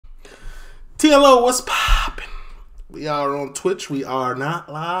TLO, what's poppin'? We are on Twitch. We are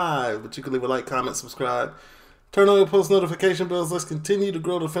not live, but you can leave a like, comment, subscribe. Turn on your post notification bells. Let's continue to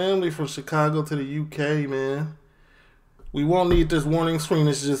grow the family from Chicago to the UK, man. We won't need this warning screen.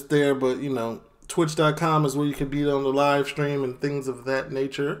 It's just there, but, you know, twitch.com is where you can be on the live stream and things of that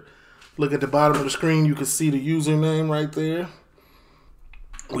nature. Look at the bottom of the screen. You can see the username right there.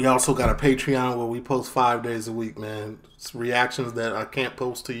 We also got a Patreon where we post 5 days a week, man. It's reactions that I can't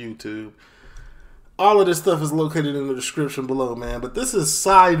post to YouTube. All of this stuff is located in the description below, man. But this is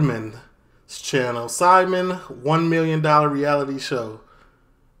Sidemen's channel. Sidemen, $1 million reality show.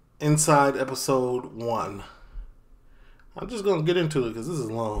 Inside episode 1. I'm just going to get into it because this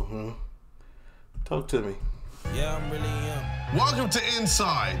is long. Talk to me. Yeah, I'm really Welcome to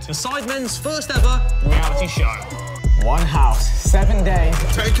Inside, the Sidemen's first ever reality show. One house, 7 days.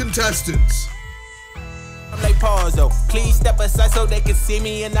 10 contestants. I'm like, pause though. Please step aside so they can see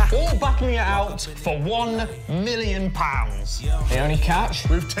me and All battling it out for £1 million. The only catch?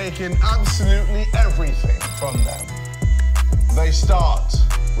 We've taken absolutely everything from them. They start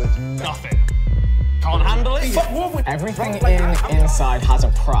with Nothing. Can't handle it? Everything inside has a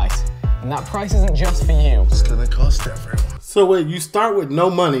price. And that price isn't just for you. It's gonna cost everyone. So wait, you start with no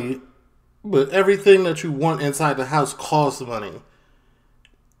money, but everything that you want inside the house costs money.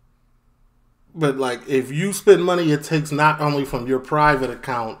 But like, if you spend money, it takes not only from your private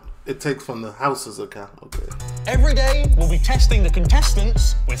account, it takes from the house's account. Okay. Every day, we'll be testing the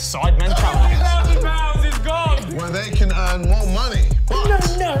contestants with Sidemen challenges. £1,000 is gone! Where they can earn more money, but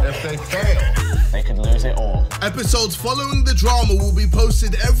if they fail, They could lose it all. episodes following the drama will be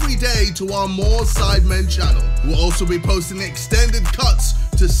posted every day to our More Sidemen channel. We'll also be posting extended cuts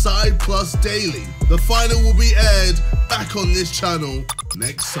to Side Plus Daily. The final will be aired back on this channel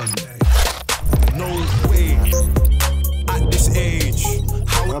next Sunday. No way. At this age,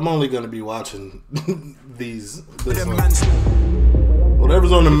 I'm only gonna be watching this one.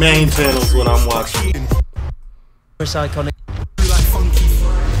 Whatever's on the main channel is what I'm watching. Iconic. like funky.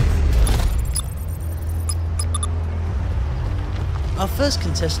 Our first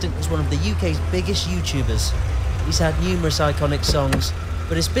contestant is one of the UK's biggest YouTubers. He's had numerous iconic songs,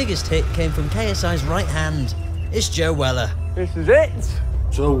 but his biggest hit came from KSI's right hand. It's Joe Weller. This is it.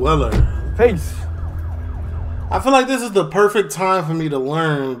 Joe Weller. Peace. I feel like this is the perfect time for me to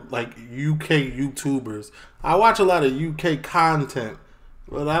learn like UK YouTubers. I watch a lot of UK content,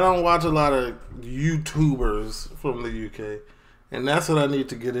 but I don't watch a lot of YouTubers from the UK. And that's what I need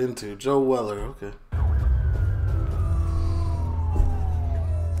to get into. Joe Weller, okay.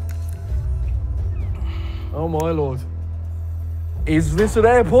 Oh my lord. Is this an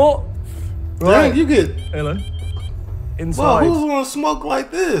airport? Dang, you get... Hello. Well, Inside. who's gonna smoke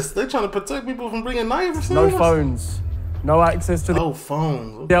like this? They trying to protect people from bringing knives or something? No phones. No access to Oh,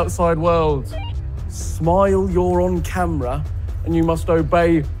 phones. the outside world. Smile, you're on camera, and you must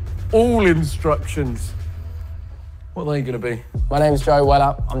obey all instructions. What are they gonna be? My name's Joe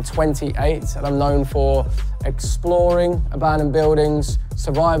Weller, I'm 28 and I'm known for exploring abandoned buildings,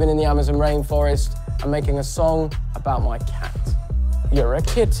 surviving in the Amazon rainforest and making a song about my cat. You're a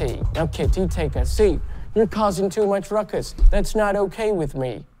kitty. Now kitty, take a seat. You're causing too much ruckus. That's not okay with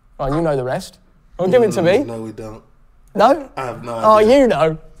me. Oh, you know the rest. Oh, give it to me. No, we don't. No? I have no Oh, idea. you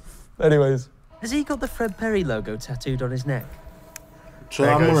know. Anyways. Has he got the Fred Perry logo tattooed on his neck? So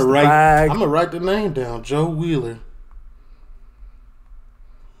There I'm goes gonna the write. bag. I'm gonna write the name down. Joe Wheeler.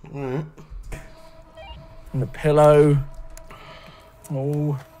 All right. And the pillow.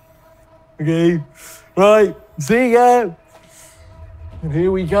 Oh. Okay. Right. See ya. And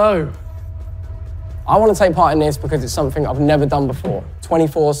here we go. I want to take part in this because it's something I've never done before.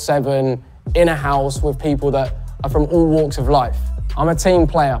 24/7, in a house with people that are from all walks of life. I'm a team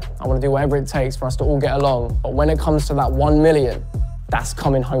player. I want to do whatever it takes for us to all get along. But when it comes to that 1 million, that's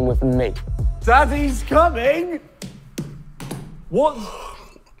coming home with me. Daddy's coming. What?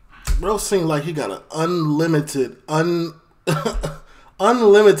 Bro seemed like he got an unlimited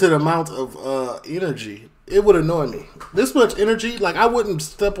amount of energy. It would annoy me. This much energy, like I wouldn't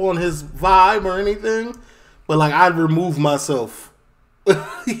step on his vibe or anything, but like I'd remove myself.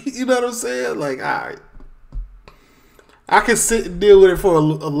 You know what I'm saying? Like, all right. I can sit and deal with it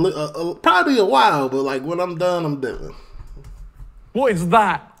for probably a while, but like when I'm done, I'm done. What is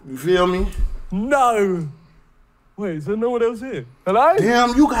that? You feel me? No. Wait, is there no one else here? Hello?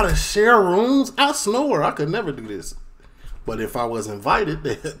 Damn, you gotta share rooms? I snore. I could never do this. But if I was invited,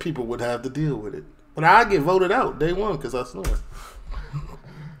 then people would have to deal with it. But I get voted out day one because I snore.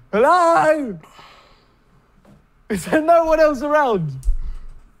 Hello? Is there no one else around?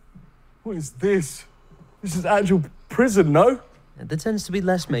 What is this? This is actual prison, no? There tends to be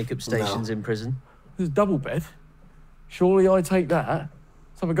less makeup stations in prison. There's a double bed. Surely I take that.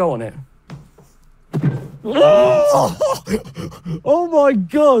 Let's have a go on it. Oh my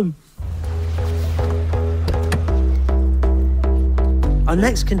God! Our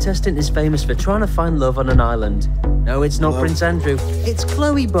next contestant is famous for trying to find love on an island. No, it's not Prince Andrew. It's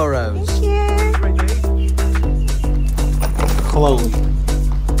Chloe Burrows. Chloe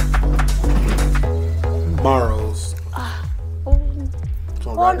Burrows.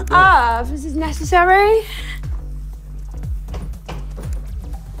 What on earth? Is this necessary?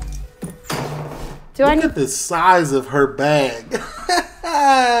 Look at the size of her bag.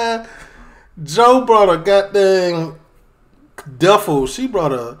 Joe brought a goddamn duffel. She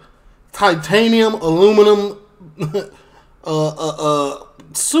brought a titanium, aluminum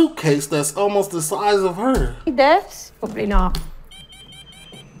suitcase that's almost the size of her. This? Probably not.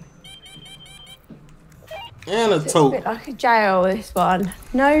 And a It's a tote. bit like a jail, this one.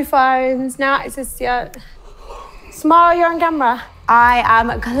 No phones, no access to your... Smile, you're on camera. I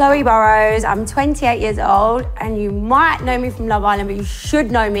am Chloe Burrows. I'm 28 years old, and you might know me from Love Island, but you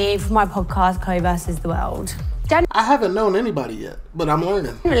should know me from my podcast, Chloe vs. the World. I haven't known anybody yet, but I'm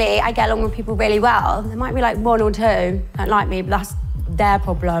learning. Generally, I get along with people really well. There might be like one or two who don't like me, but that's their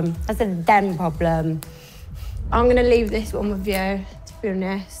problem. That's a them problem. I'm gonna leave this one with you, to be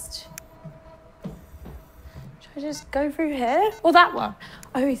honest. Should I just go through here? Or that one?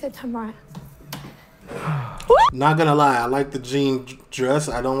 Oh, he said turn right. Not gonna lie, I like the jean dress.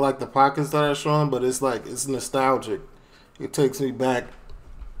 I don't like the pockets that are showing, but it's like, it's nostalgic. It takes me back.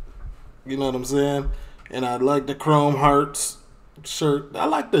 You know what I'm saying? And I like the chrome hearts shirt. I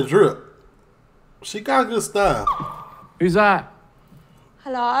like the drip. She got good style. Who's that?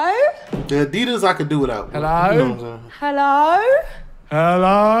 Hello? The Adidas I could do without. Hello? You know what I'm saying? Hello?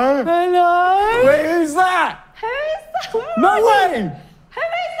 Hello? Hello? Wait, who's that? Who is that? No way! Who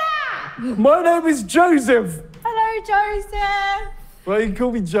is that? My name is Joseph. Hello, Joseph. Well, you can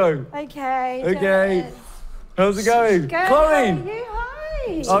call me Joe. Okay. Okay. Joseph. How's it going? Good. Chloe! You,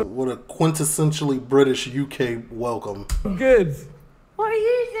 hi. So what a quintessentially British UK welcome. I'm good. What are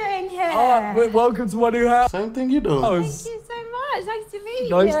you doing here? Welcome to my new house. Same thing you doing. Oh, Thank you so much. Nice to meet you.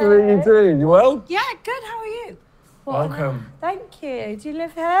 nice to meet you too. You well? Yeah, good. How are you? Welcome. Thank you. Do you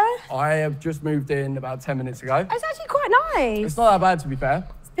live here? I have just moved in about 10 minutes ago. It's actually quite nice. It's not that bad, to be fair.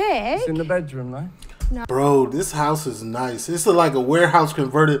 It's big. It's in the bedroom, though. Bro, this house is nice. It's like a warehouse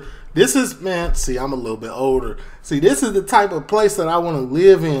converted. This is, man, see, I'm a little bit older. See, this is the type of place that I want to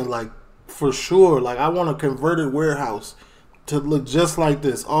live in, like, for sure. Like, I want a converted warehouse to look just like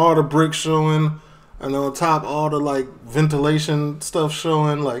this. All the bricks showing, and on top, all the, like, ventilation stuff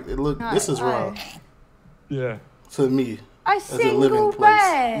showing. Like, it look. This is raw Yeah. to me A as a living single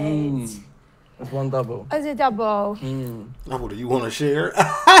place. bed. That's one double. As a double. Now, what do you want to share?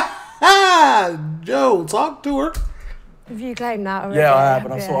 Joe, talk to her. Have you claimed that already? Yeah, I have,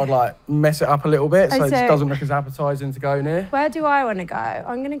 and I thought I'd like mess it up a little bit so it so- just doesn't look as appetizing to go near. Where do I want to go?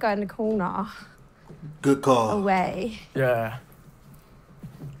 I'm going to go in the corner. Good call. Away. Yeah.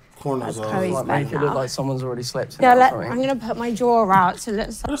 Corners That's are. Chloe's Like, bed make it now. look like someone's already slept in Yeah, it or I'm something. going to put my drawer out so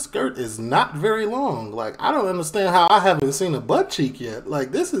let's... Her skirt is not very long. Like, I don't understand how I haven't seen a butt cheek yet.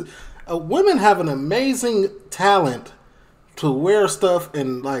 Like, this is... women have an amazing talent to wear stuff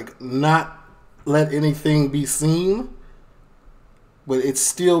and, like, not let anything be seen, but it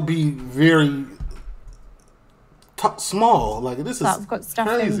still be very small. Like, this is I've got stuff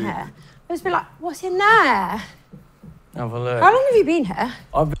crazy. in here. I just be like, what's in there? Have a look. How long have you been here?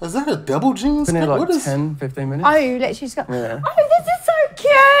 Is that a double jeans? Been here like What is... 10, 15 minutes. Oh, you literally just got... Yeah. Oh, this is so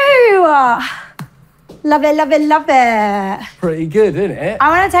cute! Love it, love it, love it. Pretty good, isn't it? I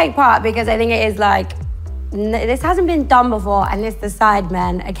want to take part because I think it is like... This hasn't been done before and it's the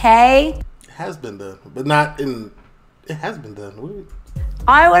Sidemen, okay? It has been done, but not in... It has been done.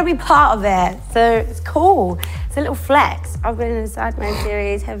 I want to be part of it, so it's cool. It's a little flex. I've been in the Sidemen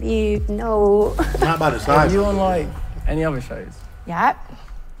series. Have you? No. Not by the Are side. you on like any other shows? Yep.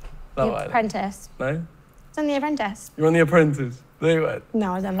 Love The Island? Apprentice. No? It's on The Apprentice. You're on The Apprentice? TheeLitOne.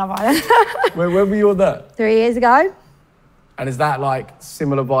 No, I was on Love Island. When were you on that? 3 years ago. And is that like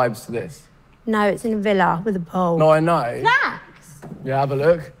similar vibes to this? No, it's in a villa with a pool. No, I know. Snacks. Yeah, have a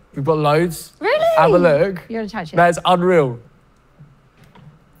look. We've got loads. Really? Have a look. You want to touch it? That's unreal.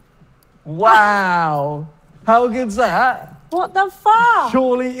 Wow. How good's that? What the fuck?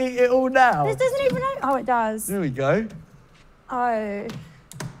 Surely eat it all now. This doesn't even know. Oh, it does. There we go. Oh.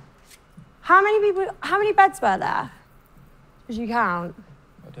 How many beds were there? Did you count?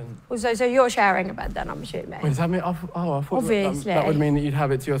 I didn't. Well, so you're sharing a bed then, I'm assuming. Wait, does that mean? I thought Obviously. that would mean that you'd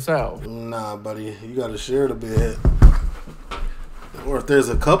have it to yourself. Nah, buddy. You got to share the bed. Or if there's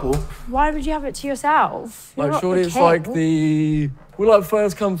a couple. Why would you have it to yourself? You're Like, not surely the it's king. like we're like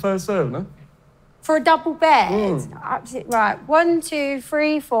first come, first serve, no? For a double bed? Absolutely right. 1, 2,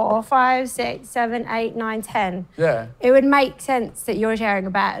 3, 4, 5, 6, 7, 8, 9, 10. Yeah. It would make sense that you're sharing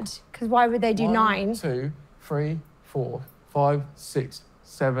a bed. Because why would they do 9? 1, 2, 3, 4, 5, 6,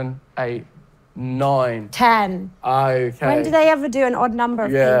 7, 8, 9. 10. Okay. When do they ever do an odd number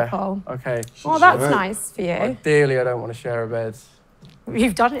of people? Okay. Well, that's right. nice for you. Ideally, I don't want to share a bed.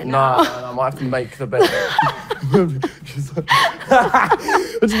 You've done it No, now. I might have to make the bed. Just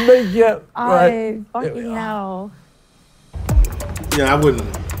make it. Right. Oh, fucking hell. Yeah, I wouldn't.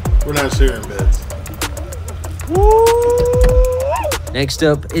 We're not sharing beds. Next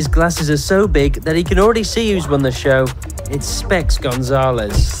up, his glasses are so big that he can already see who's won the show. It's Specs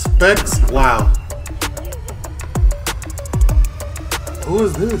Gonzalez. Specs? Wow. Who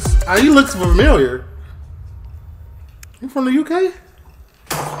is this? He looks familiar. You from the UK?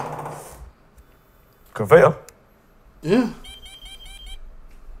 Conveyor? Yeah.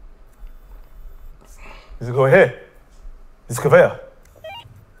 Does it go here? This conveyor?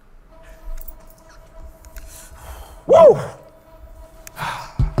 Woo!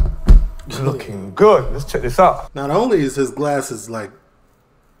 Looking good. Let's check this out. Not only is his glasses like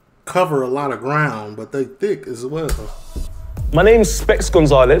cover a lot of ground, but they thick as well. My name's Specs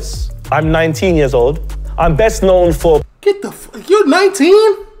Gonzalez. I'm 19 years old. I'm best known for... Get the you're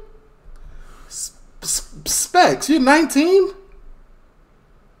 19? Specs, you're 19?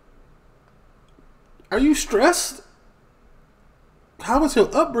 Are you stressed? How was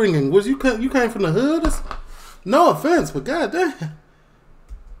your upbringing? You came from the hood? No offense, but goddamn.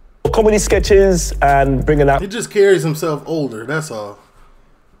 comedy sketches and bringing out... He just carries himself older, that's all.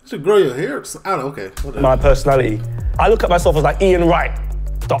 You should grow your hair. I don't know, okay. Whatever. My personality. I look at myself as like Ian Wright,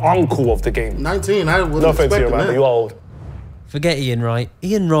 the uncle of the game. 19, I wouldn't No offense to you, expect man, but you're old. Forget Ian Wright.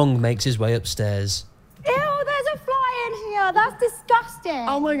 Ian Wrong makes his way upstairs. Ew, there's a fly in here. That's disgusting.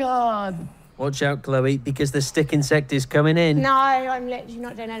 Oh my God. Watch out, Chloe, because the stick insect is coming in. No, I'm literally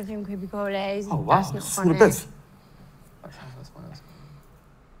not doing anything creepy crawlies. Oh, wow. That's not funny.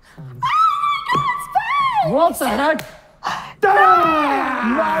 What the heck?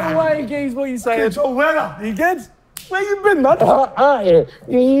 Damn! No way, Gigs, what are you saying? Joe, where are You good? Where you been, man?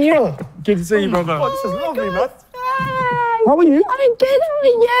 Good to see you, brother. Oh, this is lovely, man. How are you? I'm good, how are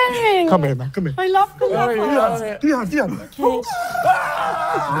you? Come here, man. Come here. I love the love.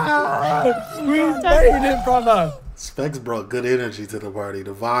 We made it, brother. Specs brought good energy to the party.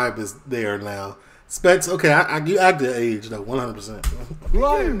 The vibe is there now. Specs, okay, you act your age though, 100%.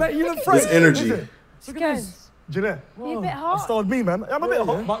 Right, mate, you look fresh. This energy. Look at this. Jeanette, You're a bit hot. started me, man. I'm a bit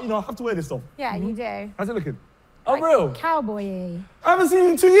hot, but you know, I have to wear this stuff. Yeah, you do. How's it looking? Oh, real? Cowboy-y. I haven't seen you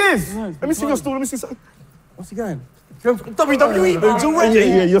in 2 years. Let me see your stool. Let me see something. What's he going? WWE moves already.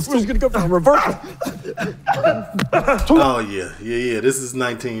 Yeah, you're Still gonna go for a reverse. Oh yeah. This is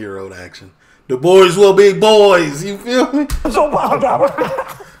 19-year-old action. The boys will be boys. You feel me?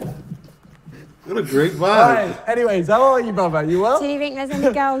 What a great vibe. Right, anyways, how are you, brother? You well? Do you think there's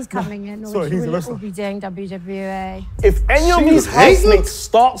any girls coming in, or Sorry, should he's we a wrestler. all be doing WWE? If any of these hating? housemates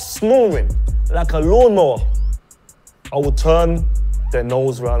start snoring like a lawnmower, I will turn their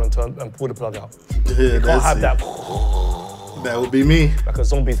nose around and pull the plug out. Yeah, Can't that's have it. that That would be me. like a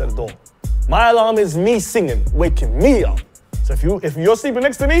zombie's at the door. My alarm is me singing, waking me up. So if you're sleeping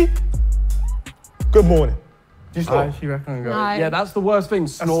next to me, good morning. Do you I snore? actually reckon I'm going. No. Yeah, that's the worst thing,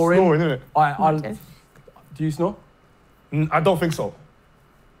 That's snoring. snoring, isn't it? Do you snore? I don't think so.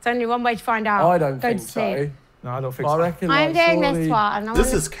 It's only one way to find out. I don't Go think to so. sleep. No, I don't think I so. reckon I'm like, doing this surely- one. I This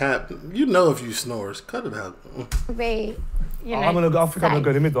want is cap. You know if you snores. Cut it out. to be, you know, I think I'm gonna safe. go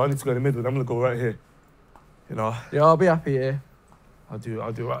in the middle. I need to go in the middle. I'm gonna go right here. You know, Yeah, I'll be happy here. I'll do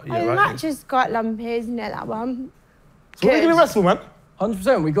right. Oh, Yeah, the right match here. is quite lumpy, isn't it, that one? So we're gonna wrestle, man.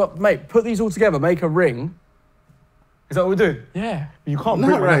 100%. We got, mate, put these all together, make a ring. Is that what we're doing? Yeah. You can't Not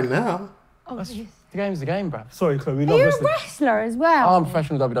bring it right now. Oh, The game's the game, bruv. Sorry, Chloe. We Are love you a wrestling. wrestler as well? I'm a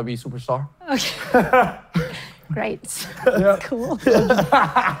professional WWE superstar. Okay. Great. Cool.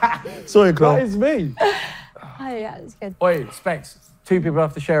 Sorry, That Chloe. is me. Oh, yeah, that's good. Wait, Specs. 2 people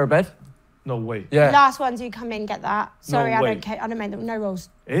have to share a bed. No way. Yeah. Last ones who come in get that. Sorry, I way. don't care. I don't make them. No rules.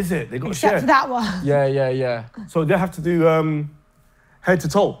 Is it? They got to Except share. for that one. Yeah. So they have to do head to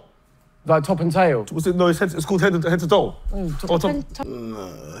toe. Like top and tail. What's it? No, it's called head to toe. Or top.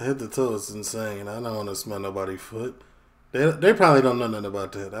 Nah, head to toe is insane. I don't want to smell nobody's foot. They probably don't know nothing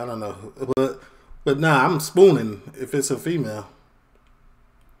about that. I don't know. But nah, I'm spooning if it's a female.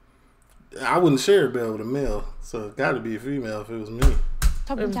 I wouldn't share a bed with a male, so it got to be a female if it was me.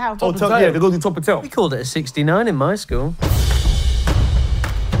 Top and tail. Oh, yeah, they go do top and tail. We called it a 69 in my school.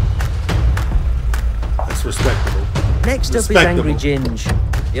 Respectable. Next up is Angry Ginge.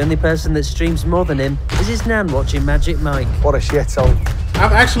 The only person that streams more than him is his nan watching Magic Mike. What a shithole.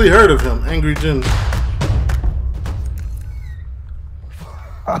 I've actually heard of him, Angry Ginge.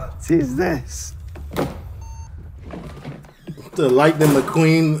 What is this? The Lightning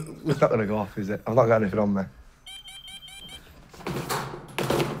McQueen. It's not gonna go off, is it? I've not got anything on me.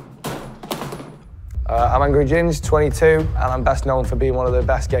 I'm Angry Ginge, 22, and I'm best known for being one of the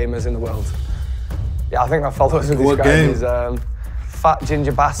best gamers in the world. Yeah, I think my followers would describe me as fat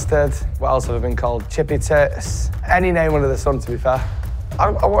ginger bastard. What else have I been called? Chippy tits. Any name under the sun, to be fair. I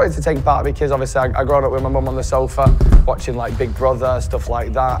wanted to take part because obviously I grew up with my mum on the sofa, watching like Big Brother, stuff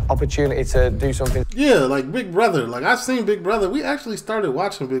like that. Opportunity to do something. Yeah, like Big Brother. Like I've seen Big Brother. We actually started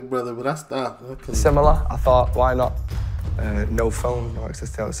watching Big Brother, but I stopped. Similar. I thought, why not? No phone, no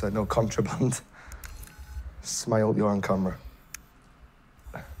access to outside, no contraband. Smile, you're on camera.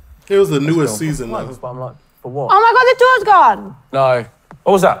 It was the newest season, though. I'm like, for what? Oh my God, the door's gone. No.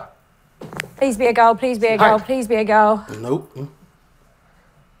 What was that? Please be a girl, please be a girl, please be a girl. Nope.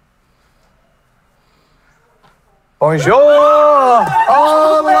 Bonjour! Oh,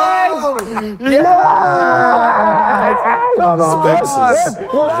 yeah!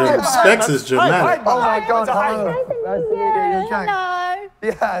 Specs is dramatic. Oh my God! Hello.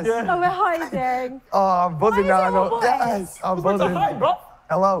 Yes. Oh, we're hiding. Oh, I'm buzzing now. I know. Yes, I'm buzzing.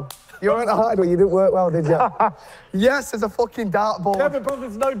 Hello. You weren't to hide, but you didn't work well, did you? Yes, there's a fucking dartboard. Yeah, but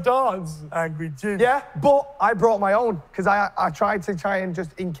there's no darts, Angry Ginge. Yeah, but I brought my own because I tried to and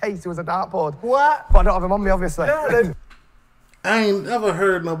just in case there was a dartboard. What? But I don't have them on me, obviously. Yeah, I ain't never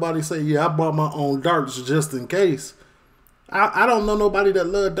heard nobody say, yeah, I brought my own darts just in case. I don't know nobody that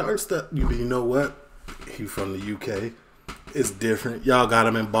love darts that, you know what? He from the UK. It's different. Y'all got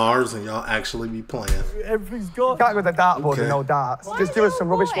them in bars and y'all actually be playing. Everything's got. You can't go with the dartboard with no darts. Why Just give us not some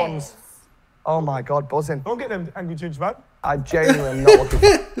rubbish boys? ones. Oh my God, buzzing. Don't get them Angry Ginge, man. I genuinely am not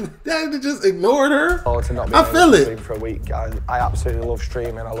looking They just ignored her. forward to not being I able feel to it. stream for a week. I absolutely love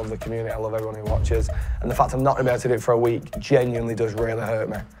streaming. I love the community. I love everyone who watches. And the fact I'm not going to be able to do it for a week genuinely does really hurt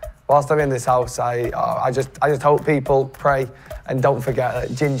me. Whilst I'm in this house, I just hope people pray and don't forget that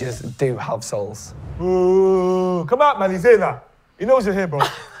gingers do have souls. Ooh, come out, man. He's here now. He knows you're here, bro.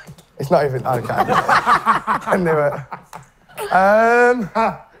 It's not even. Okay. I knew it.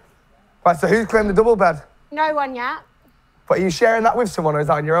 Right, so who's claimed the double bed? No one yet. But are you sharing that with someone or is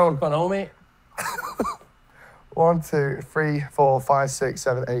that on your own? Come on, homie. 1, 2, 3, 4, 5, 6,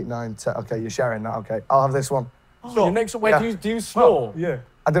 7, 8, 9, 10. Okay, you're sharing that. Okay, I'll have this one. So, your next wait, Yeah. do you snore? Yeah.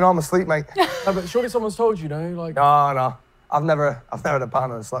 I don't know. I'm asleep, mate. No, but surely someone's told you, no? Like. No. I've never had a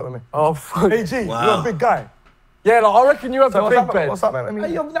partner that slept with me. Oh, fuck. Hey, G, Wow. you're a big guy. Yeah, like, I reckon you have So a big bed. What's that, man? I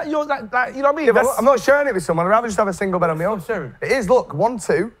mean, You're like, you know what I mean? yeah, but I'm not sharing it with someone. I'd rather just have a single bed on my own. sharing. It is, look, 1,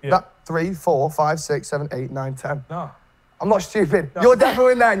 2, Yeah. that 3, 4, 5, 6, 7, 8, 9, 10. No. I'm not stupid. You're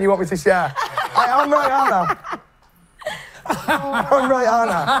definitely in there and you want me to share. I'm right, aren't I? I'm right,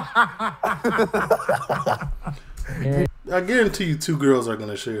 aren't I? I guarantee you 2 girls are going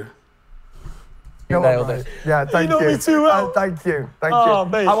to share. You nailed it. Yeah, thank you. know me too well. Thank you. Oh, you.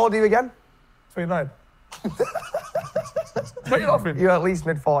 mate. How old are you again? 29. What are you laughing? You're at least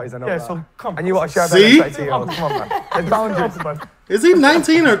mid-40s, I know Yeah, that. so come. And you want to share a See? bed at 30 years old. Come on, man. There's boundaries. Is he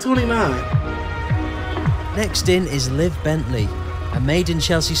 19 or 29? Next in is Liv Bentley, a made in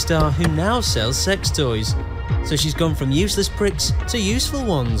Chelsea star who now sells sex toys. So she's gone from useless pricks to useful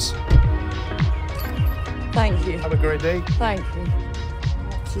ones. Thank you. Have a great day. Thank you.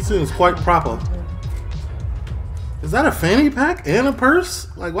 She seems quite proper. Is that a fanny pack and a purse?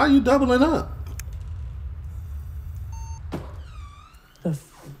 Like, why are you doubling up? Do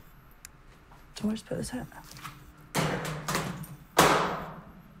I just put this in?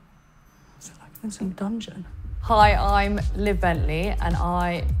 Is it like in some dungeon? Hi, I'm Liv Bentley, and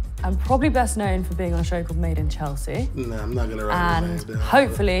I am probably best known for being on a show called Made in Chelsea. Nah, I'm not going to write And his name down.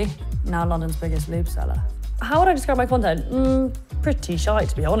 hopefully, now London's biggest lube seller. How would I describe my content? Pretty shy,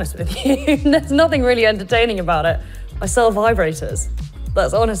 to be honest with you. There's nothing really entertaining about it. I sell vibrators.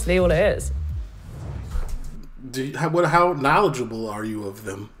 That's honestly all it is. How knowledgeable are you of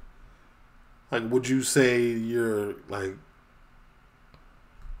them? Like, would you say you're, like,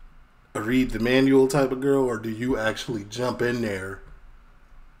 a read the manual type of girl, or do you actually jump in there?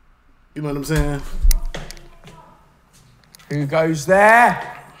 You know what I'm saying? Who goes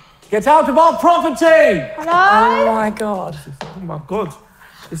there? Get out of our property! Hello? Oh my God. Oh my God.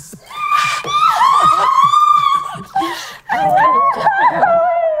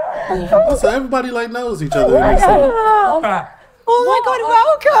 So everybody, like, knows each other. in this city. Oh my God,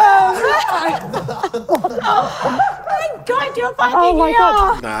 welcome! Thank God, you're fucking Oh my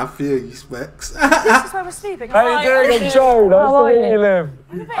God. Nah, I feel you, Specs. This is where we're sleeping. How you doing? I'm Joe. How are Nice to meet you? you, Liv.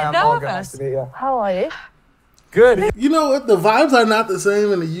 I'm a bit I am Morgan. nervous. Nice to meet you. How are you? Good. You know what? The vibes are not the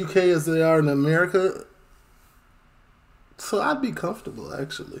same in the UK as they are in America. So I'd be comfortable,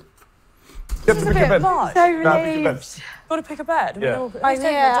 actually. You have to pick a bed. much. So Nah, pick a bed. relieved. Got to pick a bed. Yeah. I'm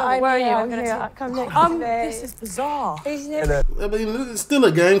here. Where are you? I'm gonna here. see- Come next to me. This is bizarre. Isn't it? I mean, it's still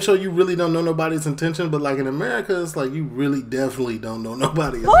a game show. You really don't know nobody's intention. But like in America, it's like you really definitely don't know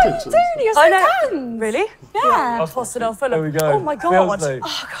nobody's What are you intentions. doing? You're I so know. tense. Really? Yeah. Tossed it off full There of. we go. Oh my God. Feels like-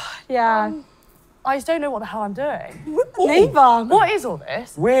 Oh God. Yeah. I just don't know what the hell I'm doing. Neither. What is all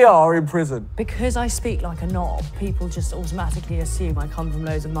this? We are in prison. Because I speak like a knob, people just automatically assume I come from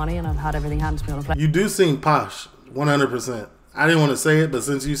loads of money and I've had everything handed to me on a plate. You do seem posh, 100%. I didn't want to say it, but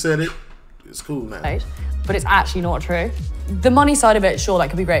since you said it, it's cool now. But it's actually not true. The money side of it, sure,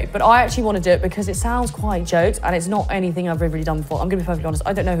 that could be great. But I actually want to do it because it sounds quite jokes and it's not anything I've really done before. I'm going to be perfectly honest.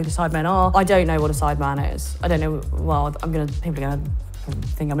 I don't know who the Sidemen are. I don't know what a Sideman is. I don't know. Well, people are going to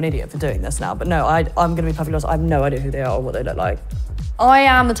think I'm an idiot for doing this now. But no, I'm going to be perfectly honest. I have no idea who they are or what they look like. I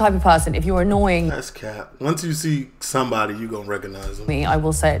am the type of person, if you're annoying That's cap. Once you see somebody, you're going to recognize them. me, I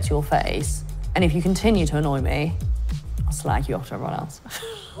will say it to your face. And if you continue to annoy me, I'll slag you off to everyone else.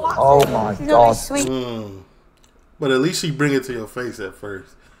 Oh my She's God. always sweet. But at least she bring it to your face at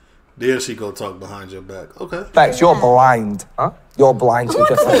first. Then she go talk behind your back. Okay. Bex, you're blind. Huh? You're blind to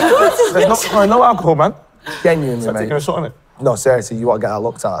different. There's no alcohol, man. Genuinely, mate. Taking a shot on it. No, seriously, you want to get that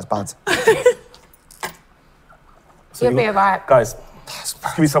looked at. That's bad. You'll be alright. Guys,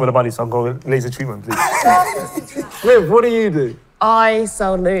 give me some of the money so I'm going laser treatment, please. Liv, what do you do? I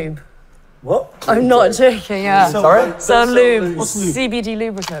sell lube. What? I'm not joking, yeah. Sorry? Sell lube. What's lube? CBD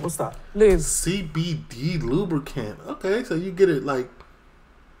lubricant. What's that? Lube. CBD lubricant. Okay, so you get it like...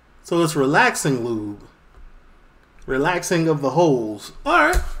 So it's relaxing lube. Relaxing of the holes. All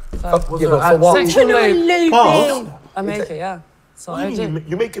right. Yeah, but for what? Sexual lube. Pause. I make it, yeah. So I do.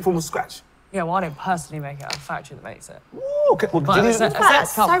 You make it from scratch? Yeah, well, I don't personally make it. I have a factory that makes it. Okay, well, But did it's you- a That's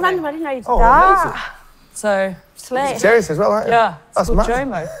sex so company. random. I didn't know you did Oh, that. So, Slay. Serious as well, aren't you? yeah. It's That's called mad.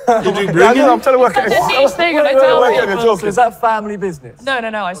 Jomo. Did you Yeah, bring I know, I'm it? trying to work it It's out. each thing and I tell people. So is that family business? No,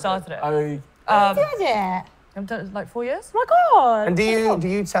 I started it. Did it? I've done it like 4 years. Oh my God. And do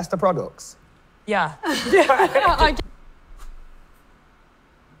you test the products? Yeah.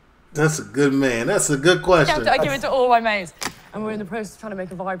 That's a good man. That's a good question. I give it to all my mates. And we're in the process of trying to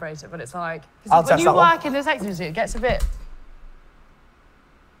make a vibrator, but it's like... 'cause I'll when test you that one. work in the sex industry, it gets a bit...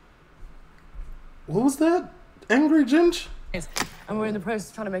 What was that? Angry Ginge? And we're in the process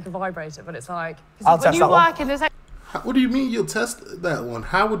of trying to make a vibrator, but it's like... 'cause I'll when test you that one. work in the sex What do you mean you'll test that one?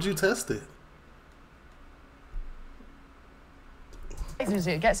 How would you test it?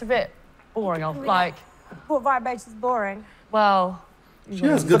 industry, it gets a bit boring. I'm like, What vibrator's boring? well... She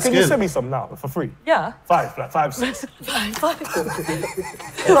has So good can you skin. send me some now for free? Yeah. 5, like 5, 6. 5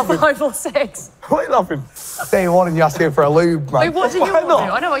 or 6. What are you laughing? Day one and you're asking for a lube, man. Wait, what do you Why want to do?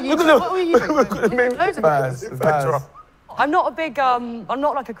 not? I know what you do. No. What were you doing? Loads of Bears, things. bears. I'm not a big, I'm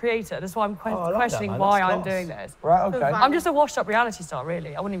not like a creator. That's why I'm questioning man. why That's I'm class. doing this. Right, okay. I'm just a washed-up reality star,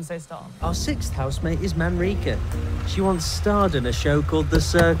 really. I wouldn't even say star. Our sixth housemate is Manrika. She once starred in a show called The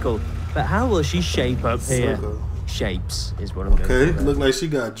Circle. But how will she shape up here? Circle. Shapes is what I'm going Okay, for. look like she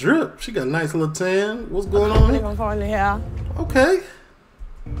got drip. She got a nice little tan. What's going on here? I'm finally here. Okay.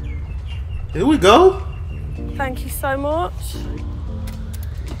 Here we go. Thank you so much.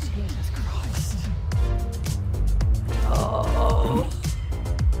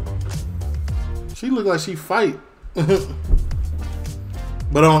 She look like she fight.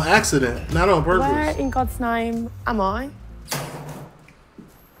 But on accident, not on purpose. Where in God's name am I?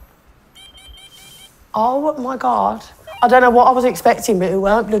 Oh my God. I don't know what I was expecting, but it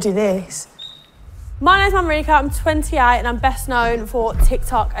weren't bloody this. My name's Manrika, I'm 28 and I'm best known for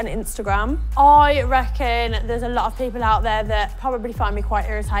TikTok and Instagram. I reckon there's a lot of people out there that probably find me quite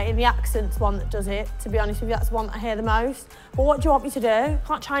irritating. The accent's one that does it, to be honest with you, that's the one that I hear the most. But what do you want me to do? I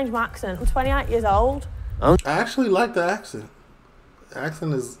can't change my accent. I'm 28 years old. I actually like the accent. The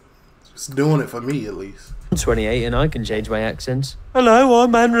accent is just doing it for me, at least. I'm 28 and I can change my accents. Hello,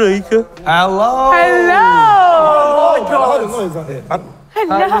 I'm Manrika. Hello. Hello! Oh, God.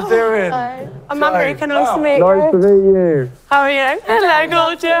 Hello! How you doing? I'm Manrika, nice to meet Nice to you. meet you. How are you? Hello,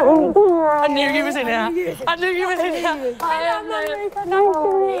 gorgeous. I knew you was in here. I knew you was in here. I am Manrika, nice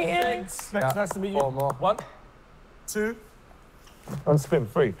to meet you. Nice to meet you. One more. 1, 2. I'm spitting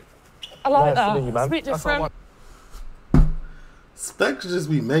 3. I like Nice to meet you, that. man. It's a bit That's what I different. want. Spec just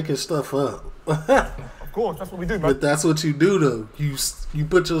be making stuff up. Of course, that's what we do, man. But that's what you do, though. You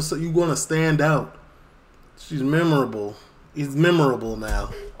put yourself. You want to stand out. She's memorable. He's memorable now.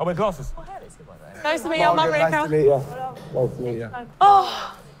 I wear glasses. Nice to meet you, I'm Marika. Nice to meet you. Nice to meet you.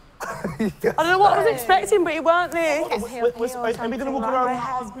 Oh. I don't know what I was expecting, but you weren't there. Are we going to walk around?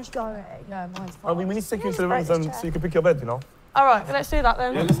 Yeah, mine's I mean, we need to take you into the rooms so you can pick your bed, you know? All right, let's do that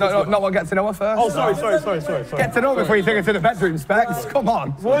then. Not what, get to know her first? Oh, sorry. Get to know her before you take her to the bedroom, Specs. Come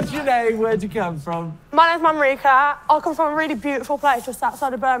on. What's your name? Where'd you come from? My name's Marika. I come from a really beautiful place just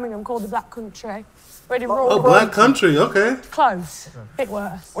outside of Birmingham called the Black Country. Really rural. Oh, Black Country, okay. Close. Bit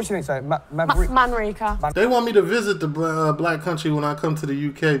worse. What's your name, sorry? Manrika. They want me to visit the Black Country when I come to the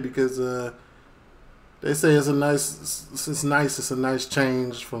UK because they say it's a nice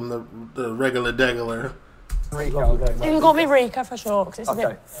change from the regular degular. You can call me Rika for short, because it's a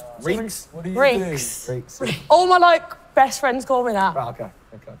bit... Reeks? What do you Reeks. All my, best friends call me that. Right, okay,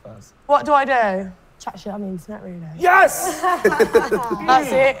 first. What do I do? Chat shit on the internet, really. Yes!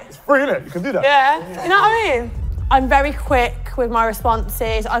 That's it. It's free, innit? You can do that. Yeah. You know what I mean? I'm very quick with my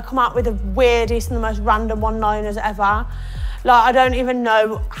responses. I come out with the weirdest and the most random one-liners ever. Like, I don't even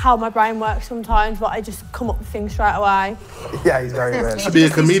know how my brain works sometimes, but I just come up with things straight away. Yeah, he's very weird. Should be a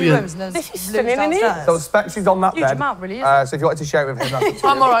comedian. This is stunning, isn't it? So Specs is on that bed. Amount, really, so if you wanted to share it with him, that's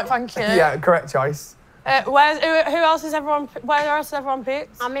I'm all right, thank you. Yeah, correct choice. Who else is everyone? Where else is everyone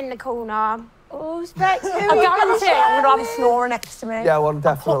picked? I'm in the corner. Oh, Specs. I guarantee I'm gonna have a snorer next to me. Yeah, well,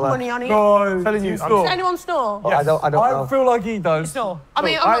 definitely. Put money on it. No, telling you. Does anyone snore? Yes. I don't know. I feel like he does. Snore. I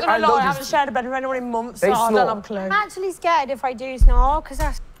mean, I'm not gonna lie, I haven't shared a bed with anyone in months, so I don't have a clue. I'm actually scared if I do snore, because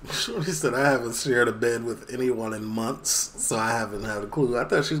that's... She said, I haven't shared a bed with anyone in months, so I haven't had a clue. I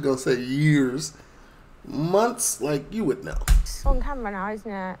thought she was going to say years. Months? Like, you would know. It's on camera now,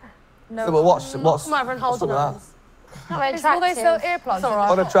 isn't it? No. So, but what's Come over and hold on. Not attractive. Will they sell earplugs? All right.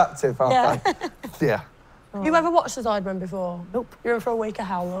 unattractive? Yeah. Yeah. You ever watched the Sidemen before? Nope. You're in for a week of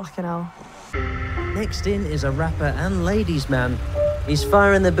hell, fucking hell. Next in is a rapper and ladies' man. He's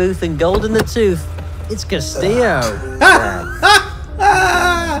fire in the booth and gold in the tooth. It's Castillo.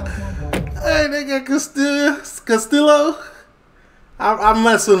 Hey, nigga, Castillo. I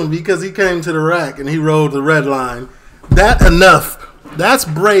mess with him because he came to the rack and he rode the red line. That enough. That's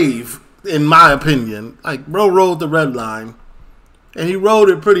brave, in my opinion. Like, bro rode the red line. And he rode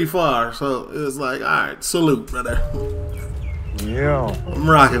it pretty far, so it was like, all right, salute, brother. Yeah. I'm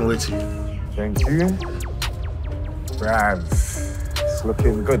rocking with you. Thank you. Brav. It's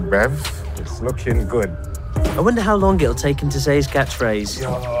looking good, Brav. It's looking good. I wonder how long it'll take him to say his catchphrase.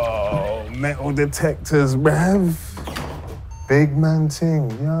 Yo, metal detectors, Brav. Big man ting,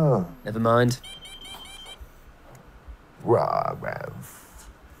 yeah. Never mind. Rah, Brav.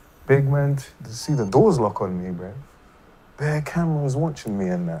 Big man, see the doors lock on me, Brav. Bare cameras watching me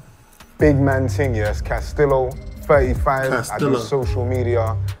and that. Big man ting, yes. Castillo, 35. I do social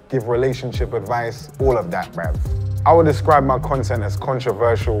media, give relationship advice, all of that, bruv. I would describe my content as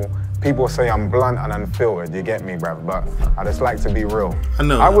controversial. People say I'm blunt and unfiltered, you get me, bruv, but I just like to be real. I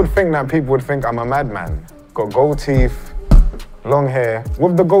know. I would think that people would think I'm a madman. Got gold teeth, long hair.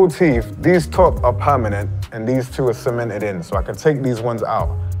 With the gold teeth, these top are permanent and these two are cemented in, so I can take these ones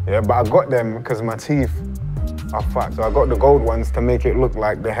out. Yeah, but I got them because my teeth are fucked. So I got the gold ones to make it look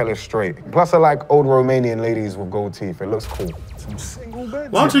like the hell is straight. Plus I like old Romanian ladies with gold teeth. It looks cool. Some single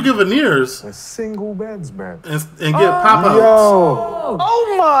beds. Why don't you get veneers? Single beds, bruv. And get pop-outs. Yo.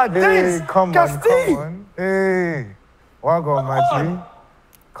 Oh my days. Hey, come on. Hey. Wagwan, my G.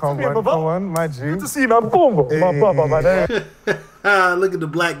 Come on, my G. Good to see you, man. Boom. My baba, man. Look at the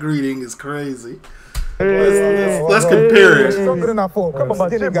black greeting. It's crazy. Let's compare it. Stronger than I thought. Come on, man.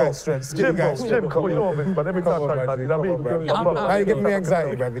 Skinny guy strength. Skinny guy strength. Come on, but every time Now you give me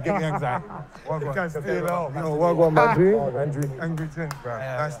anxiety, baby. Give me anxiety. Wagwan, my G. Angry Tin, bro.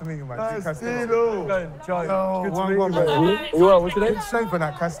 Nice to meet you, my G. Castillo. Wagwan, baby. You are, what's your name? Strength for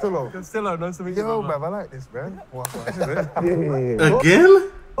that, Castillo. Castillo, nice to meet you. Yo, bruv, I like this, bro.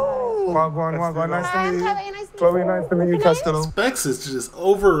 Again? Wagwan, nice to meet you. Chloe, nice to meet you, Castillo. Specs is just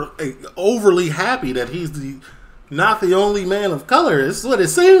overly happy that he's not the only man of color. This is what it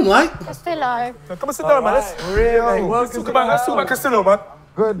seemed like. Castillo. Come and sit down, man. Let's talk about Castillo, man.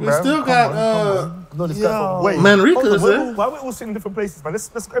 Good, We bro. still got Wait, Manrika's there. why are we all sitting in different places, man? Let's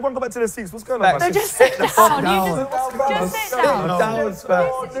everyone go back to their seats. What's going on, man? No, just sit down. Just sit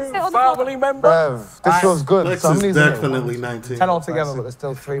down. Family member. Bruv, this feels good. Lex Some is needs definitely 19. 10 altogether, but there's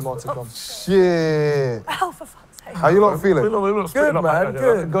still 3 more to come. Shit. Oh, for fuck's sake. How you lot feeling? Good, man.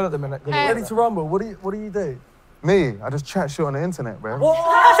 Good. Good at the minute. Good. Ready to rumble. What do you do? Me, I just chat shit on the internet, bro.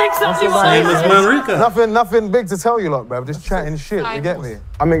 That's exactly what Same as Manrika. Nothing big to tell you lot, bro. Just chatting shit, you get me?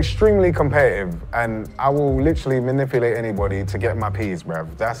 I'm extremely competitive, and I will literally manipulate anybody to get my peas, bro.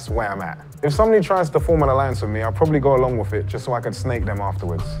 That's where I'm at. If somebody tries to form an alliance with me, I'll probably go along with it just so I can snake them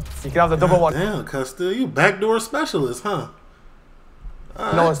afterwards. You can have the double one. Damn, Castillo, you backdoor specialist, huh?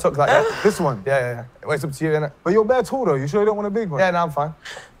 No one's took that yet. This one? Yeah. Well, it's up to you, innit? But you're bare tall, though. You sure you don't want a big one? Yeah, no, I'm fine.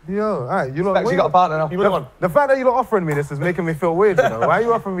 Yo, all right, you lot. You got a partner now. You want one? The fact that you lot offering me this is making me feel weird, you know. Why are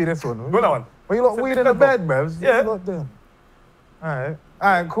you offering me this one? Good one. Well, you lot weed in the bed, bruv. Yeah. All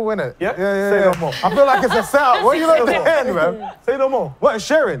right, cool, innit? Yeah? Say no more. I feel like it's a setup. What are you lot doing, bruv? Say no more. What,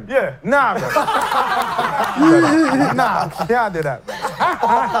 sharing? Yeah. Nah, bruv. Nah, can't do that, bruv.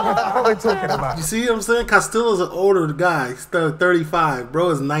 What are we talking about? You see what I'm saying? Castillo's an older guy. He's 35.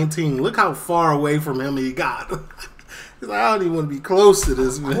 Bro is 19. Look how far away from him he got. He's like, I don't even want to be close to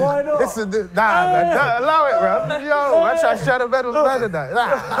this, man. Why not? Man, allow it, bruv. Yo, I try to share the bed was better than that.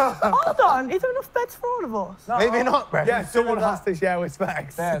 Nah. Hold on, is there enough beds for all of us? No. Maybe not, bruv. Yeah, someone has to share with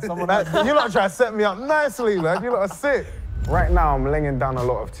facts. Yeah, someone has to. You lot try to set me up nicely, man. You lot are sick. Right now, I'm laying down a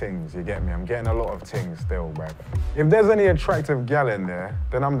lot of things, you get me? I'm getting a lot of things still, bruv. If there's any attractive gal in there,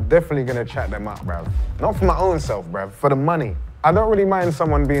 then I'm definitely gonna chat them up, bruv. Not for my own self, bruv, for the money. I don't really mind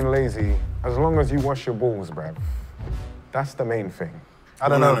someone being lazy as long as you wash your balls, bruv. That's the main thing. I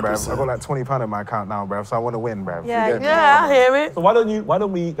don't know, bruv. I got like £20 in my account now, bruv, so I want to win, bruv. Yeah, I hear it. So why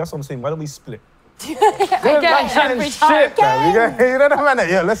don't we, that's what I'm saying, why don't we split? Again, every time. Shit, bruv. You know what I mean?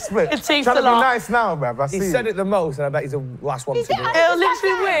 Yeah, let's split. It seems Trying to a be lot. nice now, bruv. I see He you. said it the most, and I bet he's the last one to do it. He'll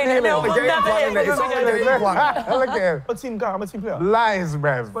literally win, and he'll never hit Look at him. I'm a team guy, I'm a team player. Lies,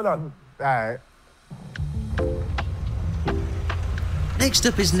 bruv. Well done. All right. Next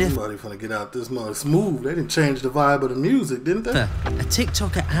up is Nif, Somebody finna get out this mother smooth. They didn't change the vibe of the music, didn't they? a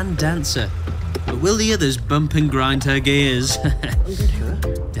TikToker and dancer. But will the others bump and grind her gears?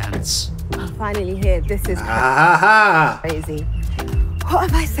 Dance. Finally here. This is crazy. What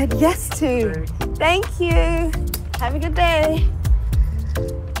have I said yes to? Thank you. Have a good day.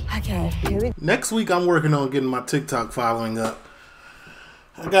 Okay, here we go. Next week, I'm working on getting my TikTok following up.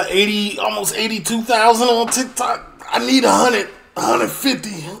 I got almost 82,000 on TikTok. I need 150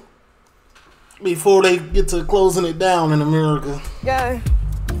 before they get to closing it down in America. Go.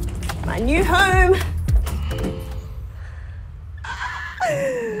 My new home.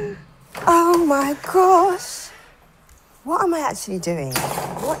 Oh my gosh. What am I actually doing?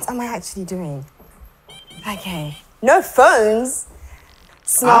 What am I actually doing? Okay. No phones.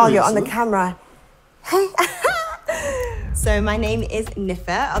 Smile, you're on the camera. Hey. So my name is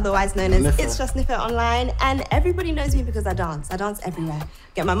Niffer, otherwise known as It's Just Niffer Online, and everybody knows me because I dance. I dance everywhere.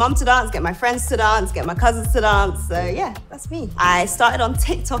 Get my mom to dance, get my friends to dance, get my cousins to dance. So yeah, that's me. I started on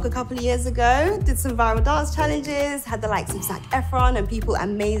TikTok a couple of years ago, did some viral dance challenges, had the likes of Zac Efron and people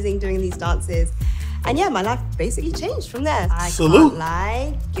amazing doing these dances. And yeah, my life basically changed from there. I can't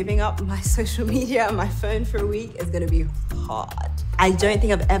lie, giving up my social media and my phone for a week is gonna be hard. I don't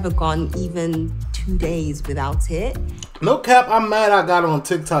think I've ever gone even 2 days without it. No cap, I'm mad I got on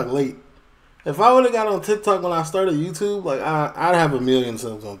TikTok late. If I would have got on TikTok when I started YouTube, like I'd have 1 million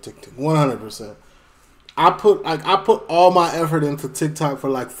subs on TikTok, 100%. I put all my effort into TikTok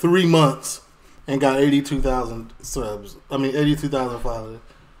for like 3 months and got 82,000 subs. I mean 82,000 followers.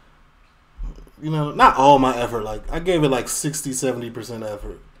 You know, not all my effort. Like I gave it like 60-70%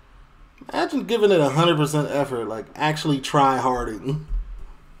 effort. Imagine giving it 100% effort. Like actually try harding.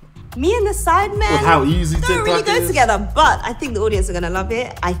 Me and the Sidemen With how easy don't TikTok really go is. together, but I think the audience are gonna love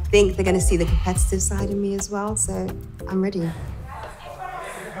it. I think they're gonna see the competitive side of me as well, so I'm ready.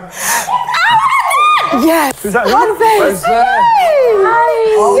 Yes! Who's that? Confidence!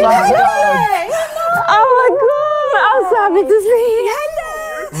 Oh my god! Oh my god! I'm so happy to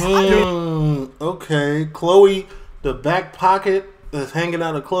see you. Okay, Chloe, the back pocket that's hanging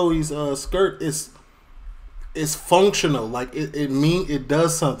out of Chloe's skirt is functional. Like it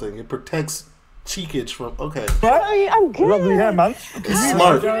does something. It protects cheekage from. Okay. I'm good. Lovely hair, man.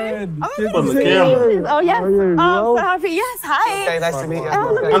 Smart. From the camera. Oh yes. Oh, so happy. Yes. Hi. Okay, nice to meet you.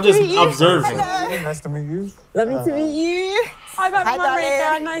 I'm just observing. Nice to meet you. Lovely to meet you. Hi,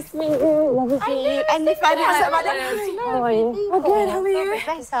 darling. Nice to meet you. Lovely to meet you. And if I didn't how are you? Oh, good. How are you?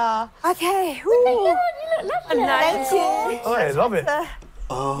 Better. Okay. You look lovely. Thank you. Oh, I love it.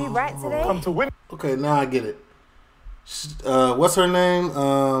 Be right today. Come to win. Okay, now I get it. What's her name?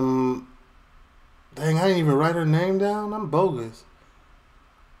 Dang, I didn't even write her name down. I'm bogus.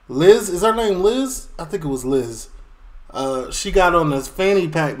 Liz? Is her name Liz? I think it was Liz. She got on this fanny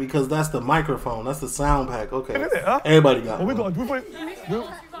pack because that's the microphone. That's the sound pack. Okay. Everybody got one.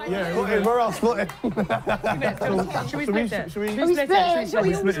 Yeah, we're all splitting. Should we split it? Should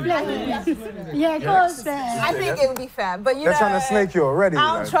we split it? Yeah, of course. I think it would be fair, but you They're know, trying to snake you already.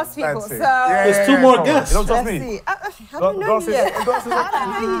 I don't trust people, so There's two more guests. You don't trust let's me? see. I don't know you yet. I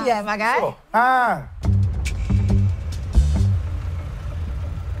don't know you yet, my guy. Ah.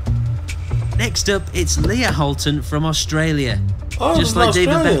 Next up, it's Leah Holton from Australia. Oh, Just from like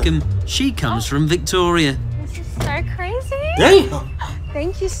David Australia. Beckham, she comes from Victoria. This is so crazy. Damn.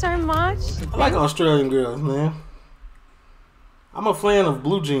 Thank you so much. I like Australian girls, man. I'm a fan of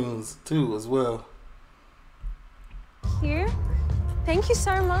blue jeans too, as well. You? Thank you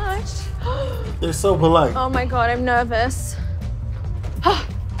so much. They're so polite. Oh my god, I'm nervous.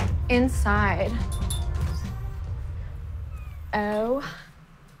 Inside. Oh.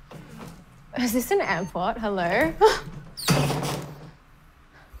 Is this an airport? Hello?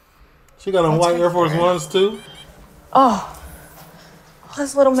 She got on white Air Force Ones too. Oh.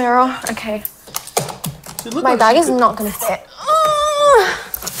 There's a little mirror. Okay. My like bag she is could- not gonna fit.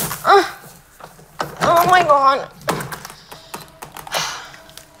 Oh my god.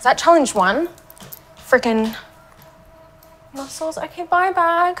 Is that challenge one? Freaking muscles. Okay, bye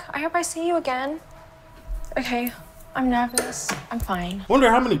bag. I hope I see you again. Okay, I'm nervous. I'm fine. Wonder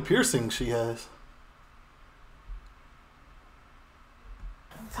how many piercings she has.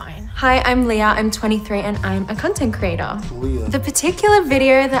 Fine. Hi, I'm Leah. I'm 23 and I'm a content creator. Leah. The particular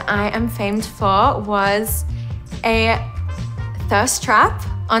video that I am famed for was a thirst trap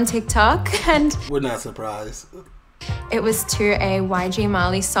on TikTok, and We're not surprised. it was to a YG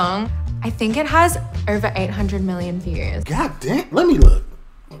Marley song. I think it has over 800 million views. God damn. Let me look.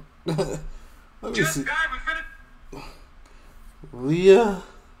 Let me see. Leah.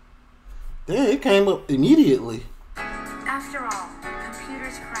 Damn, it came up immediately. After all,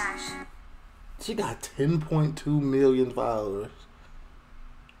 computers crash. She got 10.2 million followers.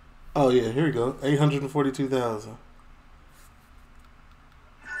 Oh yeah, here we go. 842,000.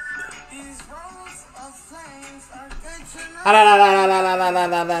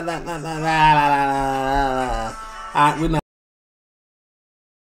 We're not.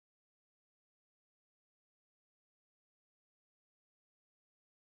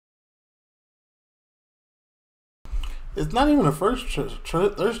 It's not even a first thirst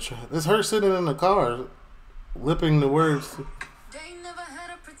trap. It's her sitting in the car, lipping the words.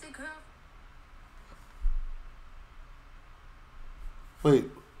 Wait,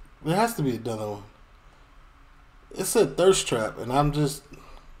 there has to be another one. It said thirst trap, and I'm just.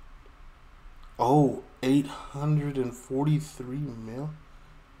 Oh, 843 mil.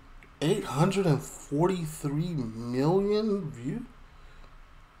 843 million views.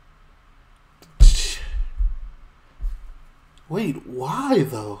 Wait, why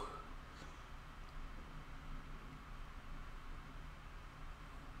though?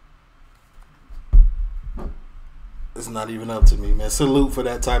 It's not even up to me, man. Salute for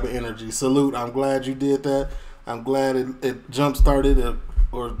that type of energy. Salute. I'm glad you did that. I'm glad it jump-started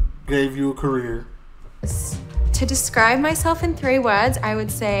or gave you a career. To describe myself in 3 words, I would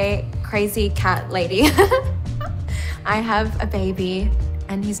say crazy cat lady. I have a baby,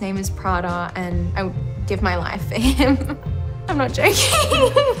 and his name is Prada, and I would give my life for him. I'm not joking.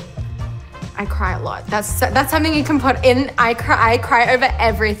 I cry a lot. That's something you can put in. I cry over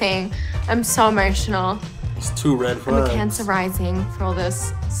everything. I'm so emotional. It's 2 red I'm flags. a Cancer rising for all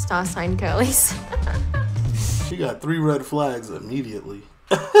those star sign girlies. She got 3 red flags immediately.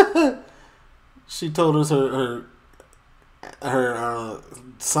 She told us her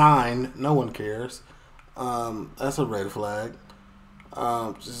sign. No one cares. That's a red flag.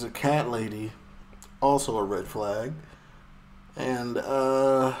 She's a cat lady. Also a red flag. And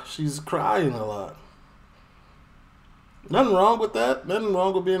she's crying a lot. Nothing wrong with that. Nothing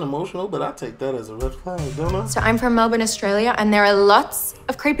wrong with being emotional, but I take that as a red flag, don't I? So I'm from Melbourne, Australia, and there are lots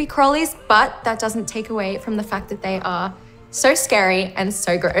of creepy crawlies, but that doesn't take away from the fact that they are so scary and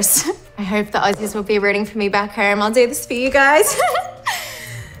so gross. I hope the Aussies will be rooting for me back home. I'll do this for you guys.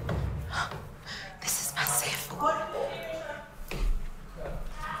 This is massive.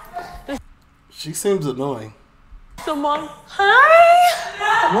 She seems annoying. Someone.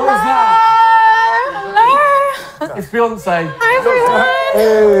 Hi. What is that? Hello. It's Beyonce. Hi, everyone.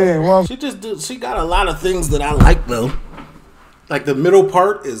 Hey, well, She got a lot of things that I like though. Like the middle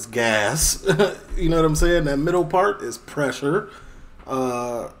part is gas. You know what I'm saying? That middle part is pressure.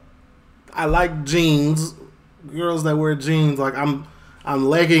 I like jeans. Girls that wear jeans, like I'm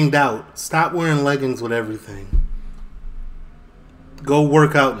legginged out. Stop wearing leggings with everything. Go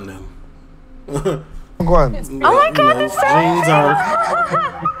work out in them. go on. Oh my God, it's so jeans are.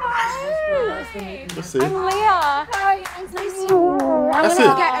 I'm Leah. Hi, nice to meet you. That's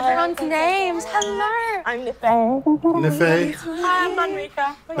gonna it. get everyone's names. Hello. I'm Nife. Nife. Hi, I'm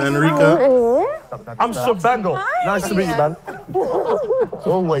Manrika. Manrika. I'm Shabango. Nice to meet you, man.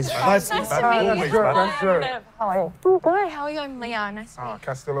 Always. Nice to meet you, man. Always, man. How are you? I'm good. How are you? I'm Leah. Nice to meet you.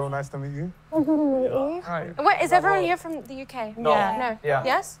 Castillo, nice to meet you. Hi. Wait, is everyone here from the UK? No. No. Yeah.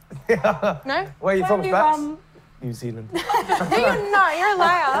 Yes? No? Where are you from, Spats? New Zealand. No, you're not. You're a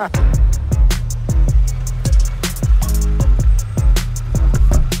liar.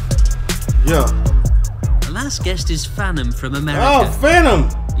 Yeah. The last guest is Phantom from America. Oh, Phantom!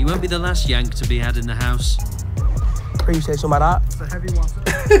 He won't be the last yank to be had in the house. Appreciate you, my dog. It's a heavy one.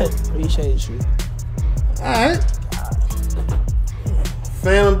 Appreciate you. All right.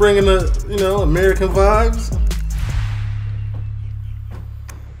 Phantom bringing the, you know, American vibes.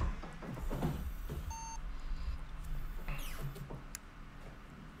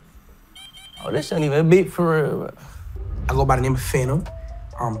 Oh, this ain't even a beat for real. I go by the name of Phantom.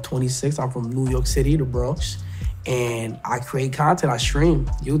 I'm 26. I'm from New York City, the Bronx. And I create content. I stream,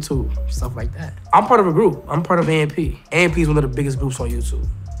 YouTube, stuff like that. I'm part of a group. I'm part of AMP. AMP is one of the biggest groups on YouTube.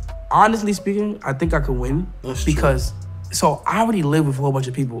 Honestly speaking, I think I could win because, so I already live with a whole bunch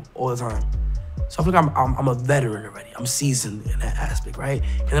of people all the time. So I feel like I'm a veteran already. I'm seasoned in that aspect, right?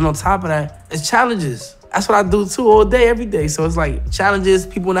 And then on top of that, it's challenges. That's what I do too, all day, every day. So it's like challenges,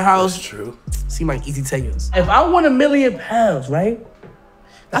 people in the house. That's true. Seem like easy takers. If I won $1 million, right?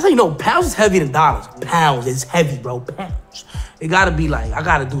 That's how you know pounds is heavier than dollars. Pounds is heavy, bro. Pounds. It gotta be like, I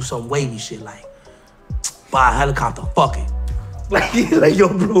gotta do some wavy shit like, buy a helicopter, fuck it. Like yo,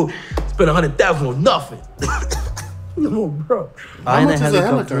 bro, spend $100,000 on nothing. No, bro. Buying a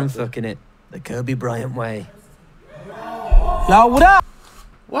helicopter and fucking it. The Kobe Bryant way. Yo, what up?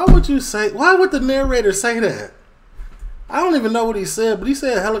 Why would the narrator say that? I don't even know what he said, but he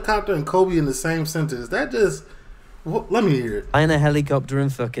said helicopter and Kobe in the same sentence. That just, let me hear it. Buying a helicopter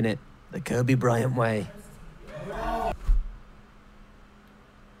and fucking it. The Kobe Bryant way.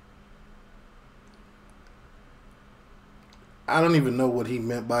 I don't even know what he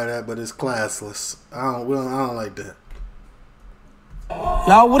meant by that, but it's classless. I don't like that.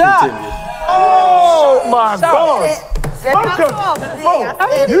 Y'all, what up? Continue. Oh my God!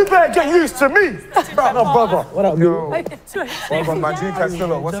 Welcome! You better get used to me! No, brother. What up, yo? Welcome, my G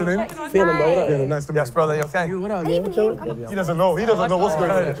Castillo. What's your name? Feeling, bro. What up? Feeling, nice to meet you. Yes, brother, you okay? What up, man? He doesn't know. He doesn't know what's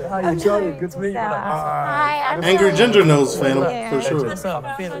going on. How you doing? Good to meet you. Hi, I'm Angry Ginger knows, Phantom, for sure. What's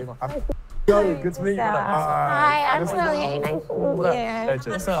up? Feeling. Good to meet you. Hi, I'm Chloe. Nice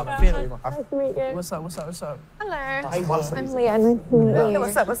to meet you. What's up? Feeling. Nice to meet you. What's up? Hello. I'm Leah. Nice to meet you.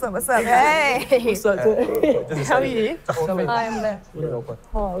 What's up? Hey. What's up? How are you? Hi, I'm Leah.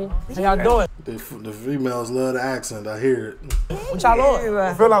 How y'all doing? The females love the accent. I hear it. What y'all on?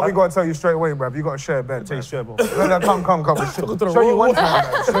 I feel like we gotta tell you straight away, bruv. You gotta share a bed. Take share, bro. Come. Show you one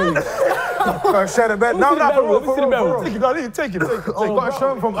time, man. Show you. Gotta share the bed. No, for real. Take it. You gotta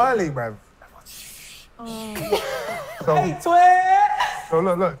show him from early, bruv. So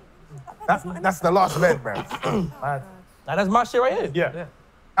look. That's the last bed, bruv. Now that's my shit right here. Yeah.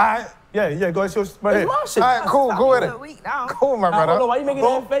 Alright. Yeah, go ahead, show right here. My shit. Alright, cool, go with it. Cool, my I brother. don't know why you making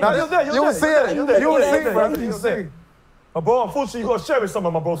that face. Now, you will see it. You will see it, bruv. You will see. But bro, unfortunately, you gotta share with some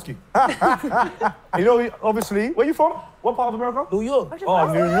of my broski. You know, obviously, where you from? What part of America? New York.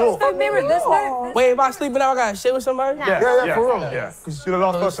 Oh, New York. So mirror this one. Wait, if I sleep now, I gotta share with somebody? Yeah, for real. Yeah, because you're the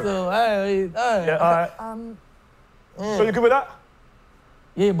last person. Still, hey. Yeah, alright. So you good with that?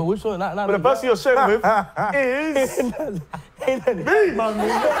 Yeah, but which one? Not But the person you're sharing with is me, man.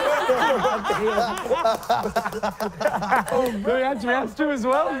 Maybe actually has two as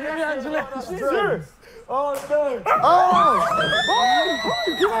well. Maybe actually has two. Serious? Oh, no.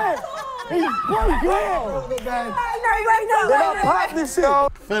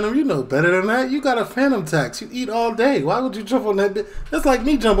 Phantom, you know better than that. You got a phantom tax. You eat all day. Why would you jump on that bed? That's like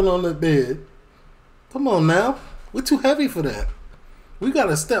me jumping on that bed. Come on now. We're too heavy for that. We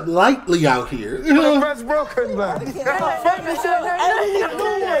gotta step lightly out here. You know? That's broken, man.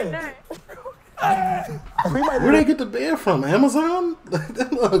 Where they get the bed from? Amazon?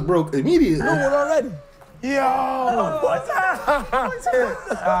 That look broke immediately. already.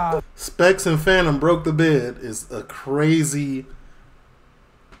 Specs and Phantom broke the bed is a crazy.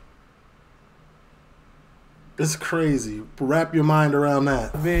 It's crazy. Wrap your mind around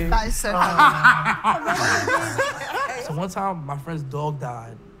that. That is so So one time, my friend's dog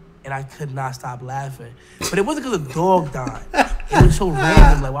died, and I could not stop laughing. But it wasn't because the dog died. It was so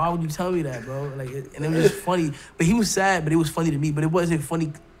random. Like, why would you tell me that, bro? Like, and it was just funny. But he was sad, but it was funny to me. But it wasn't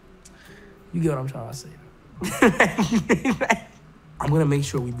funny. You get what I'm trying to say. I'm gonna make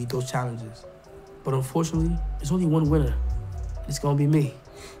sure we beat those challenges. But unfortunately, there's only one winner. it's gonna be me.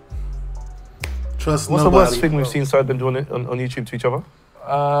 Trust What's nobody. the worst thing we've seen Sidemen doing it on YouTube to each other?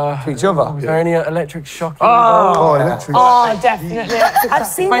 To each other? Was there any electric shock? Electric. Oh, definitely. I've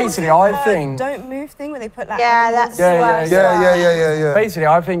seen Basically, one, I think. Don't move thing where they put like. Yeah, that's Yeah. Basically,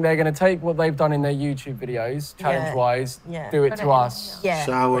 I think they're going to take what they've done in their YouTube videos, challenge-wise, do it to us. Yeah.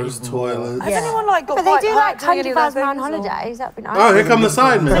 Showers, toilets. Has anyone like got But they quite do like hurt doing any of those £100,000 things, or- holidays. That'd be nice. Oh, here come the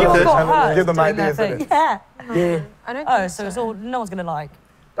Sidemen. Anyone got Okay. hurt Give them doing their ideas, thing? Yeah. Yeah. I don't. Oh, so it's all. No one's gonna like.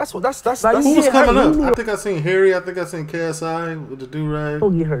 That's Who's coming up? I think I seen Harry. I think I seen KSI with the do-rag.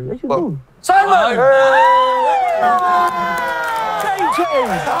 Oh, you heard. What you doing? Simon!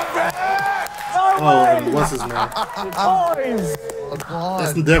 Oh, what's his name?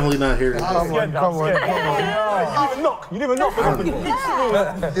 That's definitely not Harry. Come on. You didn't even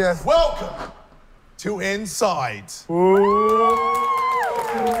knock. Yes. Welcome to Inside.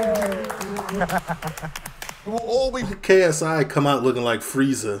 We will all be KSI come out looking like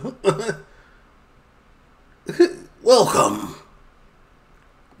Frieza. Welcome,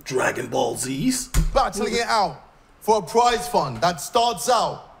 Dragon Ball Z's. battling it out for a prize fund that starts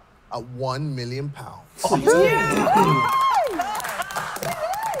out at £1 million.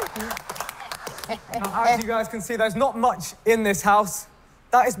 As you guys can see, there's not much in this house.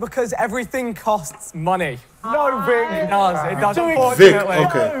 That is because everything costs money. No, Vic. It does, Vic, unfortunately.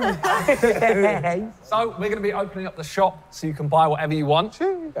 okay. So we're going to be opening up the shop so you can buy whatever you want,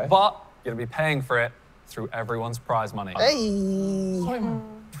 but you're going to be paying for it through everyone's prize money. Does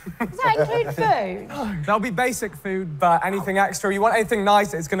that include food? There'll be basic food, but anything extra, you want anything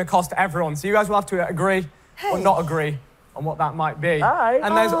nice, it's going to cost everyone. So you guys will have to agree or not agree on what that might be.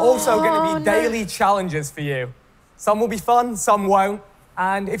 And there's also going to be daily challenges for you. Some will be fun, some won't.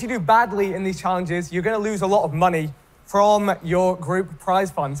 And if you do badly in these challenges, you're going to lose a lot of money from your group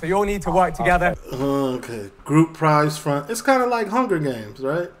prize fund. So you all need to work together. Okay, group prize fund. It's kind of like Hunger Games,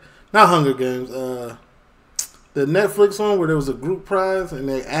 right? Not Hunger Games. The Netflix one where there was a group prize and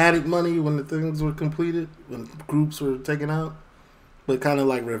they added money when the things were completed, when groups were taken out. But kind of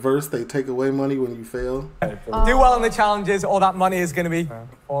like reverse, they take away money when you fail. Do well in the challenges, or that money is going to be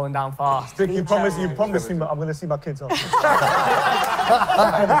falling down fast. Vic, you promised me. I'm going to see my kids off.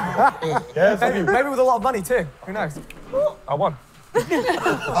 Maybe with a lot of money too. Who knows? I won. All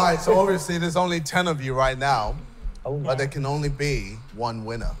right, so obviously there's only 10 of you right now, but there can only be one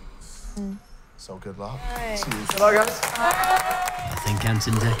winner. So good luck. Hello, guys. I think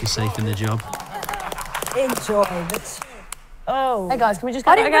Anton Deck is safe in the job. Enjoy it. Oh. Hey guys, can we just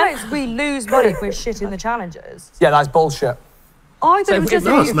go I didn't again? Oh, realise we lose money if we're shit in the challenges. Yeah, that's bullshit. I thought So it was if,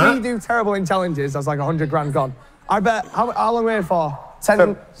 just. if we do terrible in challenges, that's like 100 grand gone. I bet, how long are we here for?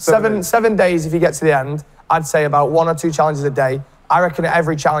 7 days if you get to the end. I'd say about 1 or 2 challenges a day. I reckon at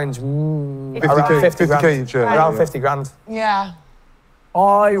every challenge, around 50 grand. 50K each, yeah. Around 50 grand. Yeah.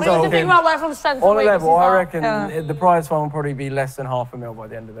 I We need to think about where from strength on a and level, weaknesses I are. reckon Yeah. the prize fund will probably be less than £500,000 by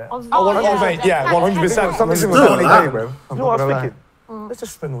the end of it. 100%. Yeah, 100%. Something Still was a funny lot. day, bro. You know what I was thinking? Let's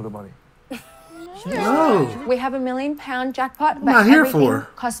just spend all the money. No. We have £1 million jackpot, but not here everything for.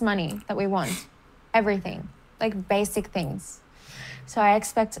 costs money that we want. Everything. Like basic things. So I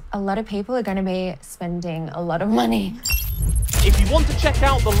expect a lot of people are going to be spending a lot of money. If you want to check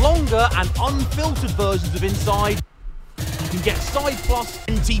out the longer and unfiltered versions of Inside, you can get Side Plus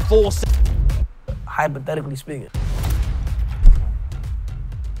 24/7. Hypothetically speaking.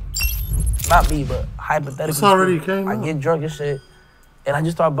 Not me, but hypothetically It's already speaking, came I out. get drunk and shit, and I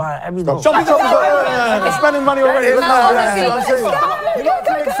just start buying everything. Stop spending money already. You're not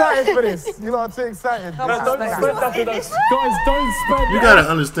too excited for this. You're not too excited. Don't spend after that. Guys, don't spend. You gotta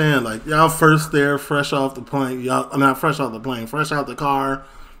understand, like y'all first there, fresh off the plane. Y'all not fresh off the plane, fresh out the car,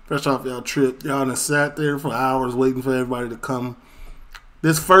 fresh off y'all trip. Y'all done sat there for hours waiting for everybody to come.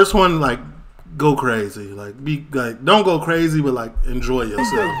 This first one, like, go crazy. Like, don't go crazy, but like enjoy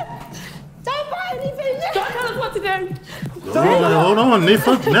yourself. Don't buy anything. Don't tell us what to do. Hold on,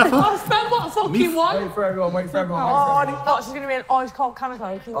 Niffa. I'll spend what I fucking want. Wait for everyone, wait for everyone. Oh, she's going to be an ice cold can of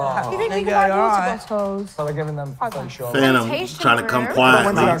Coke. You think we can buy water bottles? So they're giving them for sure. Phantom trying to come Went to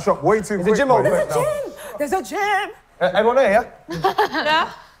quietly. that shop way too quick. gym bro. over? There's a gym. Everyone here, yeah?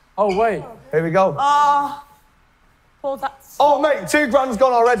 Yeah. Oh, wait. Here we go. Well, that's. Oh, mate, 2 grand's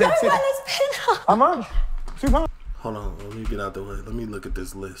gone already. How much? £2. Hold on, let me get out the way. Let me look at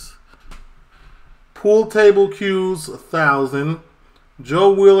this list. Pool table cues, 1,000.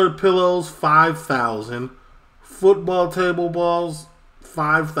 Joe Wheeler pillows, 5,000. Football table balls,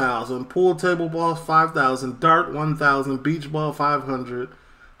 5,000. Pool table balls, 5,000. Dart, 1,000. Beach ball, 500.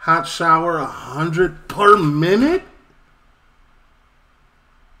 Hot shower, 100 per minute.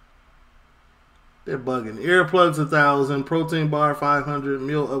 They're bugging. Earplugs 1,000, protein bar 500,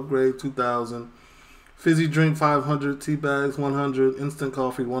 meal upgrade 2,000, fizzy drink 500, tea bags 100, instant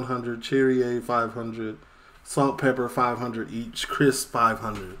coffee 100, Cheery 500, salt pepper 500 each, crisp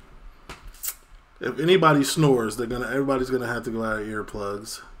 500. If anybody snores, everybody's gonna have to go out of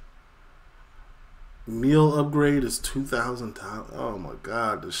earplugs. Meal upgrade is 2,000. Oh my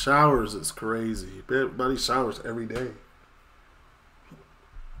God, the showers is crazy. Everybody showers every day.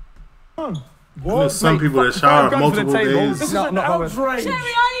 There's some people that shower multiple days. This is an outrage.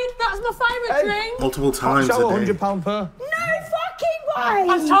 Cherry, that's my favourite drink. Multiple times a Shower day. £100 per. No fucking way.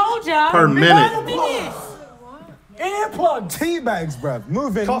 I told ya. Per minute. Earplugs. Tea bags, bruv.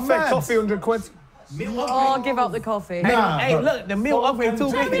 Moving. Coffee, 100 quid. Oh, give up the coffee. Hey, look, the meal upgrade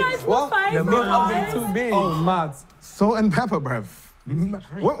too big. What? The meal upgrade too big. Oh, mad. Salt and pepper, bruv.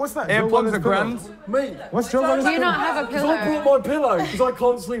 What's that? Earplugs are grand. Me. What's Joe Do you not have a Because I pillow? brought my pillow. Because I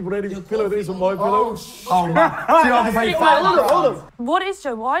can't sleep on any pillow that isn't my pillow. Oh, man. Hold on. What is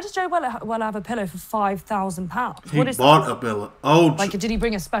Joe? Why does Joe well have a pillow for £5,000? He What is bought that? a pillow. Oh, Like, did he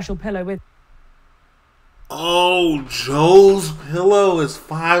bring a special pillow with? oh, Joe's pillow is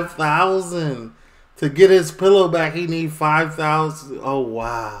 5,000. To get his pillow back, he need 5,000. Oh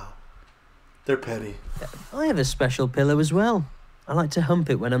wow, they're petty. I have a special pillow as well. I like to hump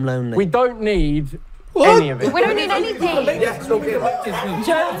it when I'm lonely. We don't need any of it. We don't need anything.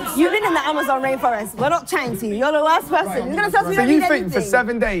 Joe, you've been in the Amazon rainforest. We're not trying to. You're the worst person. You're gonna tell us we So don't you need think for anything.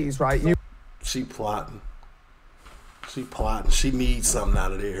 7 days, right? You She plotting. She plotting. She needs something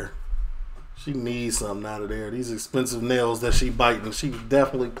out of there. She needs something out of there. These expensive nails that she biting. She's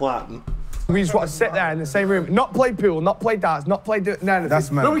definitely plotting. We just want to sit there in the same room, not play pool, not play darts, not play none of this.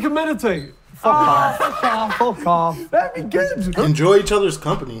 That's mad. No, we can meditate. Fuck off. Fuck off. That'd be good. Enjoy each other's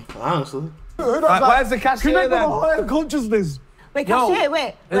company, honestly. Right, where's the cashier Connect with then? a higher consciousness. Wait, cashier,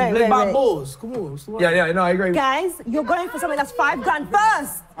 wait. balls. Come on. Yeah, no, I agree. Guys, you're going for something that's $5,000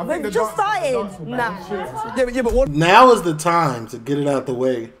 first. We've just started. Nah. Yeah, but what? Now is the time to get it out the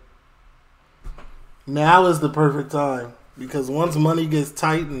way. Now is the perfect time. Because once money gets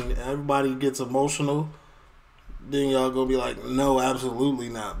tight and everybody gets emotional, then y'all gonna be like, no, absolutely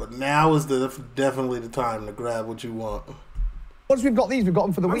not. But now is definitely the time to grab what you want. Once we've got these, we've got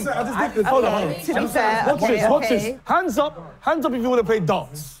them for the week. I just think hold on. To be fair, Watch this. Hands up if you want to play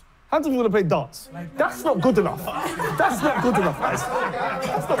darts. Hands up if you want to play darts. That's not good enough. That's not good enough, guys.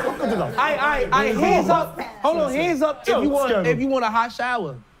 That's not good enough. I hands up. Hold on, hands up if you want a hot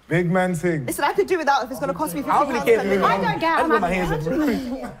shower. Big man thing. Listen, I could do without if it's going to cost me I don't really care if you I don't get I it. put my hands up.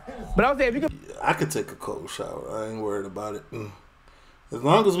 But I was saying, if you could. I could take a cold shower. I ain't worried about it. As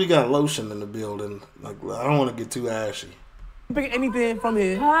long as we got lotion in the building, like I don't want to get too ashy. Pick anything from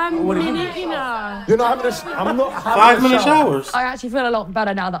here. Minute, You're not having a. I'm not having 5 a minute shower. showers. I actually feel a lot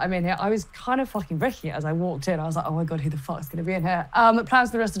better now that I'm in here. I was kind of fucking bricking it as I walked in. I was like, oh my God, who the fuck's going to be in here?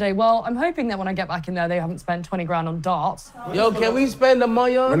 Plans for the rest of the day. Well, I'm hoping that when I get back in there, they haven't spent 20 grand on darts. Yo, can we spend the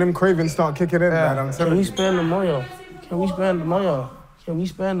money? When them cravings start kicking in, man, I'm Can telling we you. spend the money? Can we spend the money? Can we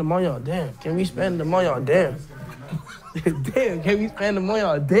spend the money? Damn. Can we spend the money? Damn. Damn. Can we spend the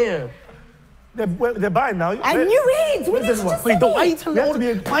money? Damn. They're buying now. I knew it. We need to just Wait, don't. Why you telling all the We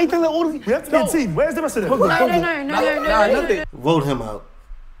have to be a team. Where's the rest of them? No. nothing. Vote him out.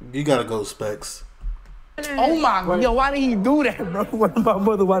 You gotta go, Specs. Oh my God. Yo, why did he do that, bro? What about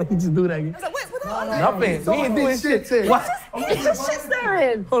mother? Why did he just do that? Nothing. He ain't doing shit. What? He's just shit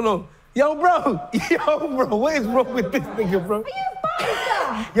staring. Hold on. Yo, bro. What is wrong with this nigga, bro?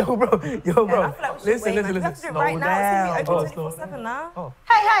 Yo, bro. Listen. Right now, it's going to be open 24/7 now.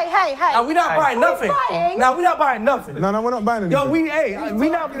 Hey. Now, we not buying nothing. Now, we not buying nothing. No, we're not buying anything. Yo, we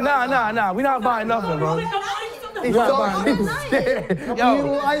not, nah. We not buying nothing, bro. We not buying nothing.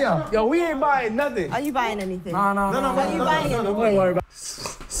 Yo, we ain't buying nothing. Are you buying anything? No. Are you buying anything?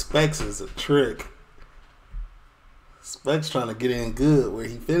 Specs is a trick. Specs trying to get in good where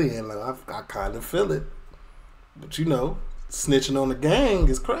he fit in. Like I kind of feel it, but you know, snitching on the gang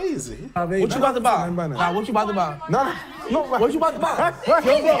is crazy. What you about to buy? Nah, what you about to buy? No. What you about to buy?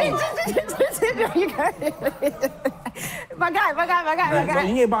 My guy.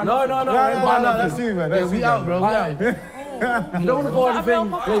 You ain't buying nothing. No, I ain't buying nothing. That's you, man. We out, bro. We out. You don't want to buy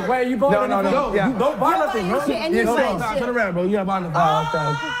anything. Wait, where are you buying anything? No. You don't buy nothing, bro. Turn around, bro. You ain't buying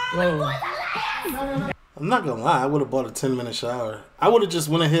nothing. I'm not gonna lie, I would have bought a 10-minute shower. I would have just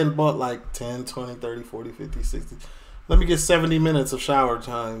went ahead and bought like 10, 20, 30, 40, 50, 60. Let me get 70 minutes of shower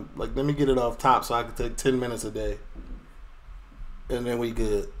time. Like, let me get it off top so I can take 10 minutes a day. And then we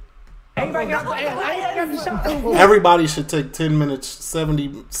good. Everybody should take 10 minutes,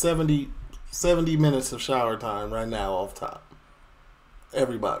 70 minutes of shower time right now off top.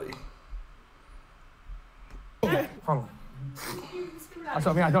 Everybody. Hold on. That's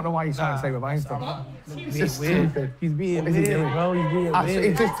what I mean. I don't know why he's trying to say we're buying stuff. He's being weird. He's being weird, bro. He's being weird.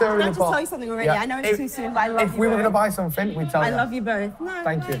 It's just tearing Can I just apart. tell you something already? I know it's too soon, but I love you If we were both. going to buy something, we'd tell you. I love you both. No.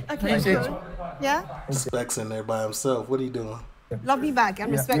 Thank you. Okay, sure. Yeah? Specs in there by himself. What are you doing? Love me back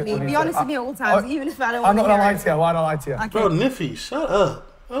and respect me. what do Be you honest say? with me at all times, even if I don't I'm want not to going to hear lie to you. Why not lie to you? Okay. Bro, Niffy, shut up.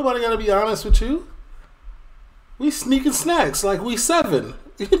 Nobody gotta be honest with you. We sneaking snacks like we 7.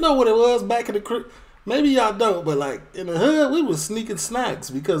 You know what it was back in the crib. Maybe y'all don't, but like in the hood, we was sneaking snacks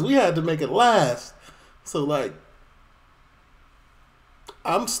because we had to make it last. So like,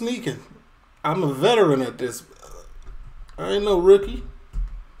 I'm sneaking. I'm a veteran at this. I ain't no rookie.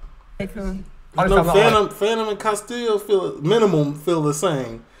 I know Phantom and Castillo feel the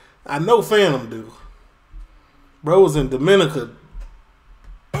same. I know Phantom do. Bro was in Dominica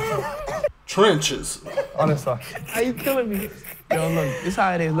trenches. Honestly. Are you killing me? Yo, look, this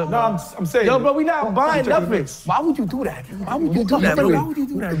how it is. Look, No, I'm saying. Yo, bro, we not buying nothing. nothing. Why would you do that? Why would you do that, bro? Why would you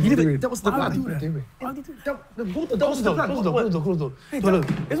do that? That was the Why would you do that? Why would you do that? Close the door. Look,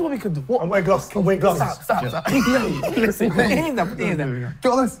 this is what we could do. I'm wearing gloves. I'm wearing gloves. Stop. Listen, put your hands up. Put your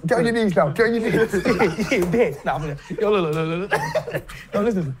hands up. Get on your knees now. Get on your knees. He ain't dead. Nah, yo, look. Yo,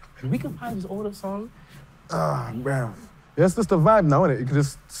 listen. We can find this older song. Ah, man. Yeah, it's just a vibe now, isn't it? You can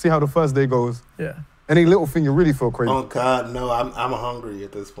just see how the first day goes. Yeah. Any little thing you really feel crazy. Oh God, no! I'm hungry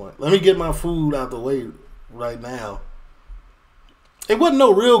at this point. Let me get my food out the way right now. It wasn't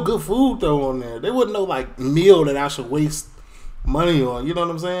no real good food though on there. There wasn't no like meal that I should waste money on. You know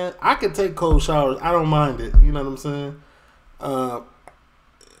what I'm saying? I could take cold showers. I don't mind it. You know what I'm saying?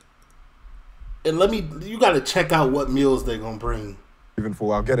 And you got to check out what meals they're gonna bring. Even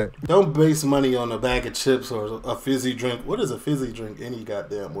for I'll get it. Don't base money on a bag of chips or a fizzy drink. What is a fizzy drink any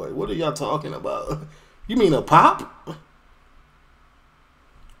goddamn way? What are y'all talking about? You mean a pop? Yeah.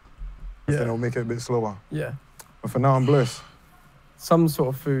 Then it'll make it a bit slower. Yeah. But for now, I'm blessed. Some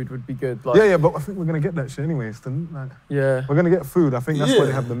sort of food would be good. Like, Yeah, but I think we're going to get that shit anyways. Yeah. We're going to get food. I think that's why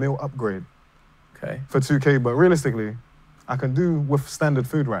they have the meal upgrade. Okay. For 2K, but realistically, I can do with standard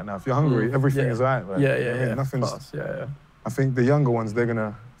food right now. If you're hungry, everything is all right. Right? Yeah. Nothing's... Class, yeah. I think the younger ones, they're going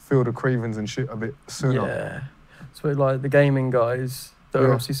to feel the cravings and shit a bit sooner. Yeah. So like the gaming guys that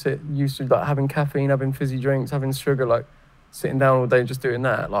are obviously used to like having caffeine, having fizzy drinks, having sugar, like sitting down all day just doing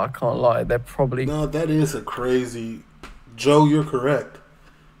that. Like I can't lie, they're probably... No, that is a crazy... Joe, you're correct.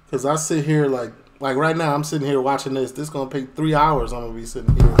 Because I sit here like right now, I'm sitting here watching this. This is going to take 3 hours I'm going to be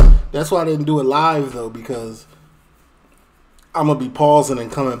sitting here. That's why I didn't do it live though, because I'm going to be pausing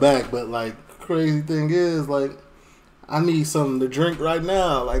and coming back. But like, crazy thing is like, I need something to drink right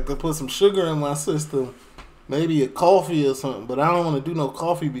now, like to put some sugar in my system. Maybe a coffee or something, but I don't want to do no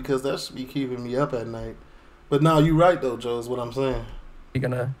coffee because that should be keeping me up at night. But no, you're right though, Joe, is what I'm saying. You're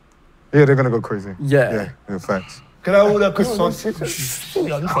gonna... Yeah, they're going to go crazy. Yeah. Yeah, facts. Can I order croissants?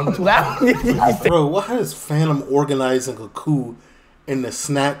 Bro, why is Phantom organizing a coup in the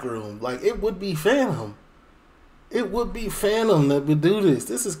snack room? Like, it would be Phantom. It would be Phantom that would do this.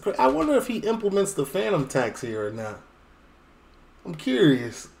 This is crazy. I wonder if he implements the Phantom tax here or not. I'm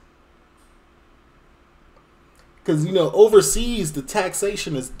curious. Because, you know, overseas, the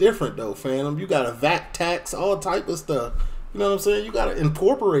taxation is different, though, Phantom. You got a VAT tax, all type of stuff. You know what I'm saying? You got to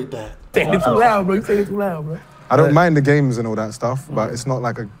incorporate that. Saying it too loud, bro. You saying it too loud, bro. I don't mind the games and all that stuff, but it's not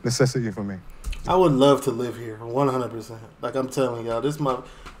like a necessity for me. I would love to live here, 100%. Like I'm telling y'all,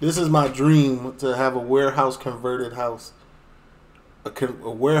 this is my dream to have a warehouse converted house. A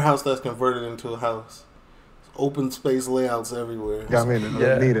warehouse that's converted into a house. Open space layouts everywhere. Yeah, I mean, I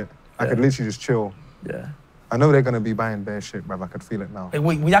don't need it. I could literally just chill. Yeah. I know they're going to be buying bare shit, bruv. I could feel it now. Hey,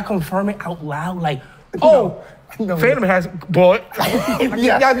 wait, will y'all confirm it out loud? Like, oh, Phantom has bought.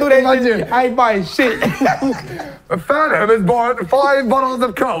 Y'all do that shit. I ain't buying shit. Phantom has bought 5 bottles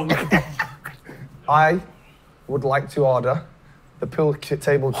of Coke. I would like to order the pool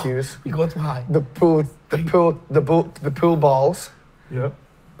table cues. You go too high. The pool balls. Yep.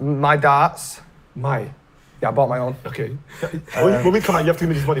 My darts. Yeah, I bought my own. Okay. When we come out, you have to give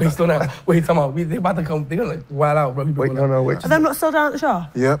me this money. Wait, slow down. Wait, come on. They about to come. They're gonna like wild out, bro. Wait, no, wait. Are them not still down at the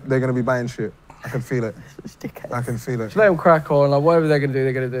shop? Yep, they're going to be buying shit. I can feel it. I can feel it. Just let them crack on. Like whatever they're gonna do,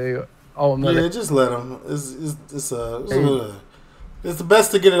 they're gonna do. Oh, I'm not. Yeah, just let them. It's the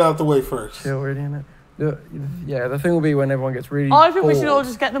best to get it out the way first. Chill, really, innit? The thing will be when everyone gets really. I think we should bored. all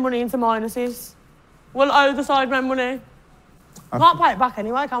just get the money into minuses. We'll owe the Sidemen money. Can't pay it back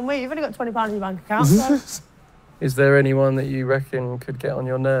anyway, can we? You've only got £20 in your bank account. So. Is there anyone that you reckon could get on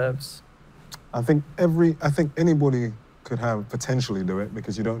your nerves? I think anybody could have potentially do it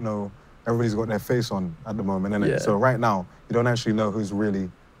because you don't know. Everybody's got their face on at the moment, innit? Yeah. So right now, you don't actually know who's really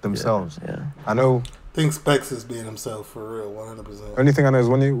themselves. Yeah. I know think Specs is being himself for real, 100%. Only thing I know is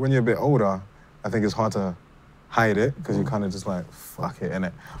when you're a bit older, I think it's hard to hide it because you kind of just like fuck it,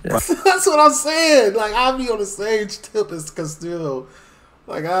 innit? But That's what I'm saying. Like I'll be on the stage tip as Castillo.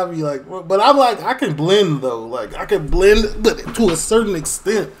 Like I'll be like, but I'm like I can blend though. Like I can blend, but to a certain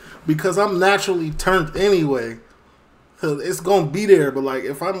extent because I'm naturally turned anyway. It's gonna be there. But like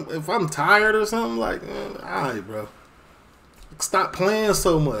if I'm tired or something, like alright, bro. Stop playing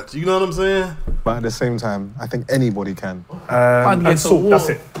so much. You know what I'm saying? But at the same time, I think anybody can. And salt, that's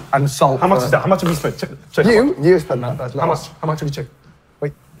it. And salt. How much is that? How much have you spent? Check You spent that. That's How much? How much have you checked?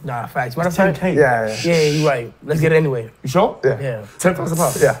 Wait. Nah, facts. Matter of 10K. fact, Yeah. yeah, you're right. Let's get it anyway. You sure? Yeah. 10,000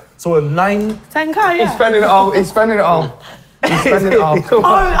 pounds. Yeah. So a 9. 10K, yeah. He's spending it all. He's spending it all. He's spending it all.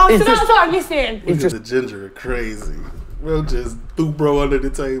 Oh, so that's what I'm listening. Look at the ginger, crazy. Bro just threw bro under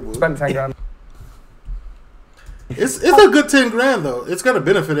the table. Spent 10 grand. It's a good 10 grand though. It's gonna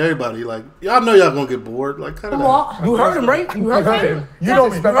benefit everybody. Like y'all know y'all gonna get bored. Like cut it out. What? You heard him, right? You heard him. You know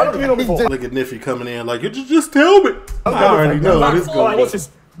me. You know me before. Look at Niffy coming in like you just tell me. I already know this All right, going. what's this?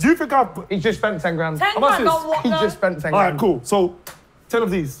 Do you think I've... He just spent 10 grand. 10 much grand is- on what? He though? just spent 10 All right, grand. cool. So 10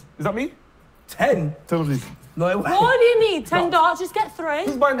 of these. Is that me? 10? 10 of these. No, it Why do you need 10 darts? Just get 3.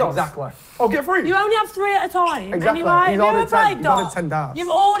 Who's buying darts? Exactly. Oh, get 3. You only have 3 at a time. Exactly. Anyway, He's you ordered ever 10. played He's darts? ordered 10 darts. You've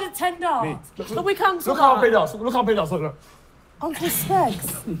ordered 10 darts. Look, we cancel Look how I that. pay darts. Look how I pay darts. Look. Uncle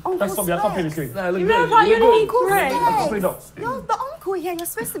Specs. Uncle That's something. I can't pay this game. Nah, look You good. never played, you only need Uncle 3. I can't play Specs. darts. You're the uncle here. You're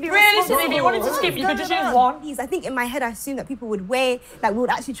supposed to be Realistically, if you wanted to responsible. skip, you could just No. use 1. Please, I think in my head I assumed that people would wait, like we would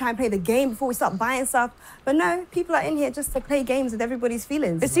actually try and play the game before we start buying stuff. But no, people are in here just to play games with everybody's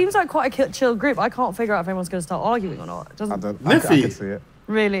feelings. It seems like quite a chill group. I can't figure out if anyone's going to start arguing or not. It I doesn't don't. Niffy. I can see it.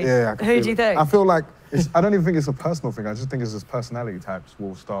 really. Yeah, I can Who feel do you it. think? I feel like I don't even think it's a personal thing. I just think it's just personality types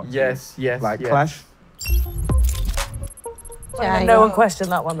will start. Yes, Like clash. No one questioned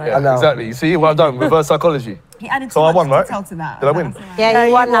that one, though. I know. Exactly. You see what I've done? Reverse psychology. He added So I won, right? detail to that. Did I win? Yeah,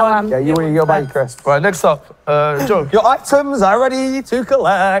 you won that one. Yeah, you win your bike, Chris. Right, next up, Joe. Your items are ready to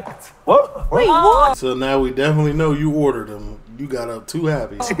collect. What? Wait, what? So now we definitely know you ordered them. You got up too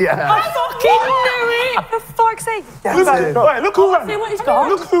happy. Yeah. I fucking knew it! For fuck's sake. Look who ran. See what he's got?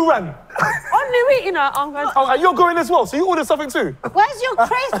 Look who ran. I knew it, you know. I'm going to... Oh, and you're going as well, so you ordered something too. Where's your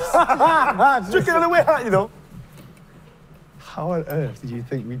crisps? Drinking on the way out, you know. How on earth did you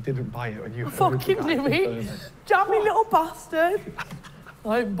think we didn't buy it when you Fucking knew it. Jammy little bastard.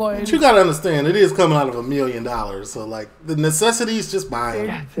 I'm buying But you gotta understand, it is coming out of $1 million. So like the necessities, just buy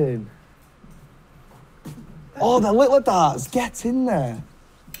them. Get in. Oh, the little darts. Get in there.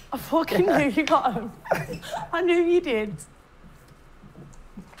 I fucking knew you got him. I knew you did.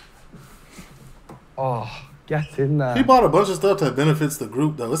 Oh, get in there. He bought a bunch of stuff that benefits the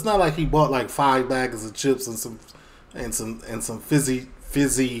group though. It's not like he bought like 5 bags of chips and some fizzy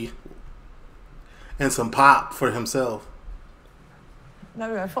and some pop for himself.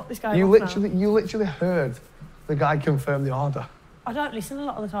 No, fuck this guy. You literally heard the guy confirm the order. I don't listen a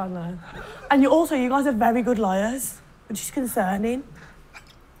lot of the time though. And you guys are very good liars, which is concerning.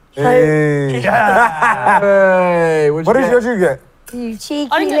 Hey. Hey, What did you get? I You cheeky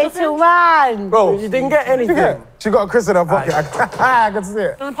didn't get little man. Bro, you didn't get anything. She got a Chris in her pocket. I can see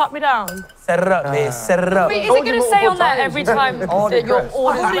it. You want to pop me down? Set it up, man. Set it up. Wait, is it going to say on there every time that you're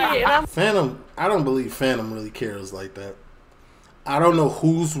ordering? Phantom, I don't believe Phantom really cares like that. I don't know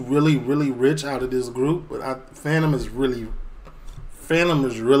who's really, really rich out of this group, but Phantom is really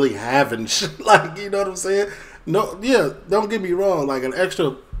having shit. Like, you know what I'm saying? No, yeah, don't get me wrong. Like, an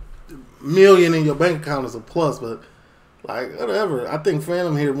extra million in your bank account is a plus, but like, whatever. I think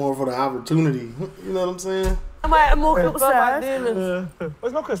Phantom here more for the opportunity. You know what I'm saying? Am I more upstairs?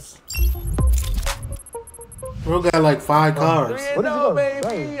 Where's Marcus? Bro got like 5 cars. What did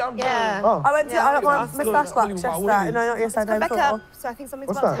you go? Yeah. Oh. I went to my flashback yesterday. No, not yesterday. Becca. So I think something's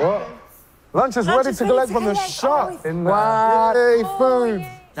What's about that? to What? happen. Lunch is ready to collect from the shop. Hey, food.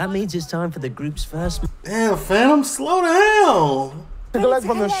 That means it's time for the group's first. Damn, Phantom, slow down. To collect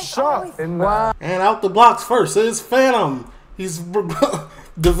from the shop. And out the blocks first. It's Phantom. He's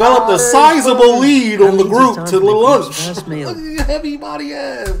developed a sizable lead on the group to the lunch. First meal. Look at your heavy body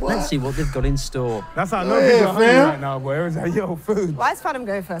ass. Boy. Let's see what they've got in store. That's how I Go know ahead, people are hungry fam. right now, boy. It's like, yo, food. Why is Phantom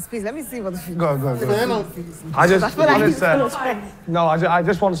go first? Please, let me see what the food Go. Phantom. I just feel like wanted he's to. No, I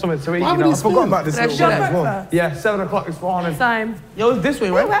just want something to eat. Why You would know, he I forgot spin? about this little Shut one as well. breakfast. Yeah, 7 o'clock this morning. Same. Yo, it's this way,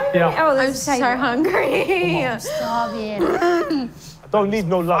 right? Yeah. Oh, I'm so hungry. I'm starving. Don't need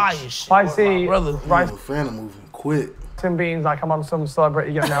no lunch. Spicy Brother. rice Phantom moving quick. and beans like I'm on some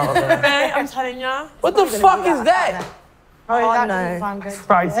celebrity getting out of there. Mate, I'm telling you. What the fuck is that? Oh, no.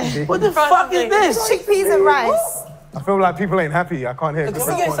 Spicy. What the fuck is this? Chickpeas and rice. I feel like people ain't happy. I can't hear. Can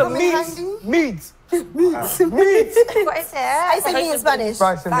we get some meat? Meat. Meat. What is it? I say meat in Spanish.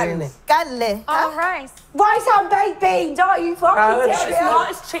 Rice and beans. Carne. Oh, rice. Rice and baked beans, aren't you fucking serious?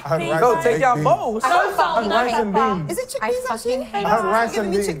 It's chickpeas. Go take your bowls. Rice and beans. Is it chickpeas actually? I have rice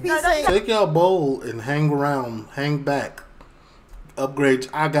and beans. Take your bowl and hang around, hang back. Upgrade.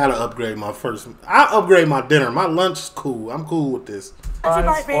 I gotta upgrade my first. I upgrade my dinner. My lunch is cool. I'm cool with this.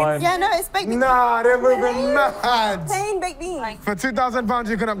 Yeah, no, it's baked beans. Nah, they're moving mad. Plain baked beans. For £2,000,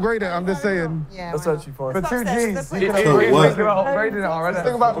 you can upgrade it. I'm just saying. Yeah. That's actually fine. For 2 G's, you can So upgrade what? it. Think about upgrading that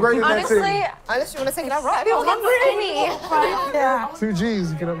Honestly, thing. Unless you want to take it out right. I'm Yeah. 2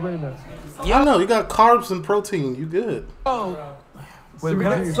 G's, you can upgrade that. I know you got carbs and protein. You good?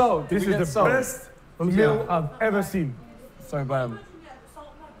 Wait, so this is the best meal I've ever seen. So bland.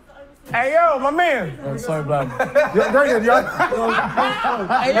 Hey yo, my man. That's so bland. You upgraded, yo.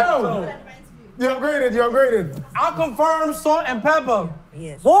 Hey yo. You upgraded, you upgraded. I confirm salt and pepper.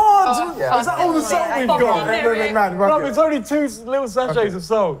 Yes. What? Yeah. Is that all the salt we've got? Man, No, it's only 2 little sachets of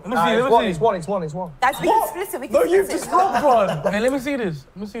salt. Let me see. Let me see. It's one. That's we can split it. We can No, you split just it. dropped one. Hey, let me see this.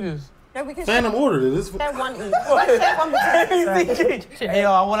 Let me see this. No, we can Phantom ordered it. It's share one each. Share one between us. Hey,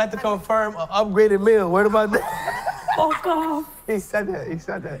 yo, I would like to confirm an upgraded meal. What about that? Fuck off. He said that, he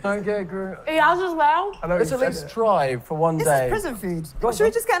said that. Don't get grew. He has as well. I know Let's he at said least that. try for one This day. is prison food. Or should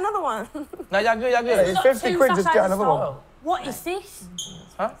we just get another one? No, y'all good, y'all good. It's 50 quid, just get another one. What is this?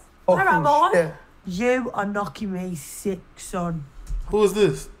 Huh? Oh, Alright, boy. yeah. You are knocking me sick, son. Who is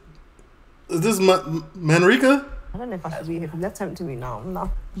this? Is this Manrika? I don't know if I should be here. They're tempting me now. No.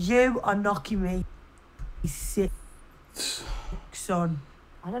 You are knocking me sick, son.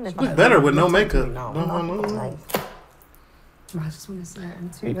 I don't know if I Look should better be with here. no They're tempting makeup. me now. No. Like, I just want to say it. I'm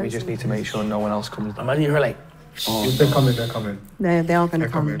too We just need to make sure no one else comes. Imagine you're like, They're coming, they're coming. They are going to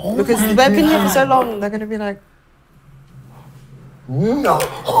come. coming. Oh because they've been here for so long, they're going to be like, No,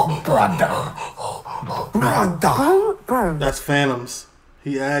 brother. bro. That's Phantoms.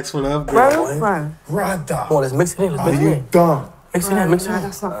 He asked for the upgrade. Bro. Brother. oh, let's mix it in. Let's Are mix it you in. dumb? Mix it in, mix it No, in.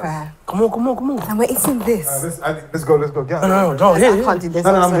 that's not fair. Come on. And we're eating this. Let's go, Get No, out. here, I here. can't do this.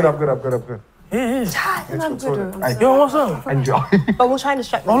 No, I'm I'm sorry. good, I'm good. Here. I'm good. I'm Hey, sorry. Yo, what's up? Enjoy. But we'll try and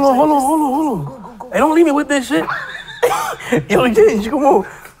distract them. Hold on. Hey, don't leave me with this shit. Yo, Ginge, come on.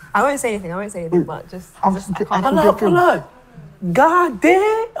 I won't say anything, but just I can't. Hold up. God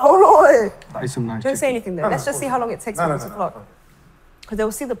damn. Hold on. That is some nice Don't say anything though. Let's just see how long it takes for them to clock. Because they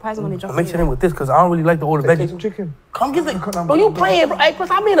will see the prize when they drop Mix it in with this, because I don't really like to order veggies. Some chicken. Come get the. Bro, you playing, bro. Hey,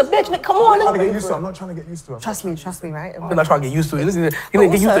 Chris, I'm being a bitch. Nigga. Come on, I'm trying to nigga. get used to it. I'm not trying to get used to it. Trust me, right? I'm not trying to get used to it. Listen, you need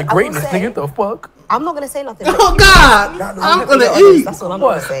to get used to greatness, nigga. What the fuck? I'm not gonna say nothing. Oh God! I'm gonna eat. That's all I'm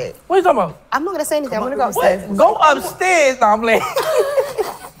What? gonna say. What are you talking about? I'm not gonna say anything. I'm gonna go upstairs. What? Go upstairs. Nah, I'm playing.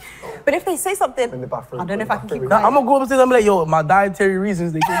 But if they say something, In the bathroom. I don't know if I can keep Nah, quiet. I'm gonna go upstairs. I'm like, yo, my dietary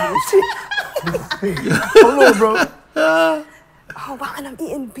reasons, they can't do shit. Hold on, bro. Oh wow, and I'm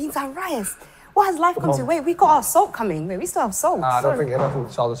eating beans and rice. What has life come to? Wait, we got our salt coming. Wait, we still have salt. I don't think enough of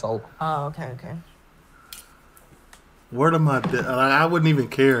salt. Oh, okay. Word of my I wouldn't even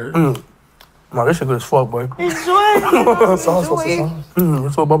care. Nah, this shit good as fuck, boy. Enjoy.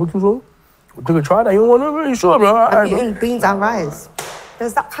 What's up, barbecue sauce? We took a try that. You don't want to? You sure, bro? All I'm right, bro. eating beans and rice.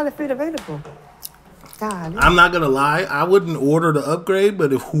 There's that kind of food available. God. I'm not gonna lie. I wouldn't order the upgrade,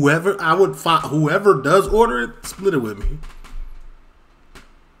 but if whoever does order it, split it with me.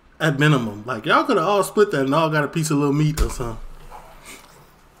 At minimum, like y'all could have all split that and all got a piece of little meat or something.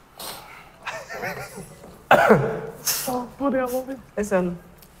 Listen,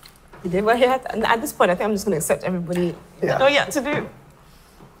 you did what you had to, and at this point, I think I'm just gonna accept everybody. Yeah. Know yet to do.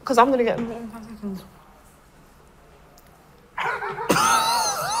 Because I'm gonna get. 5 seconds.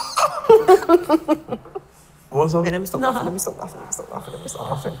 What's up? Let me stop laughing.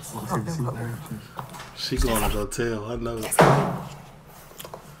 She gonna go tell. I know.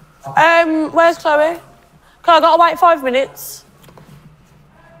 Where's Chloe? Okay, I gotta wait 5 minutes.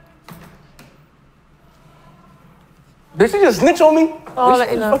 Did she just snitch on me? I'll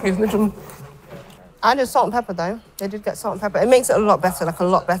let you know. Fucking snitch on me. I did salt and pepper though. They did get salt and pepper. It makes it a lot better, like a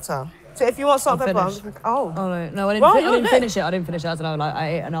lot better. So if you want salt and pepper, finished. oh. Oh no, I didn't, Well, I you're didn't lit. finish it. I don't know. Like I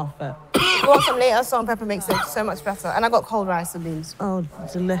ate enough, but If you want some later, salt and pepper makes it so much better. And I got cold rice and beans. oh,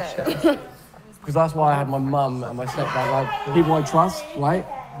 delicious. Because that's why I had my mum and my stepdad, like people I trust, right?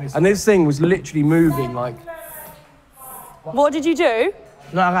 And this thing was literally moving, like. What did you do?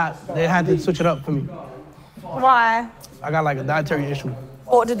 No, they had to switch it up for me. Why? I got like a dietary issue.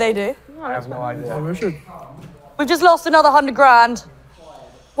 What did they do? I have no idea. We've just lost another 100 grand.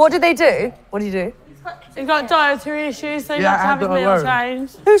 What did they do? What did you do? He's got dietary issues, so he Yeah, had to I have had his to meal alert.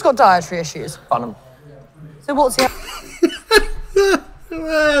 changed. Who's got dietary issues? Fun. So what's he?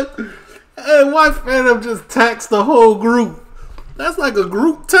 Man, hey, why Phantom just taxed the whole group? That's like a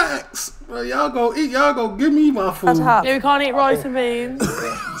group tax. Bro, y'all go eat. Y'all go give me my food. Yeah, we can't eat rice and beans.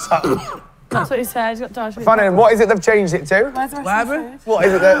 That's what he said. He's got dietary. Phantom, what is it they've changed it to? What happened? What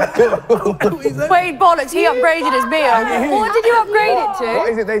is it that... Wait, bollocks, he upgraded his meal. What did you upgrade it to? What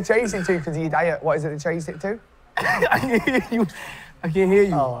is it they changed it to because of your diet? What is it they changed it to? I can't hear you. I can't hear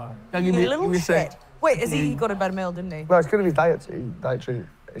you. Oh. You little shit. Wait, has he got a better meal, didn't he? No, it's going to be dietary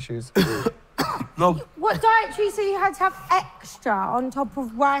issues. No. What dietary so you had to have extra on top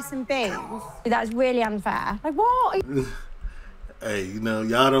of rice and beans? That's really unfair. Like what? Hey, you know,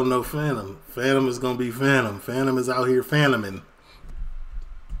 y'all don't know Phantom. Phantom is gonna be Phantom. Phantom is out here phantoming.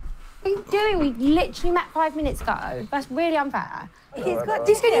 What are you doing? We literally met 5 minutes ago. That's really unfair. He's got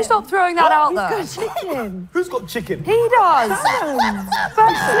chicken. Can you stop throwing that out there? He's got chicken. Who's got chicken? He does. How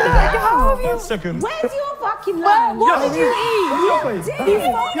have you... Second. Where's your fucking lunch? What did you eat?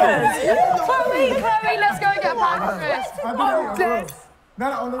 Chloe, let's go and get a breakfast. I'm dead. No,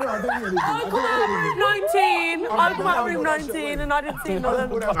 on the way. I didn't hear anything. I come out of room 19. I come out of room 19 and I didn't see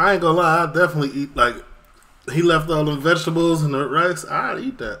nothing. I ain't gonna lie. I definitely eat like he left all the vegetables and the rice. I'd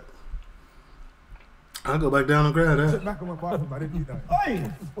eat that. I'll go back down and grab that. Back on my bathroom. I didn't eat that.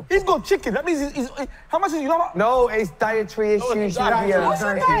 Hey, he's got chicken. That means he's how much is you know? No, it's dietary issues. What's your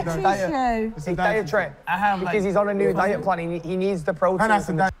dietary issue? It's dietary. Because he's on a new diet plan. He needs the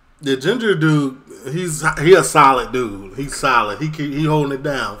protein. The ginger dude, he a solid dude. He's solid. He holding it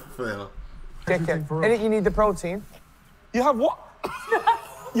down for Phantom. Chicken. And you need the protein. You have what?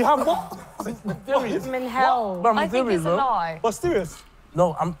 You have what? I'm in hell. I think it's a lie. But serious?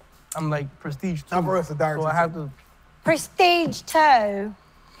 No, I'm like prestige too. So I have to. Prestige 2.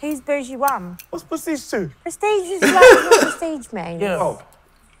 He's bougie 1. What's prestige 2? Prestige is like not prestige, mate. Yeah. Oh.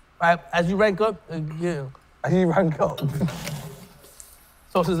 As you rank up, yeah. As you rank up.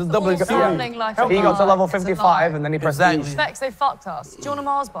 So it's a double. Sounding like a He got to lie. level It's a 55 lie. and then he Exactly. prestige. Bex, they fucked us. Do you want a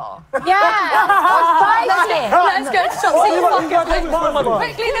Mars bar? Yeah! Let's go to shops.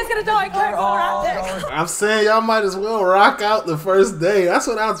 Quickly, there's gonna die. I'm saying y'all might as well rock out the first day. That's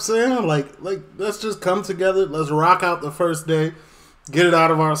what I'm saying. Like let's just come together. Let's rock out the first day. Get it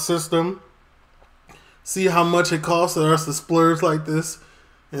out of our system. See how much it costs for us to splurge like this,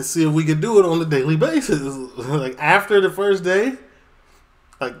 and see if we can do it on a daily basis. Like after the first day.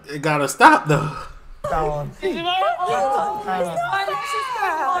 Like, it gotta stop, though. Now we're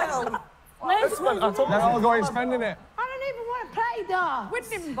going spending it. I don't even want to play that. We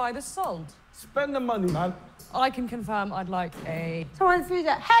didn't even buy the salt. Spend the money, man. I can confirm I'd like a... Someone's food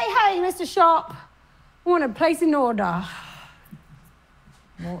that, hey, Mr. Shop. I want to place an order.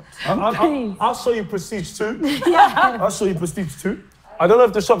 What? I'll show you prestige 2. Yeah. I'll show you prestige 2. I don't know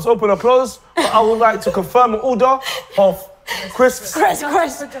if the shop's open or closed, but I would like to confirm an order of crisps. Crisps.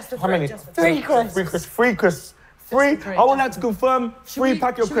 How many? 3 crisps. 3 crisps. 3 crisps. 3. I would like to confirm 3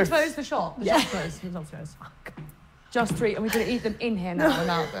 pack of Should we crisps. close the shop? The shop's closed. The shop's closed. Fuck. Just 3, and we're going to eat them in here now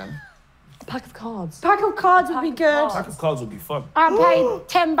without them. A pack of cards. Pack of cards would be good. Pack of cards would be fun. I paid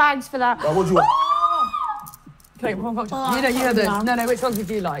 10 bags for that. What do you want? Okay, one cocktail. You know this. No, which ones would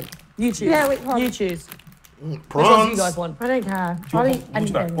you like? You choose. Yeah, which one? You choose. Prawns. Which ones do you guys want? I don't care. I'll eat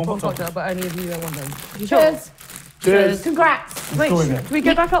anything. One cocktail, but only if you don't want them. You Cheers. Cheers. Congrats. Wait, can we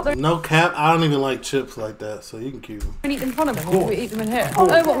go back up there? No cap. I don't even like chips like that, so you can keep them. We eat them in front of them, or we eat them in here? Oh,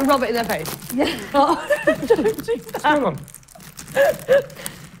 what? We rub it in their face? Yeah. Oh, don't do that.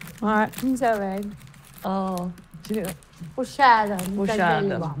 All right, I'm sorry. Oh, do you think that? We'll share them. We'll Don't share do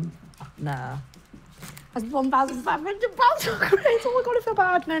them. one. Nah. That's £1,500. Oh, my God, I feel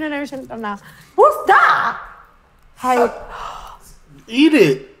bad. No, we shouldn't have done that. What's that? Hey. Eat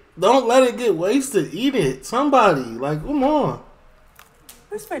it. Don't let it get wasted. Eat it. Somebody. Like, come on.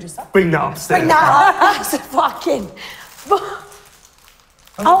 Whose food is that? Bring that upstairs. Bring that up. That's fucking...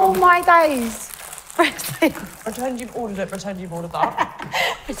 Oh, my days. Pretend you've ordered it, pretend you've ordered that.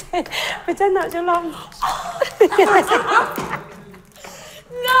 Pretend that's your lunch.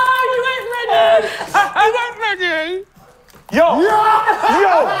 No, you ain't ready! You ain't ready! Yo!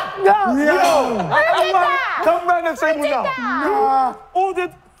 Come round the table now.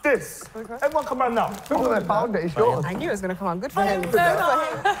 Ordered this. Everyone come round now. Oh, they found it. It's yours. I knew it was going to come on. Good for him.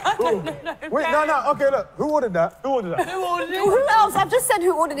 Wait, no. Okay, look. Who ordered that? Who ordered it? Who else? I've just said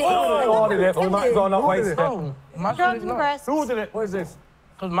who ordered it. Who ordered it? We might go on that way. Who ordered it? What is this?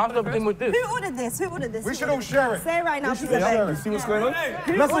 Because my little thing with this. Who ordered this? Who ordered this? We should all share it. Say it right now. Share it. See what's going on?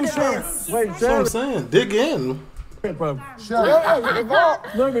 Let's all share it. Wait, that's what I'm saying. Dig in. Share it. No.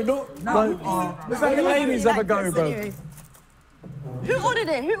 Let's let the ladies have a go, bro. Who ordered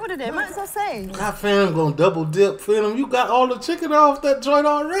it? Who ordered it? Might as well say. God, Phantom gonna double dip. Phantom, you got all the chicken off that joint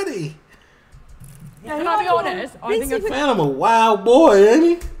already. Can I be honest? I think a Phantom a wild boy, ain't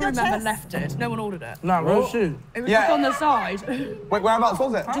he? crew member left it. No one ordered it. No, real shit. It was just on the side. Wait, whereabouts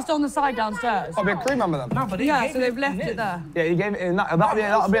was it? Just on the side downstairs. I'll be a crew member then. No, but yeah, so they've left it there. Yeah, you gave it in that.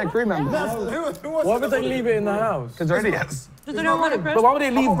 That'll be a crew member. Why would they leave it in the house? Because they're idiots. Does anyone want it, Chris? But why would they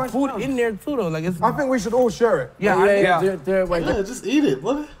leave food in there too though? Like it's. I think we should all share it. Yeah. Do it. Wait. Yeah, just eat it,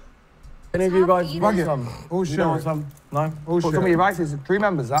 what? Any of you guys want some? All You don't share want it. some? No? All Some share of it. your rices, crew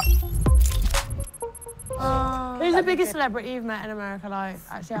members, that. Who's the biggest celebrity you've met in America? Like,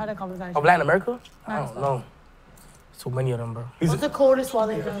 actually had a conversation. Of Latin America? I don't know. So many of them, bro. What's the coolest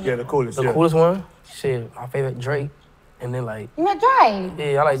one you've done? Yeah, the coolest. The coolest one? Shit, my favorite Drake. And then like, You met Drake?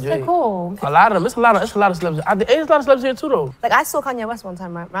 yeah, I like Drake. So cool. A lot of them. It's a lot of celebrities. There's a lot of celebrities here too though. Like I saw Kanye West one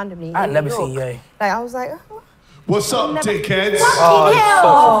time randomly. I in never New seen York. Ye. Like I was like, oh. What's up, dickheads?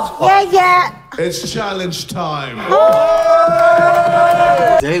 Yeah. It's challenge time.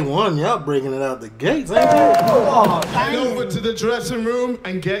 Day one, y'all breaking it out the gates, ain't you? Head over to the dressing room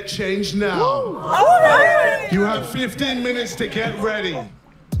and get changed now. You have 15 minutes to get ready.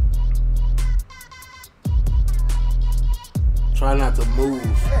 Try not to move.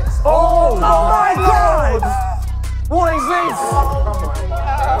 Oh my God! What is this?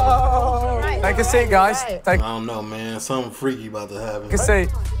 Take a seat, guys. I don't know, man. Something freaky about to happen. Take a seat.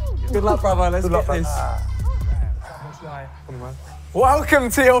 Good luck, brother. Let's get this. Welcome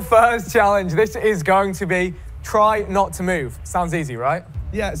to your first challenge. This is going to be try not to move. Sounds easy, right?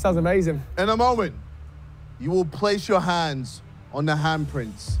 Yeah, it sounds amazing. In a moment, you will place your hands on the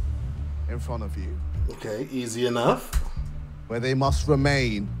handprints in front of you, Okay, easy enough. where they must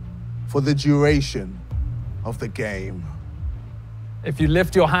remain for the duration of the game. If you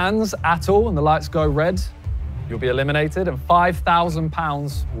lift your hands at all and the lights go red, you'll be eliminated and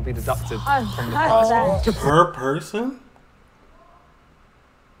 £5,000 will be deducted from the prize. Per person?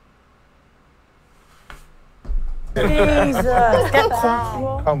 Jesus.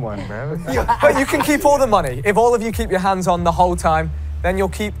 Come on, man. But you can keep all the money. If all of you keep your hands on the whole time, then you'll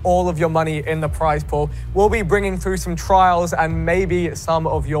keep all of your money in the prize pool. We'll be bringing through some trials and maybe some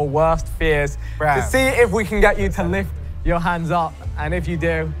of your worst fears to see if we can get you to lift your hands up. And if you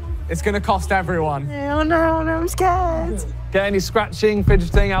do, it's gonna cost everyone. Oh no, I'm scared. Get any scratching,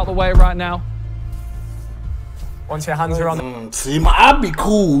 fidgeting out the way right now. Once your hands are on. See, I'd be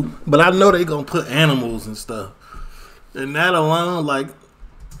cool, but I know they gonna put animals and stuff. And that alone, like,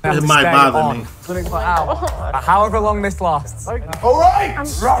 it might bother me. However long this lasts. All right. I'm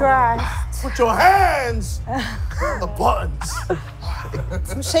stressed. Put your hands on the buttons.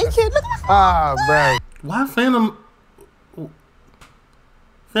 I'm shaking. Look at Ah, man. Why Phantom,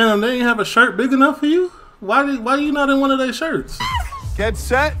 they ain't have a shirt big enough for you? Why you not in one of their shirts? Get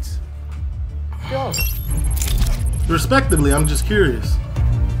set. Go. Respectively, I'm just curious.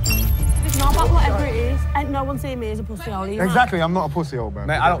 It's not about whatever it is. And no one seeing me as a pussy hole. Exactly, I'm not a pussy old man.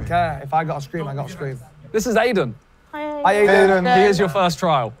 Mate, I don't care. If I got to scream, I got to scream. This is Aiden. Hi, Aiden. Here's your first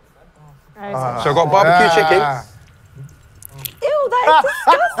trial. So I got barbecue chicken. Ew, that is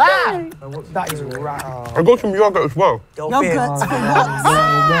disgusting. That is right. I got some yogurt as well. Yogurt. No.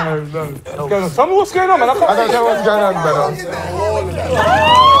 Tell me what's going on, man. I don't know what's going on, brother.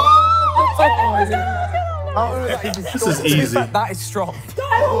 This is easy. That is strong.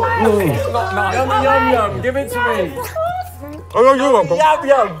 Not nice. Yum. Give it to me. Oh, no, you're welcome.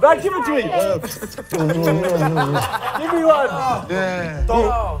 Yum. Back, give it to me. Give me one. Yeah.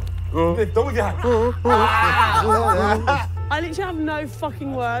 I literally have no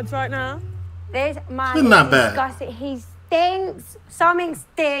fucking words right now. This man It's not is bad. disgusting. He stinks. Something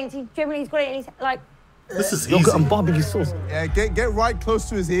stinks. He's got it in his, like, This is Yogurt easy. and barbecue sauce. Yeah, get right close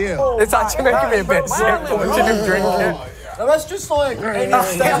to his ear. It's actually making me a bit sick. What did you drink it? That's just like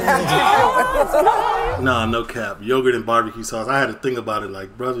Nah, no cap. Yogurt and barbecue sauce. I had to think about it.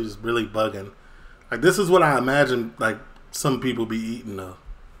 Like, brother's really bugging. Like, this is what I imagine, like, some people be eating, though.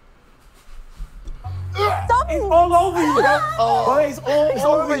 It's all over you. It's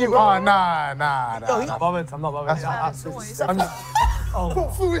all over you. Oh, nah. I'm not bothered. I'm not bothered.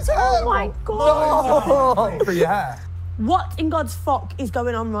 Oh my god. For your hair. What in God's fuck is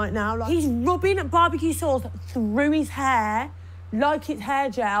going on right now? Like, he's rubbing barbecue sauce through his hair like it's hair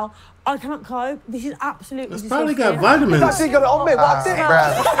gel. I cannot cope. This is absolutely It's disgusting. probably got vitamins. That's got it on me. What's it?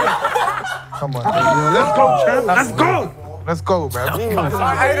 Come on. Let's go, champ. Let's go. Let's go, man.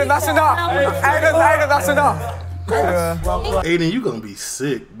 Aiden, that's enough. Aiden, that's enough. Aiden, you gonna be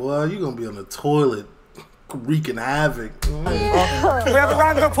sick, boy. You gonna be on the toilet wreaking havoc. We have a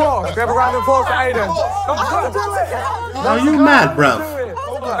round of applause. We have a round of applause for Aiden. Are you mad, bro?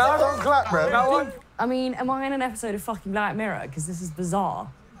 Don't clap, bro. I mean, am I in an episode of fucking Black Mirror? Because this is bizarre.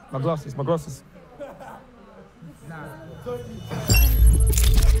 My glasses, my glasses.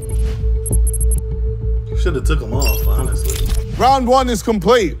 You should have took them off, honestly. Round 1 is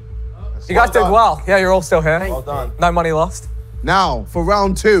complete. You guys did well. Yeah, you're all still here. Well done. No money lost. Now, for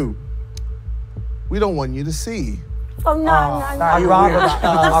round 2, we don't want you to see. Oh, no. I'd rather that.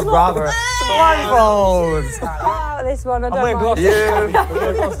 I'd rather it. Blindfolds. Oh, this one, I don't wearing mind.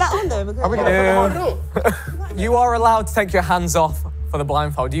 glasses. Is that on there? You are allowed to take your hands off for the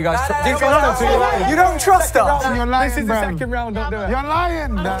blindfold. Do you guys do you trust us? You don't trust us? You're lying, This is the second round, don't do it. You're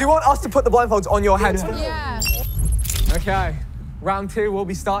lying. Do you want us to put the blindfolds on your heads? Yeah. Okay. Round 2 will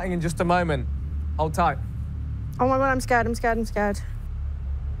be starting in just a moment. Hold tight. Oh my God, I'm scared.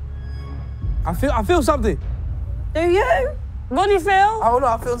 I feel something. Do you? What do you feel? I don't know,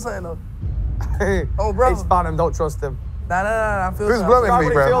 I feel something though. Oh, bro. It's Barnum, don't trust him. Nah, I feel Who's something. blowing me,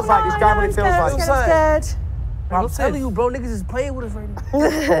 This bro? feels like. This guy what it feels like. I'm scared. I'm telling you, bro, niggas is playing with us right now.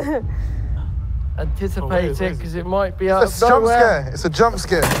 Anticipate it, because it might be out It's of a jump nowhere. scare. It's a jump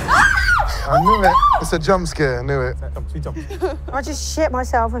scare. I knew it. It's a jump scare. I knew it. I just shit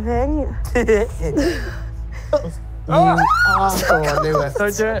myself, I think. Oh, I knew it.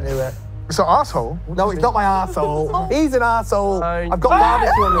 Don't do it. Knew it. It's an asshole. No, it's not my arsehole. He's an arsehole. I've got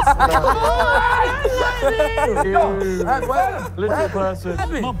barbecue on this. Little person.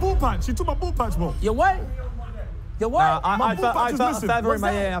 My ball patch, you took my ball patch, bro. You're what? You're what? My ball patch is I felt a missing. feather in What's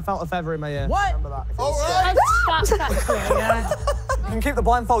my that? ear. I felt a feather in my ear. What? You can keep the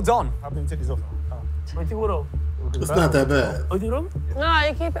blindfolds on. I've been taking this off. It's not that bad. No,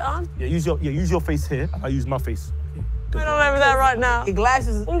 you keep it on. Yeah, use your face here, and I use my face. We're not over there right now. Your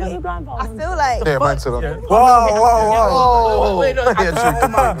glasses. You got your blindfold I on. feel like. Yeah, man, to them. Yeah. Whoa. Wait, no, Yeah, oh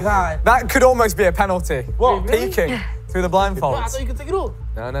my God. That could almost be a penalty. What? Peeking through the I blindfolds. thought you could take it off.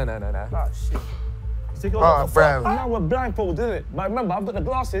 No. Oh, shit. Take it Oh, off. bro. Now we're blindfolded, isn't it? But remember, I've got the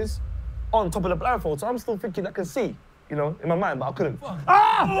glasses on top of the blindfold, so I'm still thinking I can see, you know, in my mind, but I couldn't. What's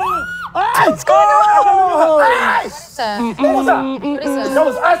going on? Ice! What was that? What is that? That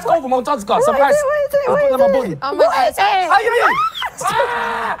was ice cold from Mount Glass. Some ice. I put it on my body. Oh my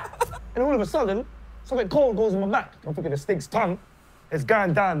God. And all of a sudden, something cold goes in my back. I'm thinking the snake's tongue is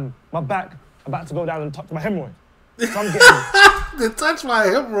going down my back, about to go down and touch my hemorrhoid. So I'm getting, The touch my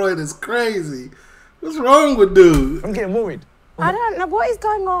hemorrhoid is crazy. What's wrong with dude? I'm getting worried. I don't know what is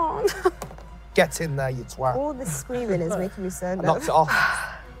going on. Get in there, you twat. All this screaming is making me so Knocked nervous. it off.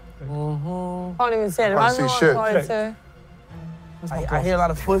 Can't even see it. Can't see shit. I hear a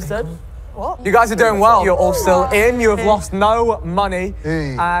lot of footsteps. You guys are doing well. You're all still in. You have lost no money.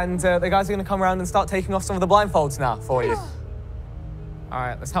 Hey. And the guys are going to come around and start taking off some of the blindfolds now for you. All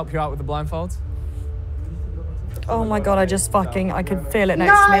right, let's help you out with the blindfolds. Oh my God, I could feel it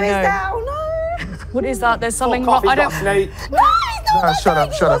next to me. No. What is that? There's something wrong. I don't. Snake. Shut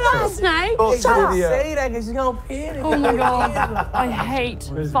up. Snake. Shut up. Say that because she's going to pee. Oh my God. I hate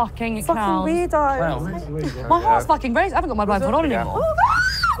fucking clowns. Weirdo. My heart's fucking racing. I haven't got my blindfold on anymore.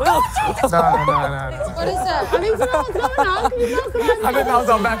 No. What is that? I mean, what's going on? Can you look at I think that was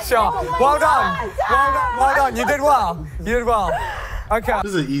our best shot. Well done. Well done. You did well. You did well. Okay.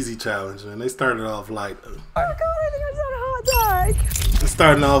 This is an easy challenge, man. They started off light. Oh my God, I think I'm having a heart attack. They're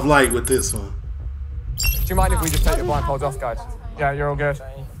starting off light with this one. Do you mind if we just take your blindfolds off, guys? Yeah, you're all good.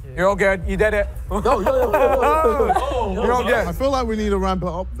 You're all good. You did it. You're all good. I feel like we need to ramp it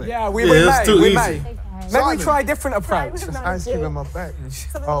up there. Yeah, we Yeah, it's too easy. may. Maybe we try a different approach. There's ice cube in my back.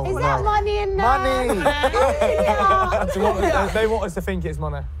 Oh, Is no. that money in there? They want us to think it's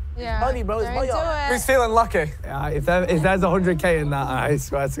money. Yeah. Money, bro, it's Don't money. do it. Who's feeling lucky? If there's 100K in that, I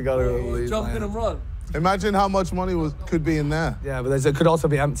swear to God, I'm gonna lose. Jump in man. and run. Imagine how much money could be in there. Yeah, but it could also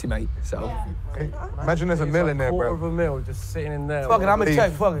be empty, mate. So. Imagine there's a mill in there, Quarter bro. of a mil just sitting in there. Fuck it, I'm going to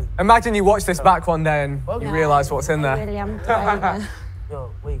check. Fuck it. Imagine you watch this back one day and you realise what's in there. Really, I'm tired. Yo,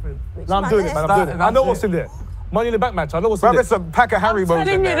 wait. No, I'm doing it, man. I'm doing it. I know what's in there. Money in the back match. I know what's in Bro, there. it's a pack of Haribos in Telling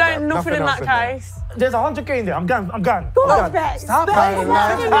you, there. there ain't bro. nothing in else that there. case. There's 100K in there. I'm gone. I'm gone. Go on, Bet. Stop I don't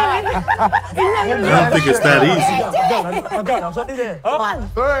think it's that easy. I'm gone. I'm sorry there. 1,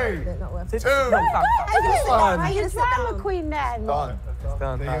 3, 2, Are you drama queen then? Done.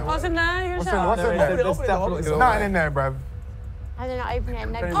 What's in there? What's in there? There's definitely There's nothing in there, bro. I did not open it.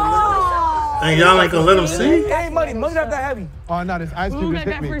 No. And y'all ain't gonna let them see? Hey, money not that heavy. Oh, no, this ice cube We'll just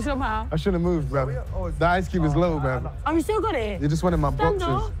get hit that me. through somehow. I shouldn't have moved, bro. The ice cube is low, bro. Oh, you still got it? You just went in my Stand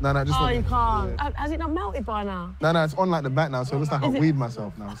boxes. up. No, just Oh, went you in. can't. Has it not melted by now? No, it's on like the back now, so it looks like I weed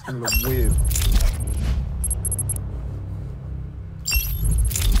myself now. It's gonna look weird.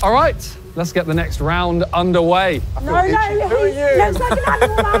 All right, let's get the next round underway. No, looks like an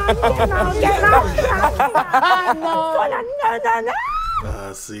animal, man. Get him out.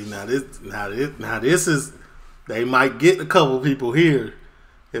 No. See, now this is, they might get a couple people here.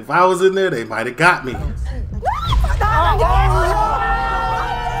 If I was in there, they might have got me.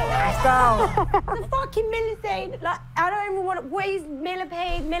 The fucking millipede. Like, I don't even want to. What is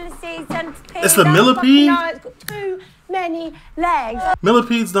millipede, milliseed, centipede? It's a millipede? No, it's got too many legs.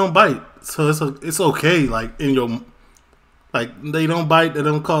 Millipedes don't bite, so it's okay. Like in your, like they don't bite, they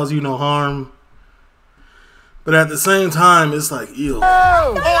don't cause you no harm. But at the same time, it's like ew.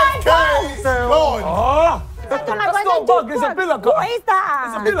 That's not a bug, it's a pillar. What is that?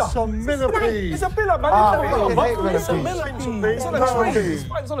 It's a pillar. It's a millipede. It's a pillar, man. It's a millipede. It's on a tree.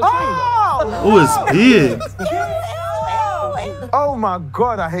 It's on a tree. Oh, it's big. Oh my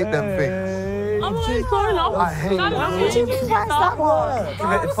God, I hate them things. I'm always going up. I hate them. That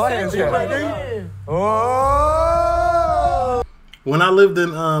Oh! When I lived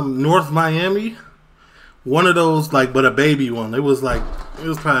in North Miami, one of those, like, but a baby one. It was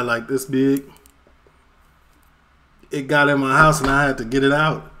probably like this big. It got in my house and I had to get it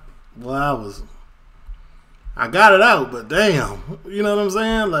out. Well, I got it out, but damn, you know what I'm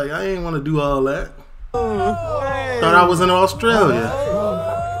saying? Like, I ain't want to do all that. Thought I was in Australia.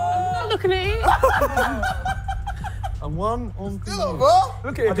 Looking at it. And one on Still, bro.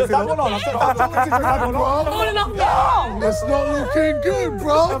 Look at it, just that one on. That's not looking good,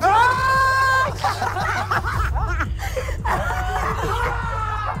 bro.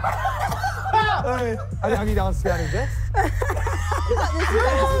 I need to answer that again.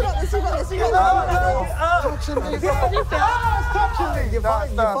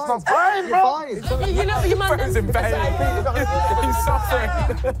 He's suffering.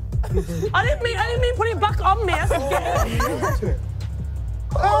 I didn't mean put it back on me. I said get it.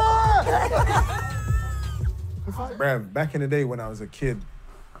 Bruv, back in the day when I was a kid,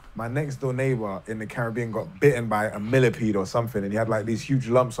 my next door neighbor in the Caribbean got bitten by a millipede or something, and he had like these huge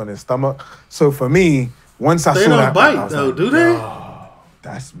lumps on his stomach. So for me, once I saw that, they don't bite though, like, do they? Oh,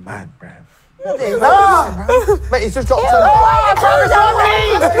 that's mad, bruv. Mate, he's just got to.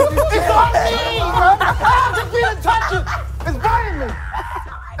 It's biting me.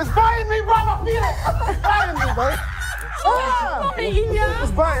 It's biting me, bro. I feel it. It's biting me, bro.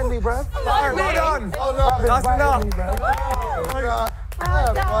 It's biting me, bro. Well done. That's enough.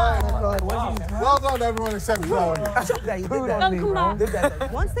 Well done, everyone except Chloe.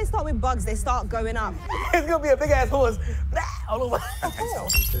 Once they start with bugs, they start going up. It's gonna be a big ass horse.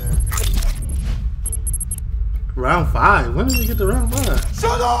 Round 5. When did we get to round 5?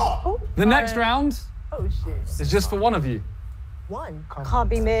 Shut up! The next round is just for one of you. One. Can't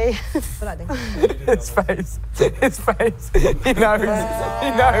be me. His face. His face. He knows. He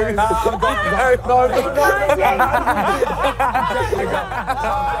knows.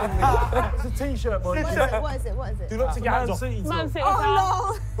 It's a t-shirt, boy. What is it? Do not take your hands off. Man City.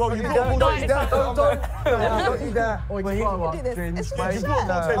 Oh, Bro, you don't eat that. Don't eat that. no. You can do this. It's your shirt.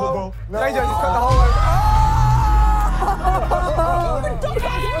 Table, bro. Just got the whole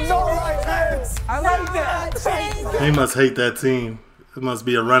I like that. He must hate that team. It must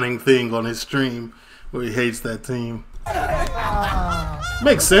be a running thing on his stream where he hates that team.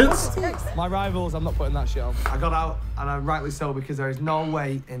 Makes sense. My rivals, I'm not putting that shit on. I got out, and I'm rightly so, because there is no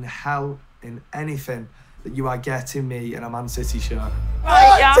way in hell, in anything, that you are getting me in a Man City shirt.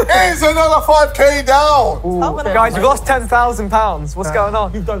 It's another 5K down. Guys, you've lost £10,000. What's going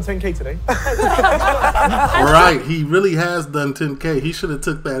on? You've done 10K today. Right, he really has done 10K. He should have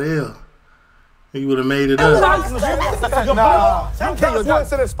took that L. He would have made it up. Nah. 10K, you're worse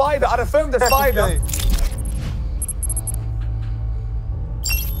than a spider. I'd have filmed a spider.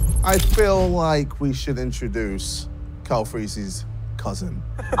 I feel like we should introduce Cal Freezy's cousin.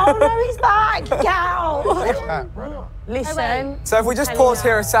 Oh no, he's back, Gal. Listen. So if we just pause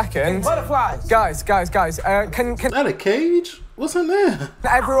here a second. Butterflies. Guys, can Is that a cage? What's in there?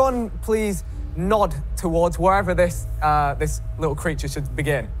 everyone please nod towards wherever this this little creature should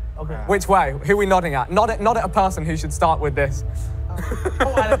begin? Okay. Which way? Who are we nodding at? Nod at a person who should start with this.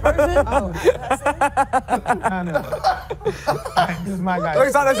 At a person? This is my guy.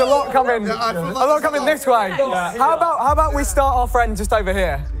 Looks like there's a lot coming. A lot coming this way. Yeah. How about we start our friend just over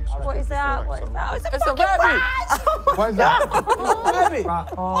here? What is that? What is that? It's a It's a fucking rabbit. rat. What is that?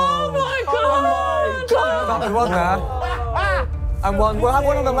 Oh my god. There's one there. And we'll have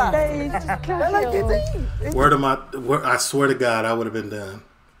one on the left. I swear to God, I would have been done.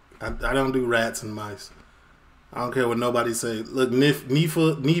 I don't do rats and mice. I don't care what nobody say. Look,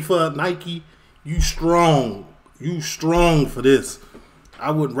 Nifa, Nike, you strong. You strong for this.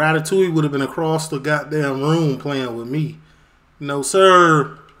 Ratatouille would have been across the goddamn room playing with me. No,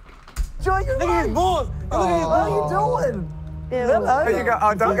 sir. Joy, look at his balls. Look at his, what are you doing? Hello. You go,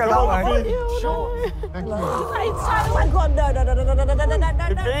 oh, don't go that way. Oh my God, no.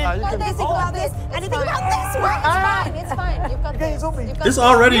 Like this, think about this, and you think about this one. It's fine. You've got this. It's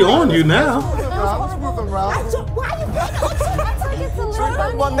already on you now. Why are you getting on? Should we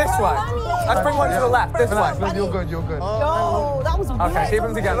bring one this way? Let's bring one to the left, this way. You're good, you're good. Yo, that was weird. Okay, keep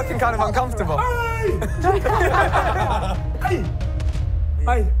them together. Looking kind of uncomfortable.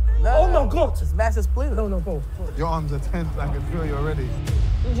 Hey. No, oh my God! It's massive split. No, go. Your arms are tense, I can feel you already.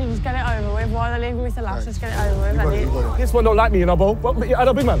 You should just get it over with. Why are they leaving me to last? Just get it over with. This one don't like me, you know, bro. I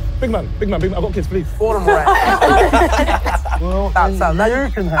know, big man. I got kids, please. Order them right. That's now you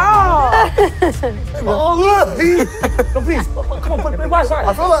can have. Oh, look! No, please. Come on, put it right side.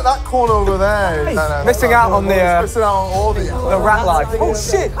 I feel like that corner over there is missing out on the missing out on all the rat life. Oh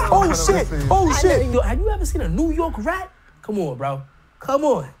shit! Oh shit! Oh shit! Yo, have you ever seen a New York rat? Come on, bro. Come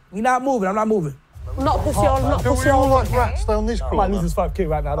on. We not moving. I'm not moving. I'm not pussy on. Not pussy on. like rats stay on this corner? I might lose this 5K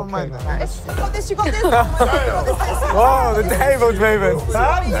right now. I don't care. You got this. You got this. Oh, the table's moving. You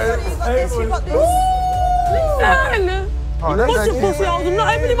got this. You got this. Listen. What's your pussy on? I'm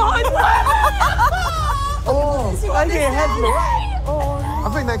not opening my eyes. Oh, I get head. I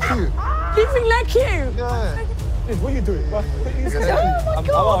think they're cute. Do you think they're cute? Yeah. What are you doing? I'm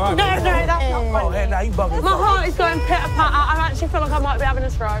all right. No, that's not Oh, hey, now you bugging. My heart is going pitter-patter. I actually feel like I might be having a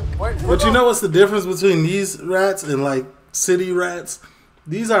stroke. But you know what's the difference between these rats and like city rats?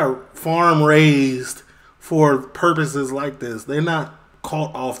 These are farm raised for purposes like this. They're not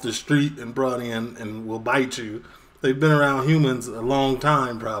caught off the street and brought in and will bite you. They've been around humans a long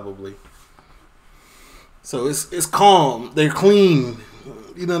time probably. So it's calm. They're clean.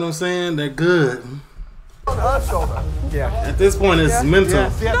 You know what I'm saying? They're good. On her shoulder. Yeah. At this point, it's mental.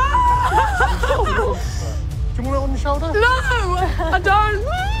 Yes, yes. No! Do you want it on your shoulder? No, I don't.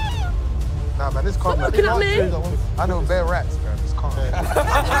 Nah, man, it's calm. Stop looking at me. I know bare rats, man. It's calm.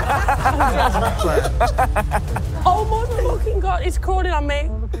 Oh my fucking God, it's crawling on me.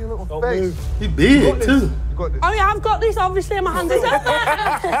 Look at your little face. He big too. You got this. Oh yeah, I've got this obviously in my hand. Is it?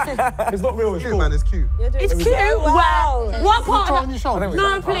 It's not real. It's cute, man. It's cute. It's cute. Wow. What part Try of on your shoulder.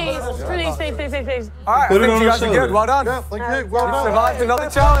 No, please. Please. All right, I think you guys are good. Well done. Yeah, thank you. Well done. Survived another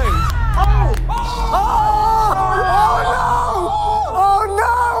challenge. Oh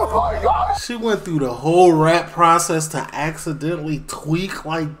no! She went through the whole rat process to accidentally tweak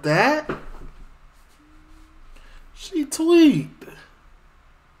like that? She tweaked.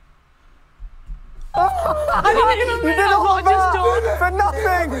 I didn't even realize what I just done. For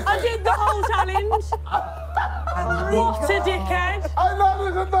nothing. I did the whole challenge. What a dickhead. I know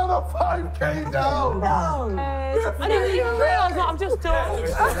there's another 5K down. I didn't even realize what I've just done.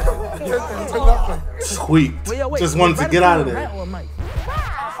 Tweaked. Just wanted to get out of there.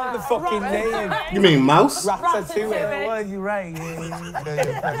 The fucking name. You mean mouse? Ratatouille. Well, you right.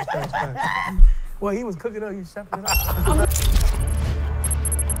 Yeah. Well, he was cooking up. You stepping it up.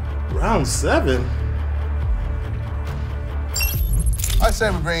 Round 7. I say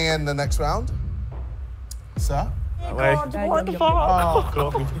we bring in the next round. Sir? What the fuck?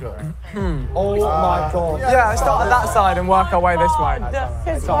 Oh my God. Yeah, let's start on that side and work our way this way.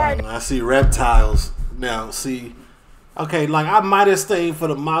 I see reptiles. Now, see, okay, like I might have stayed for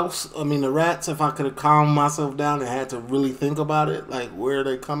the the rats, if I could have calmed myself down and had to really think about it, like where are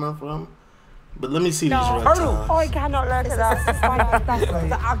they coming from? But let me see these reptiles. I cannot look at that.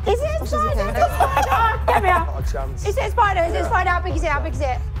 Is it a spider? Get me out. Is it a spider? Is it a spider? How big is it? How big is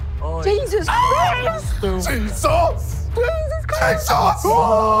it? Jesus Christ! Jesus Christ!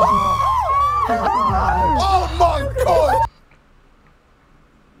 Oh my God!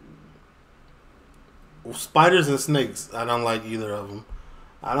 Well, spiders and snakes, I don't like either of them.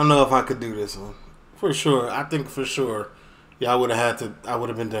 I don't know if I could do this one. For sure, I think for sure, yeah, I would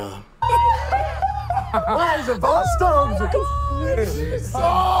have been done. Why is it Boston? Jesus!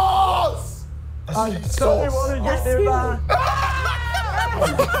 I don't want to get there, man.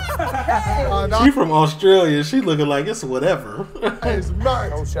 She from Australia. She looking like it's whatever. It's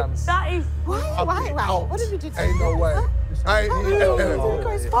mad. No chance. That is. Wait. What did we do? Ain't no way.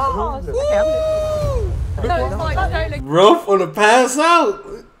 Rough on the pass out.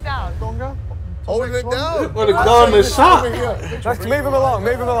 Holding it down. Would have gone to shot. Let's move him along.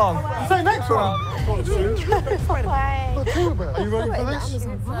 Move him along. Say next one. Are you ready for this?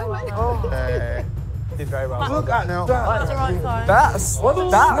 Did very well. Look at now. That's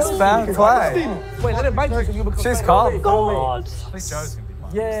fair play. Wait, let it bite you so you become. She's calm. God.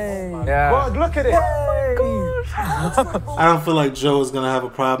 Yay. Yeah. God, look at it. God. I don't feel like Joe is gonna have a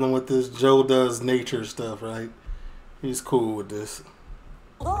problem with this. Joe does nature stuff, right? He's cool with this.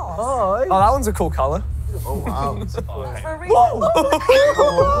 Oh, that one's a cool color. Oh wow. For real?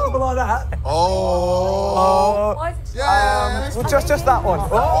 Like that. Oh. Yeah. Just that one.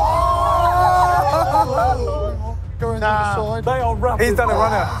 Going down the side. They are rough. He's done a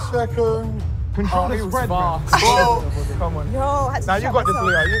runner. Second. Control the spread, man. Come on. No, Now you got this,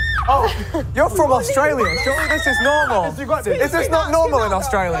 Leo. You're from Australia. Surely this is normal. You got this. Is this not normal in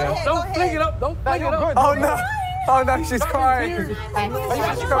Australia? Don't fling it up. Don't fling it up. Oh no. Oh no, she's crying. She's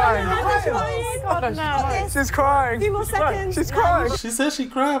crying. She's crying. A few more seconds. She's crying. She said she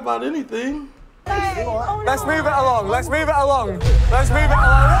cried about anything. Let's move it along. Let's move it along. Let's move it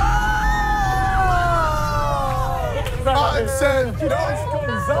along. That's it.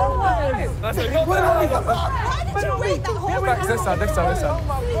 This side.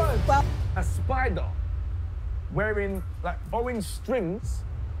 A spider wearing like orange strings,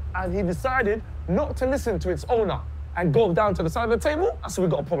 and he decided not to listen to its owner and go down to the side of the table. I said we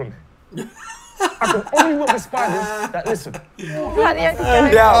got a problem here. I can only work with spiders that listen. Yeah,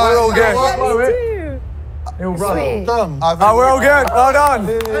 we're all good. He'll run. Done. Oh, we're all good. Well done.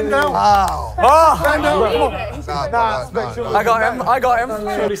 Wow. Oh. I got him.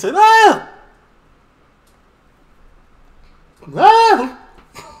 Shorty said, ah! Ah!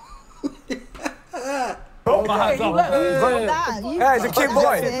 Oh, my hands up. Yeah, he's a cute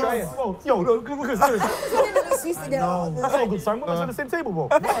boy. Yo, look at this. No, that's not a good sign. We're not on the same table, bro.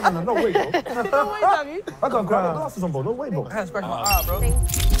 No way, bro. I can't grab my glasses on, bro. No way, bro.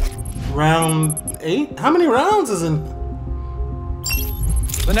 Round 8? How many rounds is in?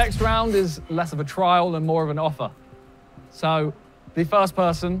 The next round is less of a trial and more of an offer. So the first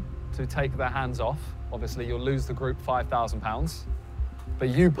person to take their hands off, obviously you'll lose the group £5,000, but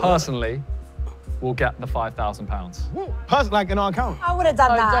you personally will get the £5,000. Like in our account. I would have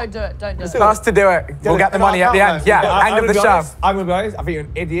done that. Don't do it. Don't do it. Us to do it. We'll get the money at the end. Yeah, end of the show. I'm gonna be honest, I think you're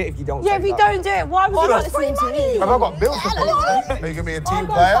an idiot if you don't. Yeah, if you don't do it, why would you not listen to me? Have I got bills to pay? Are you gonna be a team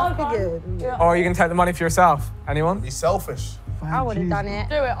player? Or you can take the money for yourself. Anyone? Be selfish. I would have done it.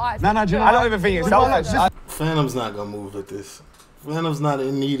 Do it. No, I don't even think it's selfish. Phantom's not gonna move with this. Phantom's not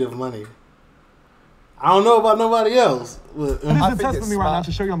in need of money. I don't know about nobody else. But This is a test for me right now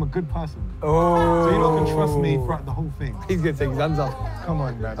to show you I'm a good person. Oh. So you lot can trust me throughout the whole thing. He's gonna take his hands off. Come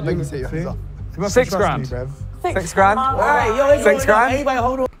on, man. I beg you to take your hands off. $6 grand. 6 grand? Hey, yo, 6 grand? Anybody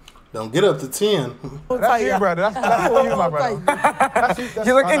hold on. don't get up to 10. That's you, brother. That's for you, my brother.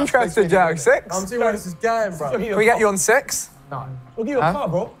 You look interested, Joe. 6? I'm seeing where this is going, bro. Can we get you on 6? No. We'll give you a car,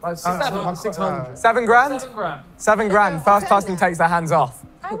 bro. 600. 7 grand? 7 grand. 7 grand. First person takes their hands off.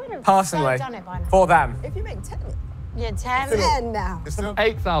 I would have Personally. done it by now. For them. If you make 10. Yeah, 10. 10 now.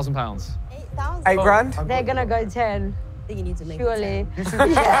 £8,000. 8,000. 8 grand? They're gonna go 10. I think you need to make Surely.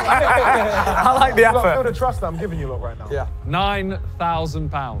 I like the Feel effort. the trust that I'm giving you lot right now. Yeah.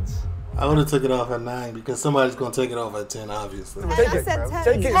 £9,000. I would have took it off at 9 because somebody's gonna take it off at 10, obviously. Take it.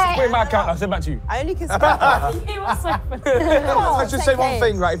 Take it. Put it in my account. I'll send back to you. I only can spend. Let's just say one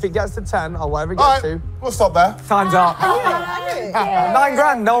thing, right? If it gets to 10 or whatever it gets to, We'll stop there. Time's up. 9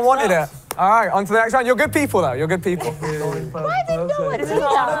 grand. No one wanted it. All right, on to the next round. You're good people, though. You're good people. Why did no one do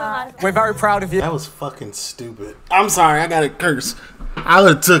that? We're very proud of you. That was fucking stupid. I'm sorry, I gotta curse. I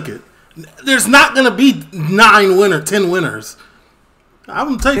would have took it. There's not gonna be 10 winners.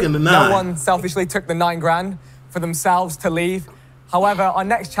 I'm taking the 9. No one selfishly took the 9 grand for themselves to leave. However, our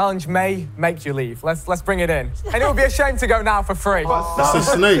next challenge may make you leave. Let's bring it in. And it would be a shame to go now for free. That's a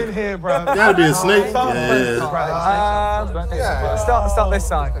snake. In here, bro. Gotta be a snake. Yeah. Start this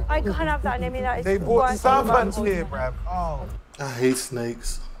side. I can't have that near me. That is They the bought worst servants thing. here, bro. Oh. I hate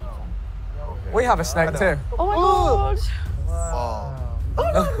snakes. We have a snake too. Oh my god. Oh.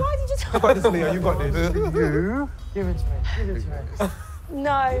 Oh no, why did you just... You got this, Leo. You got this. You? Give it to me. Give it to me.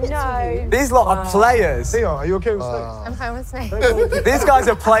 No. These lot are players. Leo, are you okay with snakes? I'm fine with snakes. These guys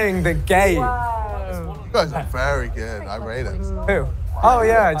are playing the game. You guys are very good. I rate it. Who? Oh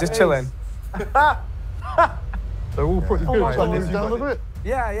yeah, just chilling. They're all pretty good.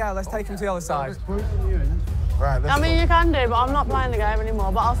 Yeah, let's take them to the other side. Right, I mean, you can do, but I'm not playing the game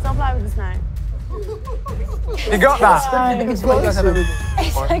anymore, but I'll still play with the snake. You got that? It's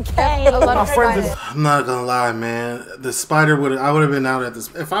okay. I'm not gonna lie, man. The spider I would have been out at this.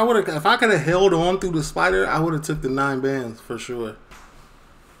 If I could have held on through the spider, I would have took the 9 bands for sure.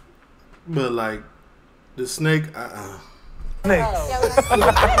 But like the snake, Snake.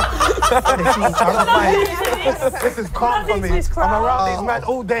 This is calm for me. I'm around these men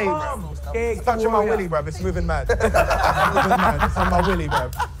all day, bro. touching my willy, bruv. It's moving mad. It's moving mad. It's on my willy,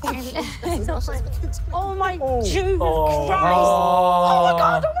 bruv. Oh my Jesus Christ! Oh my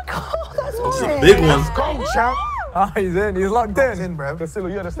God! That's It's a horrid. big one. Go, champ. Oh, he's in. He's locked in. Bruv. Castillo,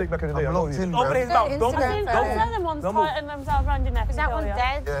 you had a stick back in the day. I'm locked in, Open bruv. his mouth. Don't Instagram move. photo. Don't None move. of one's Don't move. tightened themselves around your neck. Is that one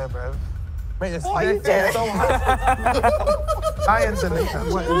dead? Yeah, bruv. Mate, it's What are you it's doing? so high. Lions in the camp.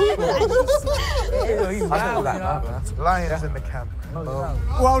 Lions in the camp.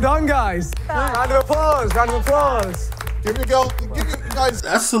 Well done, guys. Round of applause. Round of applause. Give me guys.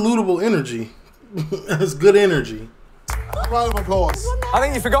 That's salutable energy. That's good energy. Round of applause. I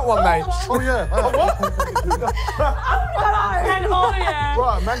think you forgot one, mate. Oh yeah. Oh yeah.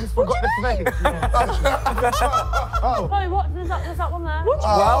 Right, man just forgot this name. Oh, what? There's that one there.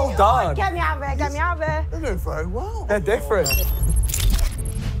 Well done. Get me out of there. Get me out of there. They're doing very well. They're different.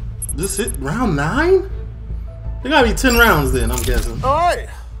 This it? Round 9? There gotta be 10 rounds then, I'm guessing. All right.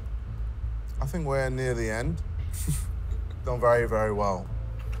 I think we're near the end. Done very, very well.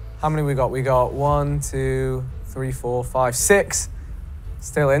 How many we got? We got 1, 2, 3, 4, 5, 6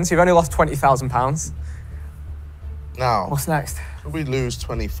 still in. So you've only lost £20,000. Now, What's next? we lose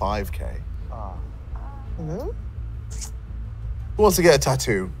 25k. Who wants to get a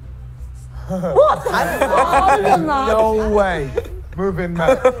tattoo? What? No way. Moving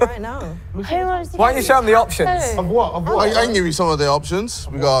mad. Right now. Who wants to Why don't you show them the options? Of what? Of what? I can give you some of the options.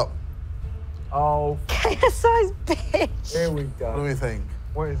 We got. Oh, KSI's bitch. here we What go. do we think?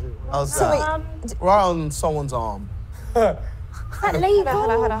 What is it? How's So that? Right on someone's arm. That legal.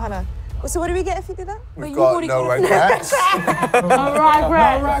 Hold on. So what do we get if you do that? We've got no regrets. No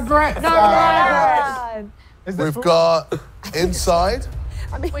regret. No regret. We've got inside.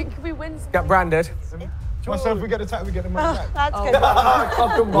 I mean, could we win some? Get branded. So if we get the tattoo, we get the money back. That's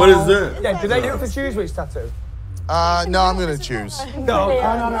good. What is that? Yeah, do they get to choose which tattoo? No, I'm gonna choose. No.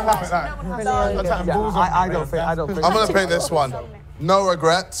 I don't think. I'm gonna pick this one. No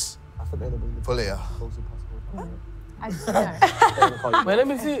regrets. For Leah. Wait, let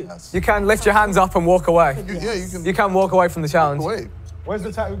me see. You can lift your hands up and walk away. Yeah, you can. You can walk away from the challenge. Wait. Where's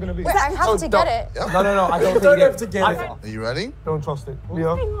the tattoo gonna be? I have to get it. Yeah. No, I don't You don't have to get it. Are you ready? Don't trust it.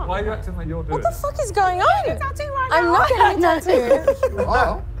 Yeah. Why are you acting like you're doing What the fuck is going on? I'm not getting a tattoo.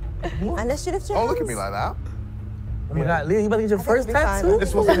 Oh, Unless you lift your don't hands. look at me like that. Oh my God, Leah, you about to get your first It'll be fine. tattoo?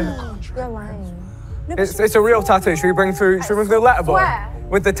 This wasn't in the contract. You're lying. It's a real tattoo. Should we bring through the letter boy? Where?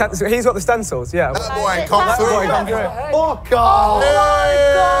 With the he's got the stencils, yeah. That boy ain't come through. Oh, God.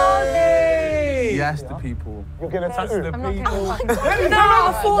 Yes, the people. You're getting a tattoo. I'm not getting one. No, I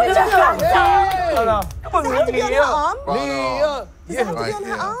thought you No, no. Does it have to be on her arm? Right, Does it have to right be on her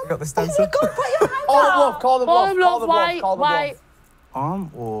here. arm? Got the stencil. God, put your hand Call the up. bluff. Call the bluff. Call the bluff. Call the bluff. Wait.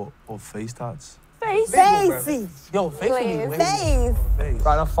 Arm or face tats? Face. Yo, face me. Face.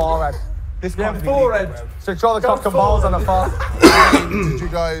 Right on forehead. This Yeah, can't be forehead. legal, So draw the cock and balls on the far. Did you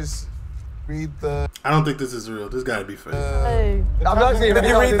guys read the? I don't think this is real. This gotta be fake. I'm not seeing if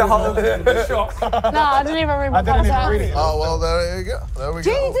you read the whole. No, I didn't even read my I didn't even contract. read it. Oh well, there you go. There we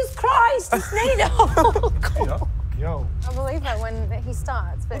go. Jesus Christ, it's needle. Yo. I believe it when he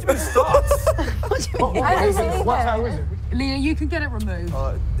starts, but What do you mean? I don't believe What it. tattoo is it? Leah, you can get it removed.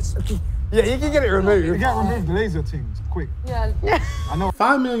 Yeah, you can get it You removed. can't remove the laser things quick. Yeah. I know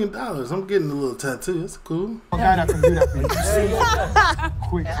 $5 million. I'm getting a little tattoo. That's cool. a guy that can do that for you.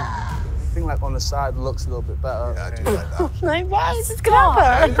 Quick. I think like on the side looks a little bit better. Yeah, I do like that. Like, why is this gonna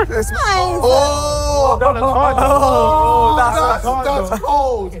happen? It's Oh, No, that's hard. that's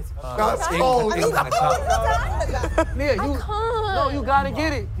cold. That's cold. Leah, you no, you gotta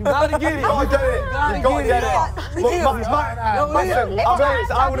get it. You gotta get it. You gotta get it. You gotta get it. Listen, I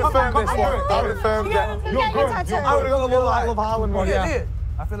would have firmed this one. I would have firmed that. You're good. I would have gone a little Love Island one. Yeah.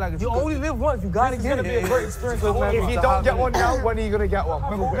 I feel like you only live once. You gotta It's get gonna it. be a great experience. If you don't get one now, when are you gonna get one?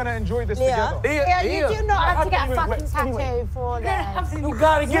 We're gonna enjoy this together. Yeah, you do not have to get a fucking tattoo for this. You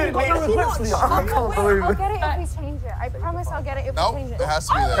gotta get it. Leah. I'll get it if we change it. I promise I'll get it if we Nope, change it it. has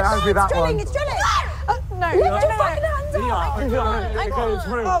to be It there. has to be that one. It's drilling. No, Lift your fucking hands up.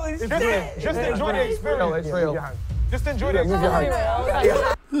 Just enjoy the experience. It's real. Just enjoy the experience.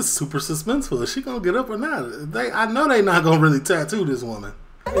 This is super suspenseful. Is she gonna get up or not? I know they not gonna really tattoo this woman.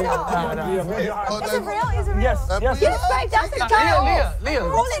 Oh, Is it real? Is it real? Yes. Yes, babe, that's the tattoo. Leah.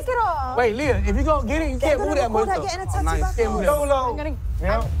 Roll it off. Wait, Leah, if you gonna get it, you can't move that much. Getting a tattoo Nice. back Can't on. move Solo.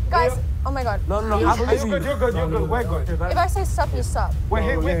 that. Guys, oh my god. No, I believe You're you. good, you're good. We're good. If I say stop, you stop. We're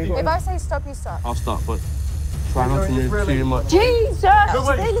here with you. If I say stop, you stop. I'll stop, but Try not to move too much. Jesus!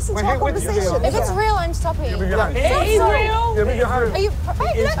 They listen to our conversation. If it's real, I'm stopping. It is real. Are you?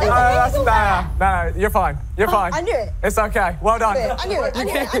 Hey, look, No, you're fine. You're fine. I knew it. It's okay. Well done. I knew it. I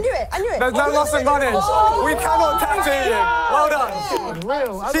knew it. I knew it. I knew it. There's no loss of money. We cannot tattoo you. Well done.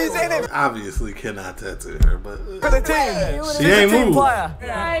 She's in it Obviously cannot tattoo her, but for the team. she She's ain't a team moved. player.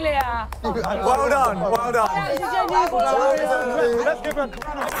 Failure. Well done. Well done.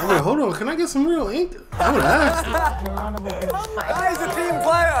 Wait, hold on. Can I get some real ink? I would ask. That is a team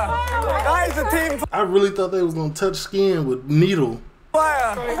player. That is a team player. I really thought they was gonna touch skin with needle.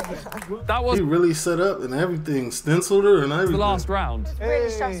 That was He really set up and everything, stenciled her and everything. the last round. Really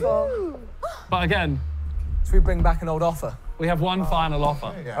stressful. But again, Should we bring back an old offer? we have one final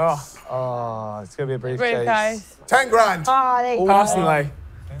offer. Oh, it's gonna be a briefcase. Briefcase. 10 grand. Oh, there you go. Personally,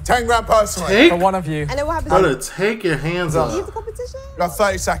 10 grand personally. Take, for one of you. And then what happens? brother, take your hands Leave off. the competition? You got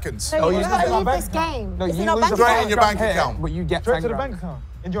 30 seconds. So you leave this game. No, It's you in our lose bank a account. In your bank here, account. but you get Straight 10 to the grand. bank account.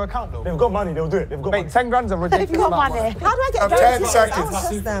 In your account, though. They've got money, they'll do it. They've got Mate, 10 grand's a ridiculous You've got amount. money. How do I get 10 those? seconds. I don't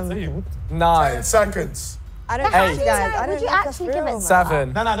trust them. 9, 10 seconds. I don't Eight. trust you guys. I Would don't you trust actually real, give it man.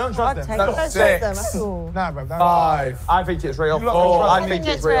 7, No, don't trust them. I don't trust them 6, at all. Nah, bro. 5. I think it's real. You lot 4. don't I trust think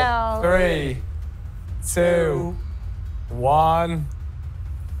me. it's real. It's 3, 2, 1.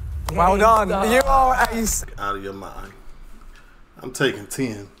 Well done. You are ace. Out of your mind. I'm taking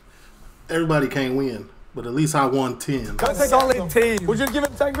 10. Everybody can't win, but at least I won 10. A solid team. Would you give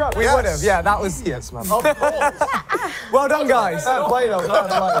him 10 grand? We would have. Yeah, that was. Yes, man. Well done, guys. Fair play, though.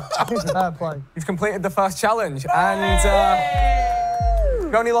 Fair play. You've completed the first challenge, and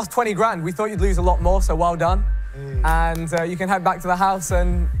you only lost 20 grand. We thought you'd lose a lot more, so well done. And you can head back to the house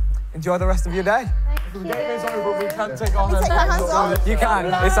and enjoy the rest of your day. The game is over. We can take our Take our hands off. You can.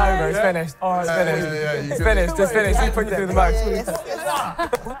 It's over. It's finished. It's finished. It's finished. It's finished. We put you through the most.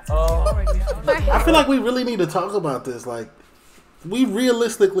 I feel like we really need to talk about this. Like, we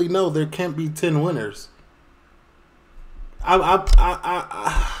realistically know there can't be 10 winners.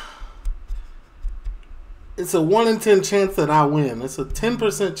 It's a 1 in 10 chance that I win. It's a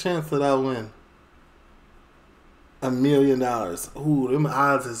 10% chance that I win $1 million. Ooh, them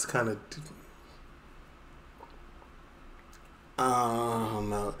odds is kind of. I don't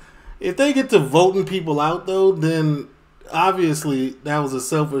know. If they get to voting people out though, then obviously that was a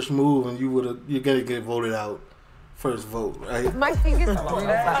selfish move, and you're gonna get voted out first vote, right? My fingers. It's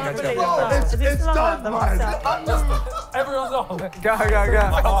done, man. Everyone's off. Go.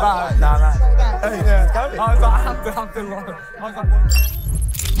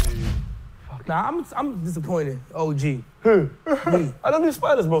 Nah, I'm disappointed, OG. Who? Me. I don't do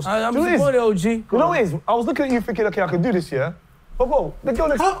spiders, bro. I'm You know what it is? disappointed, OG. You know what it is? I was looking at you thinking, okay, I can do this, yeah? But bro, the girl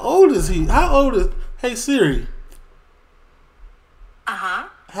next. How old is he? How old is? Hey Siri.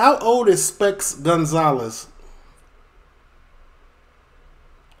 How old is Specs Gonzalez?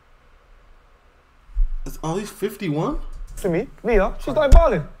 Oh, he's 51. To me, Leah, she's like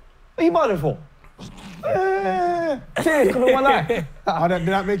balling. What are you balling for? Come on, one eye. Did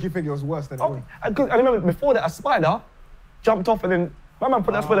that make you think it was worse than it was? I remember before that, a spider jumped off and then my man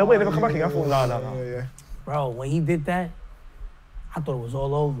put that spider away, never come back again. I thought, nah. Bro, when he did that, I thought it was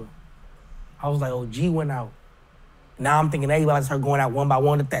all over. I was like, OG went out. Now I'm thinking everybody started going out one by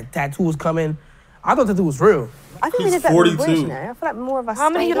one. That tattoo was coming. I thought the tattoo was real. I think we did that with the boys, you know. I feel like more of us. How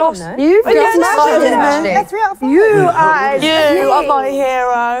many you stayed on, lost? no? You've Oh, yeah, got no, Sidemen. That's 3 out of 4. You are. You are my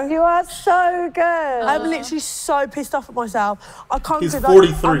hero. You are so good. I'm literally so pissed off at myself. I can't. He's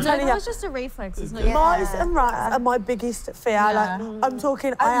 43. I'm telling you, was just a reflex, isn't it? mice and rats are my biggest fear. Like I'm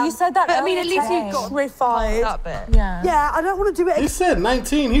talking. You said that. But I mean, at earlier least you today. got terrified. That bit. Yeah. Yeah, I don't want to do it. He said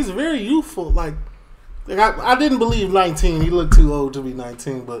 19. He's very youthful. Like I didn't believe 19. He looked too old to be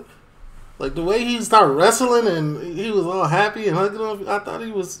 19. But like the way he started wrestling and he was all happy and hugging him, I thought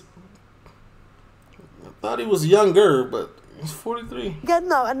he was younger. But he's 43. Yeah,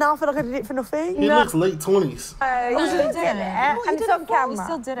 no, and now I feel like I did it for nothing. He looks late 20s. You still did it. And it's on camera. You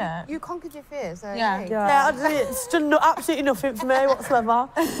still did it. You conquered your fear, so Yeah. hey. Yeah, I did it. It's done absolutely nothing for me whatsoever.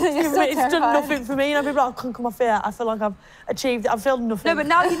 It's done nothing for me. You know, people are like, I conquer my fear. I feel like I've achieved it. I feel nothing. No, but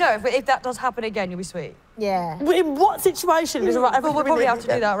now you know. But if that does happen again, you'll be sweet. Yeah. In what situation is it right? But we'll probably have to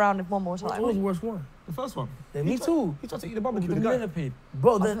do that round one more What time. was the worst one? The first one. Yeah, me too. He tried to eat the barbecue. The The guy. millipede.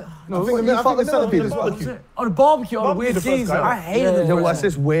 Bro, the No, I think the centipede is barbecue. on the barbecue, on the Barbecue weird the first geezer. guy. I hated the Yo, first what's one.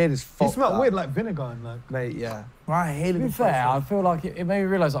 this weird as fuck? He smelled that. weird like vinegar and like. Mate, yeah. Bro, I hated To the be fair, first I one. feel like it made me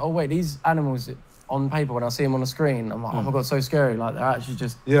realise, like, oh wait, these animals on paper, when I see them on the screen, I'm like, oh my God, so scary. Like, they're actually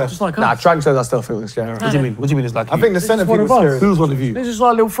just, Yeah. just like Nah, us. Tranksters I still feel scary. What do you mean? What do you mean it's like I think the centipede was scary. Who's one of you? They're just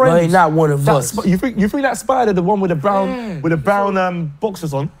like little friends. No, not one of us. You think that spider, the one with the brown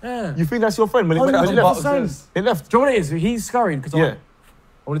boxers on? Yeah. You think that's your friend? When it left? It left. Do you know what it is? He's scurried because Yeah.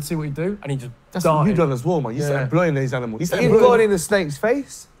 I wanted to see what he'd do, and he just That's what darted. you done as well, man. You started blowing these animals. You started You've blowing. gone in the snake's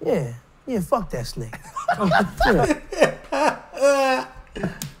face? Yeah. Yeah, fuck that snake.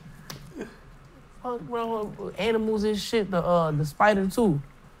 Fuck, bro, animals and shit. The spider too.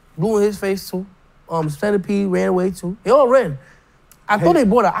 Blew in his face too. Centipede ran away too. They all ran. I thought they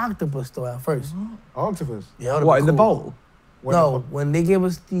bought an octopus though at first. Octopus? Yeah. What, in the bowl? No, when they gave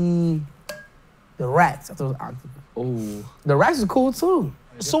us the rats, I thought it was octopus. Oh. The rats are cool too.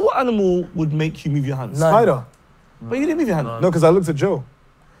 So what animal would make you move your hands? None. Spider. But you didn't move your hand. No, because I looked at Joe.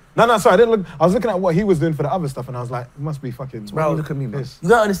 No, sorry, I didn't look. I was looking at what he was doing for the other stuff, and I was like, it must be fucking. Bro, look at me, man. You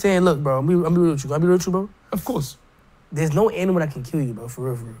gotta understand, look, bro, I'm be real with you. I'm be real with you, bro. Of course. There's no animal that can kill you, bro, for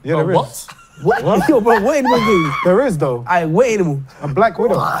real, for real. Yeah, there is. What? Yo, bro, what animal can kill you? There is, though. Alright, what animal? A black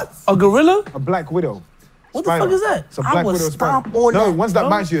widow. What? A gorilla? A black widow. What Spider. the fuck is that? It's a black widow stomp spider. on No, that, once that bro.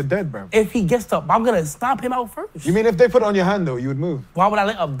 bites you, you're dead, bro. If he gets up, I'm gonna stomp him out first. You mean if they put it on your hand, though, you would move? Why would I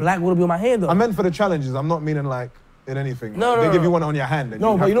let a black widow be on my hand, though? I meant for the challenges. I'm not meaning like in anything. No, They no, give no. you one on your hand. And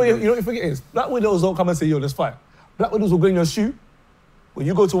No, but have you know to what you forget is black widows don't come and say, yo, let's fight. Black widows will go in your shoe. When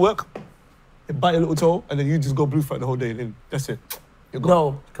you go to work, they bite your little toe, and then you just go blue fight the whole day. And then that's it. You're gone.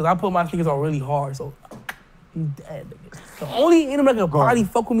 No, because I put my fingers on really hard, so he's dead. Nigga. The only animal that can probably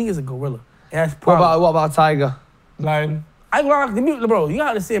fuck with me is a gorilla. And that's probably. What about tiger? Lion. I ain't gonna lie, bro. You gotta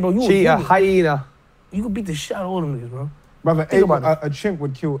understand, bro. You Cheetah, you- hyena. You can beat the shit out of all them niggas, bro. Brother, Think about a chimp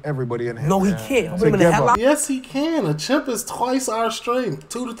would kill everybody in here. No, he can't. Put him in the Together. headlock. Yes, he can. A chimp is twice our strength,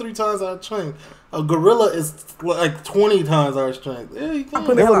 2 to 3 times our strength. A gorilla is like 20 times our strength. Yeah, he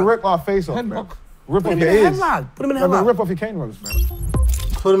can. They would rip our face off, man. Rip off him your in the ears. headlock. Put him in the Brother, headlock. rip off your cane ropes, man.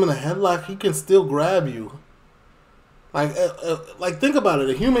 Put him in a headlock. He can still grab you. Like think about it.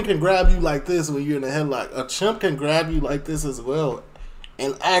 A human can grab you like this when you're in a headlock. A chimp can grab you like this as well,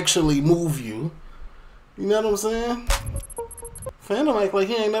 and actually move you. You know what I'm saying? Phantom act like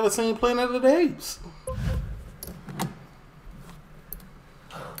he ain't never seen Planet of the Apes.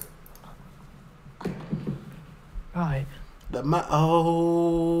 Right.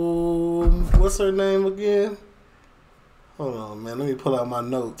 What's her name again? Hold on, man. Let me pull out my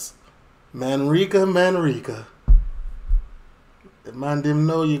notes. Manrika. If man didn't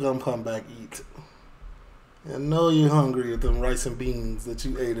know you gonna come back eat. I know you're hungry with them rice and beans that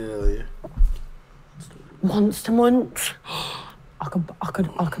you ate earlier. Monster Munch. I could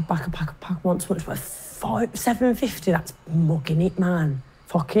back a pack Monster Munch, but $7.50. That's mugging it, man.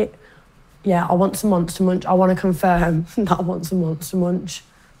 Fuck it. Yeah, I want some Monster Munch. I want to confirm that I want some Monster Munch,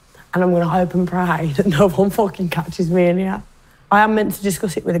 and I'm gonna hope and pray that no one fucking catches me in here. I am meant to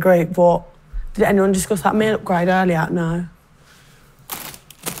discuss it with the group, but did anyone discuss that meal upgrade earlier? No.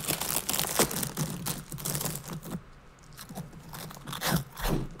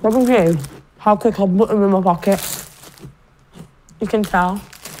 Look at you. How quick I'll put them in my pocket. You can tell.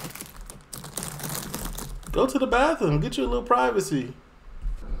 Go to the bathroom. Get you a little privacy.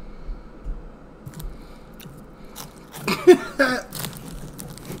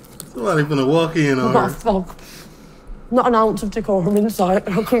 Somebody gonna walk in on What her. the fuck? Not an ounce of decorum in sight.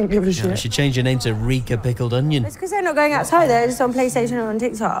 I couldn't give a Yeah, I shit. should change your name to Rika Pickled Onion. It's because they're not going outside, they're just on PlayStation or on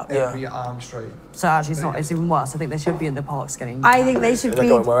TikTok. Yeah. Your arm straight. So actually, it's even worse. I think they should be in the parks getting. I think they should They're be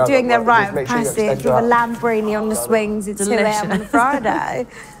going wherever, doing their but rite just of make sure you passage extend with your a arm. Lamborghini on the swings at 2 a.m. on a Friday.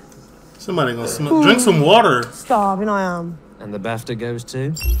 Somebody gonna drink some water. Starving I am. And the BAFTA goes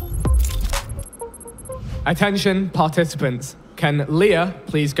to... Attention, participants. Can Leah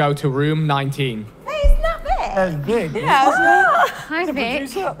please go to room 19? It's not big. That's big. Yeah, Hi, Vic.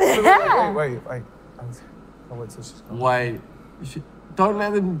 Wait. I went to Wait. You should, don't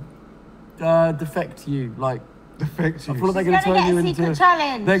let them defect you. Like, defect you. I feel like they're going to turn you into...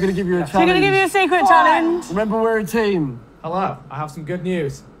 challenge. They're going to give you a challenge. They're going to give you a secret challenge. Remember, we're a team. Hello, I have some good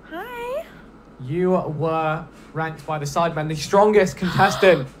news. Hi. You were ranked by the Sidemen the strongest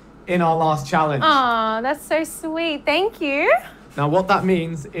contestant in our last challenge. Aw, that's so sweet. Thank you. Now, what that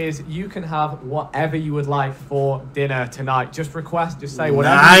means is you can have whatever you would like for dinner tonight. Just request, just say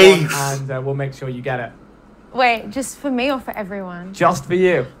whatever you want, and we'll make sure you get it. Wait, just for me or for everyone? Just for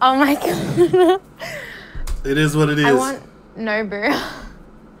you. Oh my god. It is what it is. I want Nobu.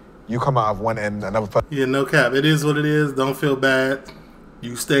 You come out of one end, another person. Yeah, no cap. It is what it is. Don't feel bad.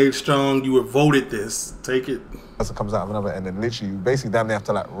 You stayed strong. You were voted this. Take it. Person comes out of another end, and literally, you basically damn near have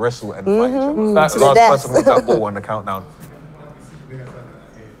to like wrestle and fight each other. That's Last person with that ball on the countdown.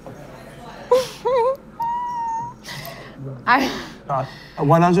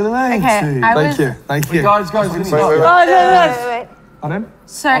 180. Okay, I was- Thank you. Guys, wait. Pardon?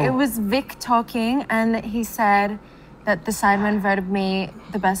 So it was Vic talking, and he said that the Sidemen voted me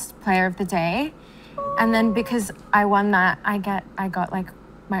the best player of the day, and then because I won that, I got like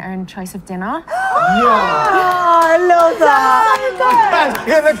my own choice of dinner. I love that.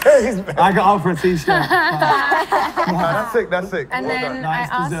 I got out for a t-shirt. That's sick, that's sick. And then I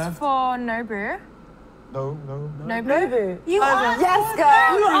asked for Nobu. No. Nobu. You asked. Yes,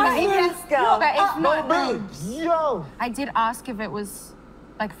 girl. You asked. Yes, girl. But it's not. Yo. I did ask if it was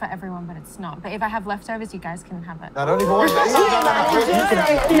like for everyone, but it's not. But if I have leftovers, you guys can have it. I don't even want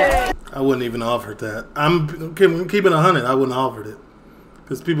that. I wouldn't even offer that. I'm keeping 100. I wouldn't offer it.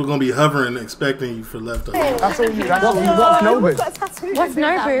 Because people are going to be hovering expecting you for leftovers. That's all you what's Nobu? What's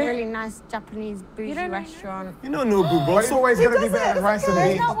Nobu? Really nice Japanese bougie restaurant. You know Nobu, bro. It's always going to be better than rice and There's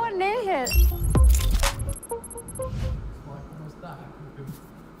beans. not one near here.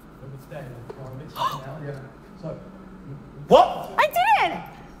 What? I did it!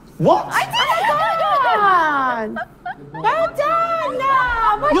 What? I did it! Well done!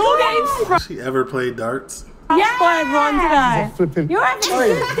 No, my God. She ever played darts? Yeah! Everyone today. Flipping. You're having a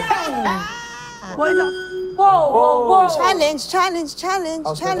good day. What is that? Whoa. Challenge.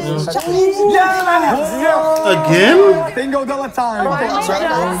 Again? Bingo dollar time.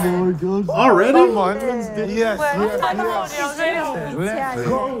 Already? Come on. Yes. Let's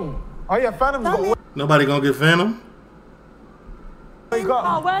go. Oh yeah, Phantom's got. Nobody gonna get Phantom? You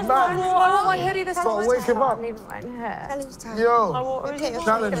got. Where's my water? I want my hoodie this So wake him up. Challenge time. Yo. Okay,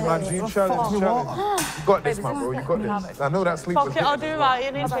 Challenge, man. You challenge. You got this, man, bro. You got this. I know that sleep. Fuck it, I'll do that.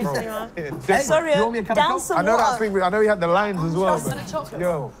 You need to anyway. Sorry, down some I know that water. sleep. I know he had the lines as well. Man.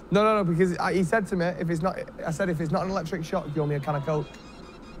 Yo. No, because he said to me, if it's not an electric shock, you owe me a can of Coke.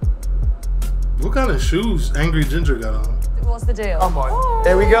 What kind of shoes Angry Ginger got on? What's the deal? Come on.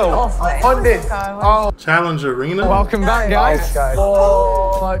 There we go. On this. Oh. Challenge Arena? Welcome back, guys.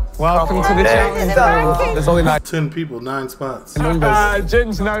 Welcome to the challenge. There's only 10 people, 9 spots.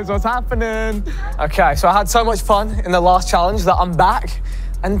 Ginger knows what's happening. Okay, so I had so much fun in the last challenge that I'm back.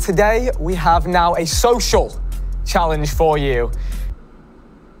 And today we have now a social challenge for you.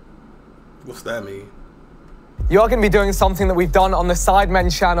 What's that mean? You're going to be doing something that we've done on the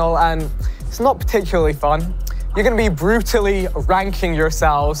Sidemen channel, and it's not particularly fun. You're going to be brutally ranking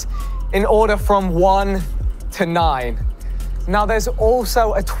yourselves in order from 1 to 9. Now, there's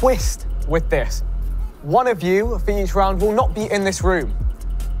also a twist with this. One of you for each round will not be in this room.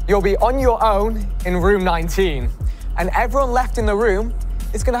 You'll be on your own in room 19, and everyone left in the room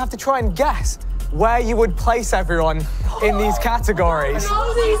is going to have to try and guess where you would place everyone in these categories.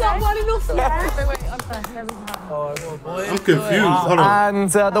 I'm confused. Hold on.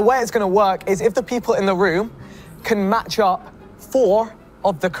 And the way it's going to work is if the people in the room can match up 4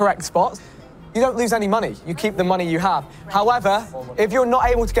 of the correct spots, you don't lose any money. You keep the money you have. However, if you're not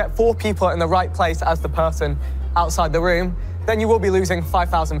able to get 4 people in the right place as the person outside the room, then you will be losing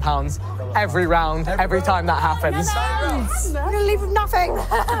 £5,000 every round, every time that happens. We're gonna leave with nothing.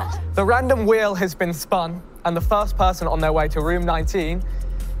 The random wheel has been spun, and the first person on their way to room 19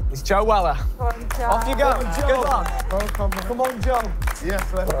 is Joe Weller. Off you go. Good luck. Come on, Joe. Yes,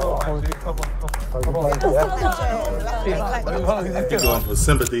 let's go. Come on. You're going for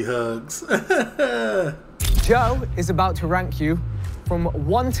sympathy hugs. Joe is about to rank you from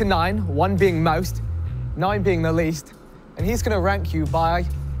 1 to 9, 1 being most, 9 being the least, and he's going to rank you by...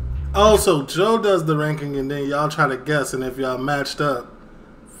 Oh, so Joe does the ranking and then y'all try to guess, and if y'all matched up...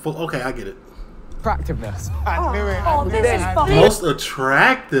 Okay, I get it. Attractiveness. I knew it. Oh, this is fucking... Most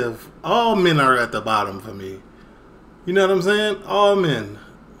attractive. All men are at the bottom for me. You know what I'm saying? All men.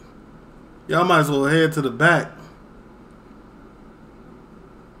 Y'all might as well head to the back.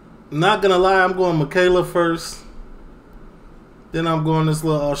 Not gonna lie, I'm going Michaela first. Then I'm going this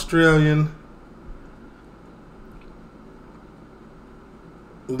little Australian.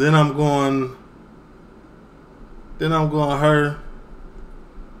 Then I'm going her.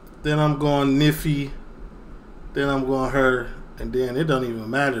 Then I'm going Niffy. Then I'm going her. And then it don't even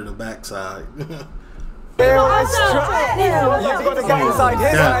matter the backside. You've got to get inside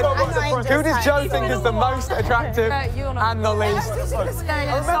his head. Who does Joe think is the most attractive and the least?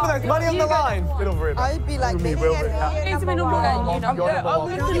 Remember, there's money on the line. I'd be like, maybe Get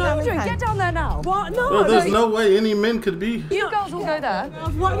down there now. What? No. Well, there's no way any men could be. You girls will go there.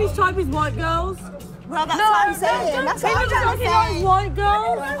 What his type is white girls. Well, that's what I'm saying. That's what I'm trying to say. White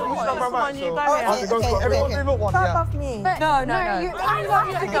girls. Fuck me. No.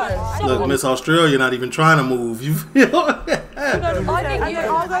 Look, Miss Australia not even trying to move. You feel? I think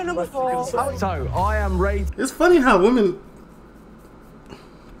I'll go number 4. So, I am rated. It's funny how women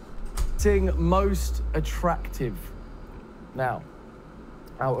acting most attractive. Now,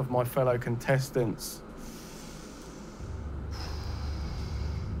 out of my fellow contestants.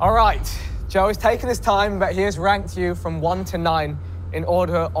 All right, Joe has taken his time, but he has ranked you from 1 to 9 in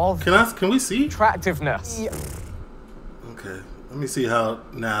order of... Can we see? Attractiveness. Yeah. Okay, let me see how...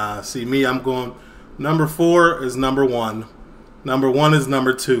 Nah, see me, I'm going... Number 4 is number 1. Number 1 is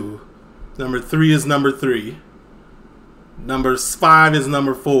number 2. Number 3 is number 3. Number 5 is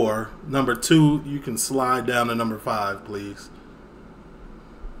number 4. Number 2, you can slide down to number 5, please.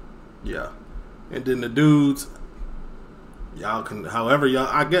 Yeah. And then the dudes, y'all can, however y'all,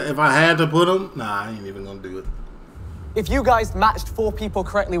 I get, if I had to put them, nah, I ain't even gonna do it. If you guys matched 4 people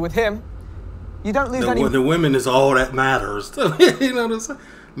correctly with him, you don't lose any... The women is all that matters. You know what I'm saying?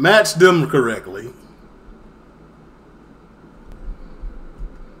 Match them correctly.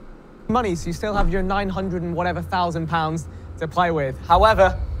 Money, so you still have your 900 and whatever £1,000 to play with.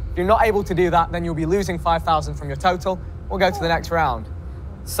 However, if you're not able to do that, then you'll be losing 5,000 from your total. We'll go to the next round.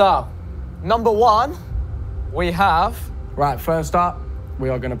 So, number 1, we have... Right, first up, we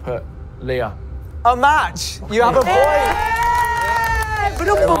are going to put Leah. A match. You have a point.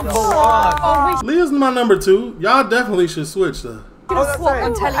 Leah's my number 2. Y'all definitely should switch though.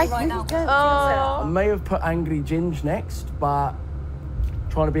 I may have put Angry Ginge next, but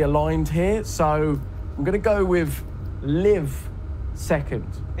trying to be aligned here, so I'm going to go with Liv second.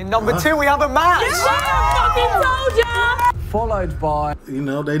 In number 2, we have a match. Followed by... You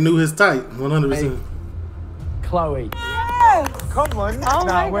know, they knew his type, 100%. Chloe. Come on. Oh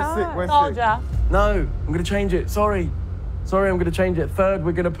nah, my God. we're Told sick. ya. No, I'm going to change it. Sorry, I'm going to change it. Third,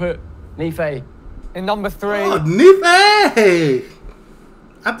 we're going to put Nife. In number 3. Oh, Nife!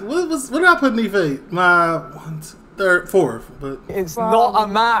 What did I put Nife? My 3rd, 4th, but... It's not a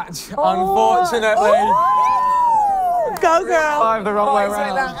match, unfortunately. Go, girl. 5 the wrong way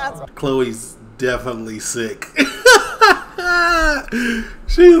around. Chloe's definitely sick.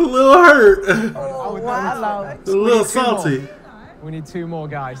 She's a little hurt. Oh, wow. A little salty. We need 2 more,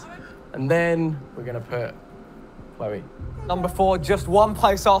 guys. And then we're going to put Chloe. Number 4, just 1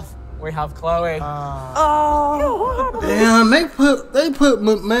 place off. We have Chloe. Damn, they put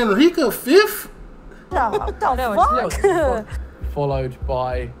Manrique 5th? Followed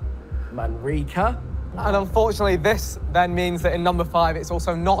by Manrique. And unfortunately, this then means that in number 5, it's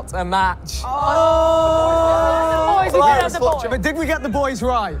also not a match. But did we get the boys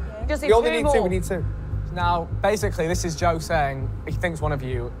right? Just We only need need 2, more. we need 2. Now, basically, this is Joe saying he thinks one of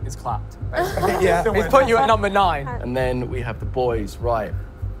you is clapped. Yeah. He's put you at number 9. And then we have the boys, right.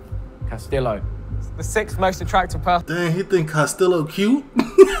 Castillo. The 6th most attractive person. Dang, he think Castillo cute?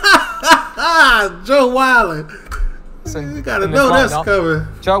 Joe Wilder. You gotta know that's coming.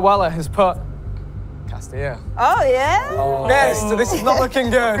 Joe Weller has put Castillo. Oh, yeah? Missed, so this is not looking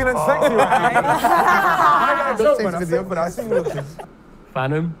good. Feeling sexy right now. I got a video, but I see you looking.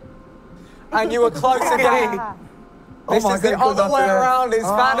 Phantom. And you were close again. This is the other way around, it's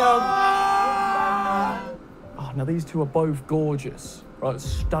Phantom. Oh, now these two are both gorgeous, right?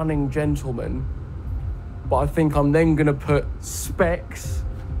 Stunning gentlemen. But I think I'm then gonna put Specs.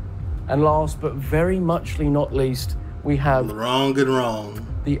 And last but very muchly not least, we have Wrong and Wrong.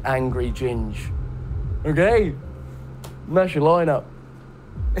 The Angry Ginge. Okay, and that's your lineup.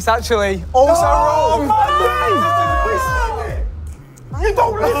 It's actually also wrong. You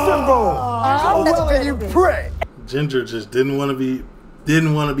don't listen, bro. How well are you prick? Ginger just didn't want to be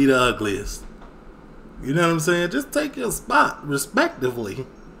the ugliest. You know what I'm saying? Just take your spot respectively.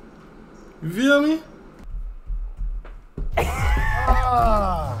 You feel me?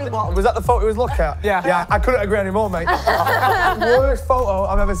 What, was that the photo he was looking at? Yeah. Yeah, I couldn't agree anymore, mate. Worst photo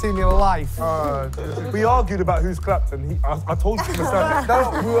I've ever seen in life. We argued about who's clapped, and I told you to come and stand. No,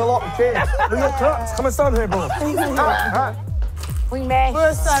 we were a lot of kids. No, you're clapped. Come and stand here, bro. We met.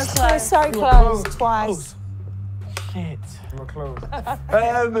 We're so close. We're so close. Twice. Shit. We're close.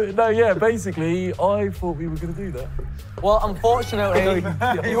 No, yeah, basically, I thought we were gonna do that. Well, unfortunately,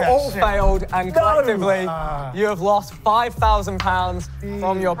 you all failed, and collectively, you have lost £5,000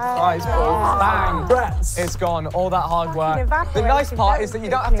 from your prize pool. Bang! It's gone. All that hard work. The nice part is that you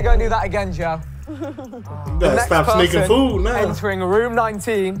don't have to go and do that again, Joe. You gotta stop sneaking food now. Entering room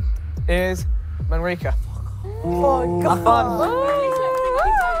 19 is Manrique. Have fun.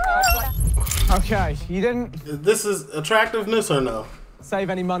 Okay, you didn't This is attractiveness or no? save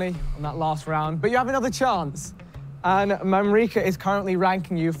any money on that last round, but you have another chance. And Manrique is currently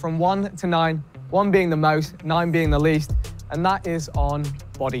ranking you from 1 to 9, 1 being the most, 9 being the least, and that is on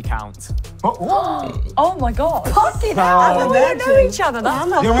body count. Oh my God. Fucking hell. We don't know each other. That's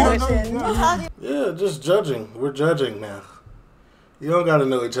not Yeah, just judging. We're judging now. You don't gotta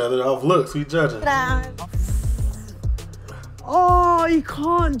know each other off looks. We judging. Oh, you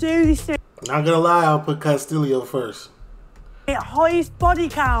can't do this thing. Not gonna lie, I'll put Castillo first. Highest body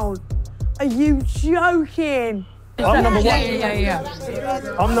count. Are you joking? I'm number one.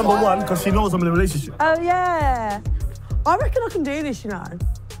 Yeah. I'm number one because she knows I'm in a relationship. Oh yeah. I reckon I can do this, you know.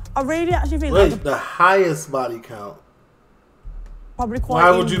 I really actually think Wait, the highest body count. Probably quite.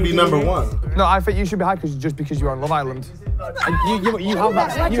 Why would you be number one? No, I think you should be high just because you're on Love Island. And you have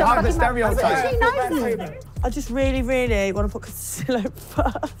that. You have the stereotype. I just really want to put Castillo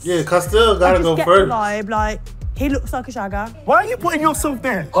first. Yeah, Castillo gotta go Get first. the vibe, like he looks like a shagger. Why are you putting yourself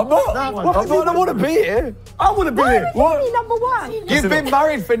there? I'm not. I don't want to be here. I want to be here. Why is number one? You've been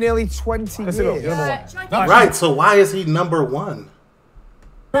married for nearly 20 years. You're number one. Right, so why is he number one?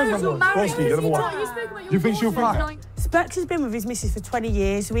 You're number one. You think she'll fly? Specs has been with his missus for 20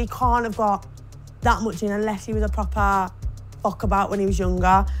 years, so he can't have got that much in unless he was a proper fuck about when he was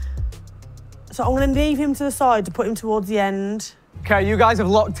younger. So I'm going to leave him to the side to put him towards the end. Okay, you guys have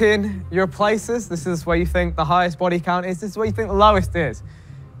locked in your places. This is where you think the highest body count is. This is where you think the lowest is.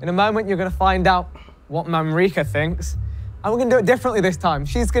 In a moment, you're going to find out what Mamrika thinks. And we're going to do it differently this time.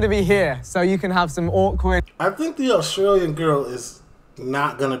 She's going to be here, so you can have some awkward... I think the Australian girl is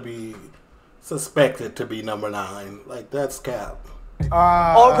not gonna be suspected to be number 9. Like, that's cap.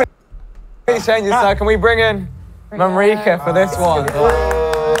 Awkward changes, so can we bring in Mamrika for this one?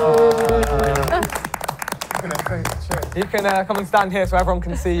 You can come and stand here so everyone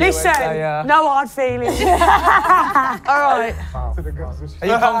can see you. Listen, no hard feelings. All right. Are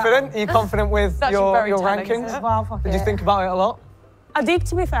you confident? Are you confident with your rankings? Well, Did you think about it a lot? I did,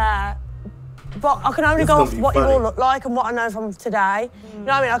 to be fair. But I can only go off what you all look like and what I know from today. You know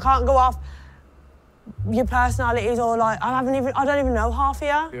what I mean? I can't go off your personalities or like I don't even know half of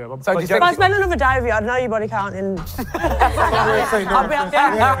you. Yeah, so if I spend another day with you, I'd know your body count and I'd be up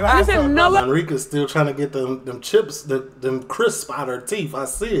there. Listen, no. Enrica's still trying to get them chips, them crisps out her teeth. I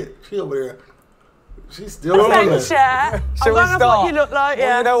see it. She over there. She's still on it. Shall we start? What you look like,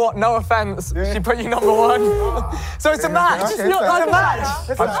 Well, you know what? No offense. She put you number one. So it's a match. Just look like a match.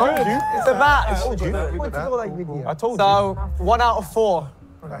 I told you. It's a match. I told you. So 1 out of 4.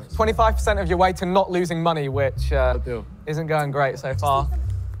 25% of your way to not losing money, which isn't going great so far.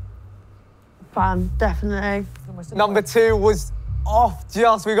 Fun, definitely. Number 2 was off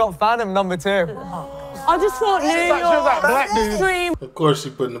just. We got Phantom number 2. I just thought New York stream. Of course, she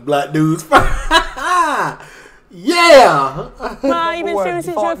putting the black dudes first. Yeah. Well, you've been streaming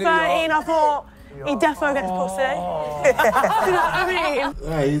since you were 13. I thought he definitely gets pussy. You know what I mean?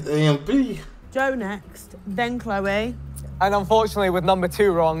 Yeah, he's AMP. Joe next, then Chloe. And unfortunately, with number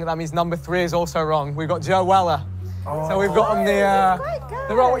 2 wrong, that means number 3 is also wrong. We've got Joe Weller. So we've got on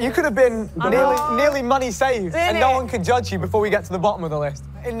the wrong. You could have been nearly money saved, and no one could judge you before we get to the bottom of the list.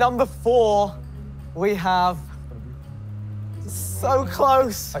 In number 4, we have so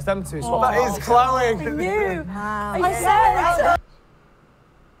close. I them two. That is Chloe. I said.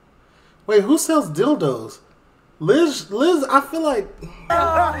 Wait, who sells dildos? Liz, I feel like...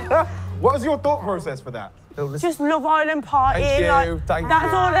 What was your thought process for that? Just Love Island party. Thank you.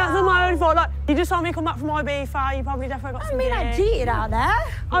 That's all my own fault. Like, you just saw me come back from Ibiza, you probably definitely got some I cheated out there.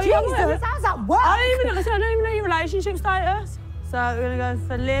 Oh, Jesus, how's that work? I don't even know your relationship status. So we're gonna go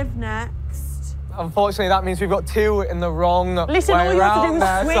for Liv next. Unfortunately, that means we've got 2 in the wrong Listen, way all you have to do around is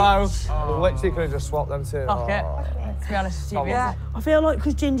there. switch. So Literally could have just swapped them 2. Okay. To be honest with you. Yeah. I feel like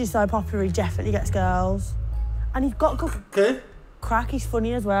because Ginger's so popular, he definitely gets girls. And he's got good crack, he's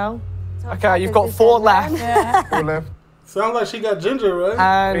funny as well. Okay, you've got 4 left. Yeah. 4 left. Sounds like she got Ginger, right?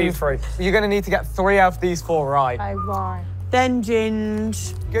 And you're going to need to get 3 out of these 4 right. Right. Then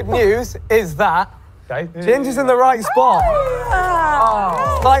Ginge. Good news is that Ginger's in the right spot.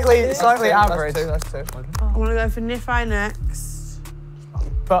 Slightly average. That's 2. I'm gonna go for Nifai next.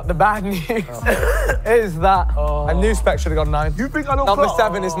 But the bad news is that I knew Spec should have gone 9. You think I don't number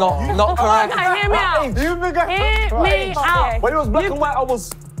 7 is not correct. Okay, hear me out. You think I... Hear me out. When it was black and white,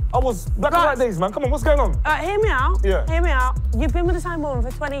 I was black and white days, man. Come on, what's going on? Hear me out. Yeah. Hear me out. You've been with the same woman for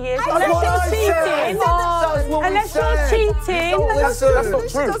 20 years. That's Unless you're cheating. That's not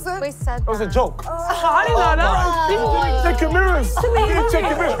true. That was a joke. I didn't know that. Check your mirrors. Check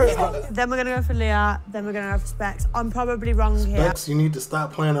your mirrors. Then we're gonna go for Leah. Then we're gonna go for Specs. I'm probably wrong here. Specs, you need to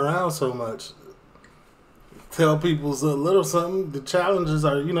stop playing around so much. Tell people a little something. The challenges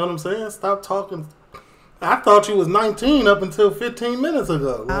are, you know what I'm saying? Stop talking. I thought you was 19 up until 15 minutes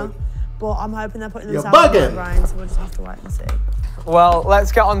ago. Like, but I'm hoping they're putting you're themselves bugging. in the brain, so we'll just have to wait and see. Well,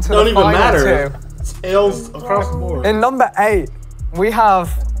 let's get on to don't the even final matter. 2. L's across the board. In number 8, we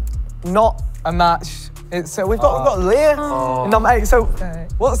have not a match It's we've got Leah. Number 8. So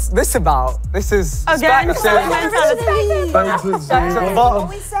what's this about? This is Again, Specs. what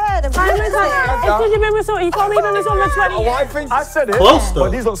we said. You told me it was on the 20th. I think I said it. Close though.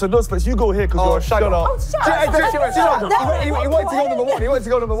 But these lots of nuts, but you go here because you're a shagger. He wanted to go number 1. He wanted to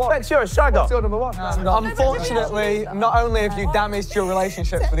go number 1. Specs, you're a shagger. Let's go number 1. Unfortunately, not only have you damaged your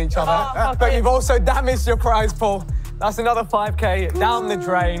relationships with each other, but you've also damaged your prize pool. That's another 5K down the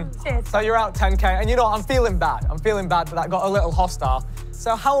drain. So you're out 10K. And you know what? I'm feeling bad. I'm feeling bad that got a little hostile.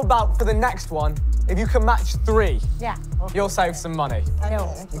 So how about for the next one, if you can match 3, you'll save some money.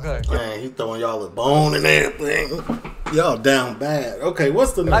 Okay. Man, he throwing y'all a bone and everything. Y'all down bad. Okay,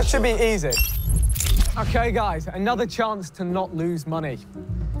 what's the next That should be easy. Okay, guys, another chance to not lose money.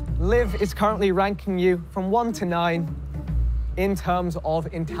 Liv is currently ranking you from 1 to 9 in terms of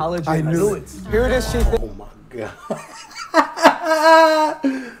intelligence. I knew it. Who does she think? Oh my God.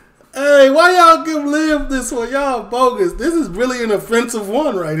 Hey, why y'all give Liv this one? Y'all bogus. This is really an offensive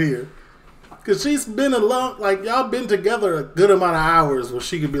one right here. Cause she's been y'all been together a good amount of hours where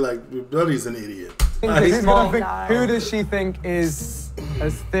she could be like, Buddy's an idiot. Who does she think is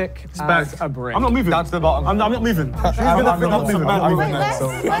as thick as a brick? I'm not moving. That's the bottom. I'm not moving. She's gonna think I'm moving. I'm moving next.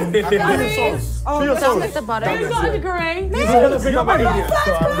 Oh, that's the bottom. Who's got a degree? She's gonna think I'm an idiot.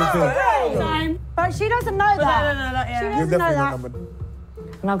 So But she doesn't know that. She doesn't know that.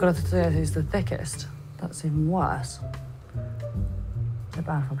 And I've got to say who's the thickest. That's even worse. They're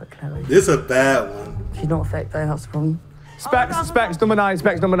bad for a bit clearly. This is a bad one. She's not thick though, that's the problem. Specs, number 9,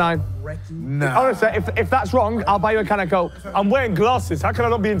 Specs, number 9. No. Honestly, if that's wrong, I'll buy you a can of Coke. I'm wearing glasses. How can I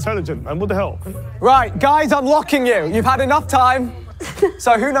not be intelligent, man? What the hell? Right, guys, I'm locking you. You've had enough time.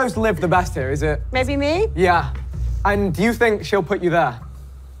 So who knows Liv the best here? Is it? Maybe me? Yeah. And do you think she'll put you there?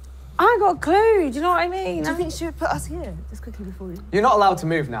 I ain't got a clue. Do you know what I mean? Do you think she would put us here just quickly before we? You're not allowed to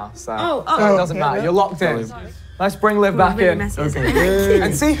move now, so Oh, it doesn't matter. You're locked in. Let's bring Liv back in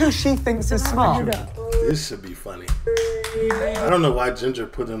and see who she thinks is smart. This should be funny. I don't know why Ginger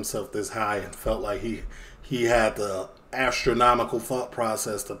put himself this high and felt like he had the astronomical thought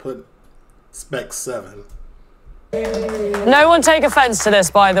process to put Specs 7. No one take offense to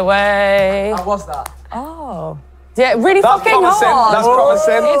this, by the way. How was that? Oh. Yeah, really That's fucking promising. hard. That's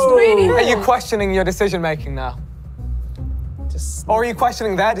promising. It's really hard. Are you questioning your decision making now? Or are you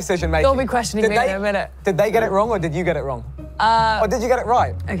questioning their decision making? They'll be questioning me in a minute. Did they get it wrong or did you get it wrong? Or did you get it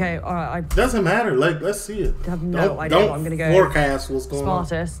right? Okay, all right. Doesn't matter. Like, let's see it. I have no idea what I'm gonna go. Forecast what's going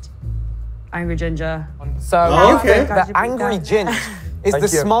Smartest. Angry Ginger. So you think that Angry Ginger is the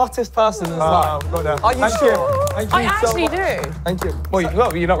smartest person in his life? Are you sure? I actually do. Thank you.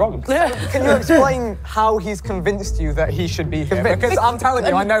 Well, you're not wrong. Can you explain how he's convinced you that he should be here? Because I'm telling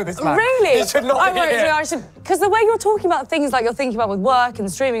you, I know this man. Really? He should not be here. Because the way you're talking about things like you're thinking about with work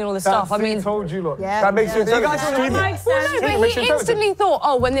and streaming and all this stuff, I mean... told you, look. Yeah. That makes you intelligent. But he instantly thought,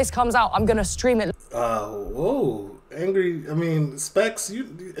 oh, when this comes out, I'm going to stream it. Whoa. Angry, I mean, Specs,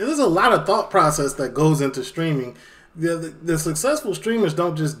 there's a lot of thought process that goes into streaming. The successful streamers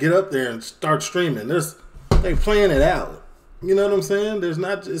don't just get up there and start streaming. They playing it out. You know what I'm saying?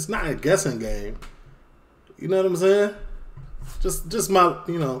 It's not a guessing game. You know what I'm saying? Just my,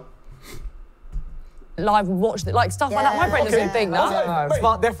 live watched it, like stuff like that. My brain doesn't think that.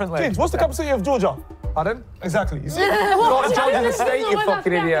 Smart differently. James, what's the capital city of Georgia? Pardon? Exactly. You see? Not Georgia the state, you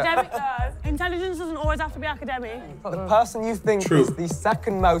fucking idiot. Intelligence doesn't always have to be academic. But the person you think is the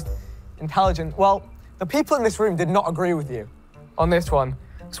second most intelligent, well, the people in this room did not agree with you on this one.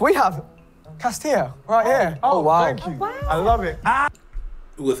 So we have Castillo right here. Oh, wow. Thank you. Wow. I love it.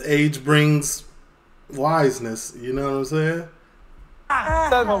 With age brings wiseness, you know what I'm saying?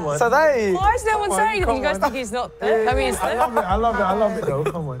 So they... Why is no one saying anything? You guys think he's not there? I mean, I love it though,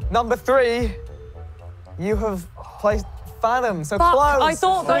 come on. Number 3, you have placed Phantom, so Fuck, close. I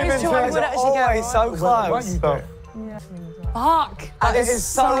thought those two I would actually get. Always so close. Fuck. And it is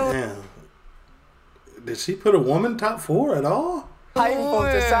so... Damn. Did she put a woman top 4 at all? Painful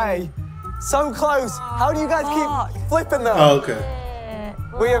to say. So close. How do you guys keep flipping them? Oh, okay.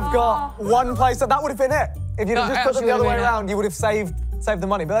 We have got one place, so that would have been it. If you'd have just put them the other way around, you would have saved the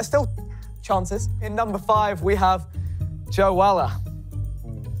money. But there's still chances. In number 5, we have Joe Weller.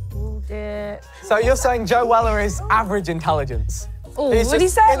 So you're saying Joe Weller is average intelligence? Oh, would he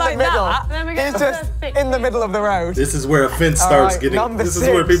say it like that? He's just in the middle of the road. This is where offense starts getting. This is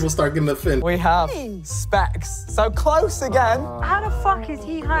where people start getting offended. We have Specs. So close again. How the fuck is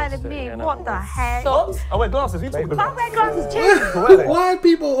he higher than me? What the heck? I wear glasses. You talking about? I wear glasses too. Why are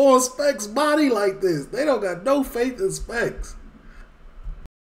people on Specs' body like this? They don't got no faith in Specs.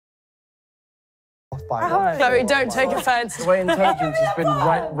 Spider. Chloe, don't take offence. The way intelligence has been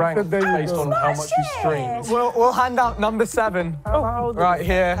ranked based on how much you stream. We'll hand out number 7 right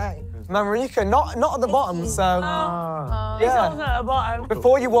here. Marika, not at the bottom, so... He's also at the bottom.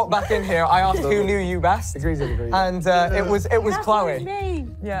 Before you walk back in here, I asked who knew you best. Agrees. And it was Chloe.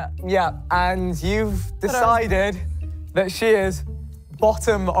 Yeah. Yeah, and you've decided that she is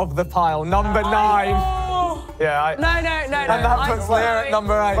bottom of the pile, number 9. Yeah, No. And that puts Leah at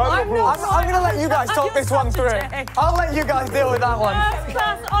number 8. I'm going to let you guys talk this one through. I'll let you guys deal with that one.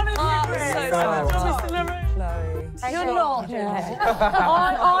 You're not.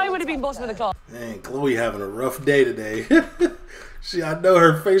 I would have been bottom of the class. Dang, Chloe having a rough day today. I know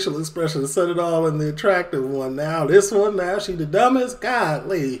her facial expression said it all in the attractive one. Now this one, she the dumbest.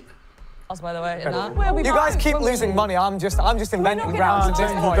 Golly. By the way, You guys keep losing money. I'm just inventing rounds at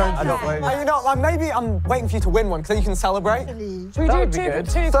this point. You know, maybe I'm waiting for you to win one, because then you can celebrate. Should we do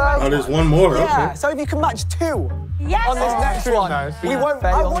two? Oh, there's one more. Yeah. Okay. So if you can match 2 on Yes. this next one, we won't.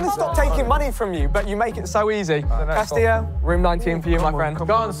 I want to stop taking money from you, but you make it so easy. Castillo, room 19 for you, my friend.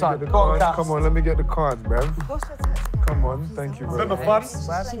 Go on, son. Come on, let me get the card, bruv. Come on, thank you, bro.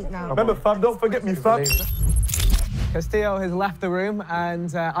 Remember, fam, don't forget me, fam. Castillo has left the room,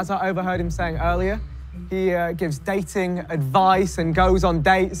 and as I overheard him saying earlier, he gives dating advice and goes on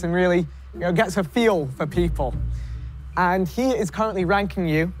dates and really gets a feel for people. And he is currently ranking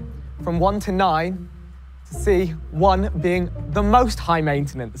you from 1 to 9 to see 1 being the most high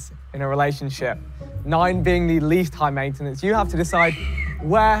maintenance in a relationship, 9 being the least high maintenance. You have to decide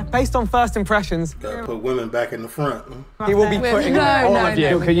where, based on first impressions... Gotta put women back in the front. He will be putting all of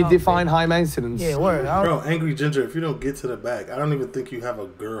you. Can you define high maintenance? Yeah, word. Bro, Angry Ginger, if you don't get to the back, I don't even think you have a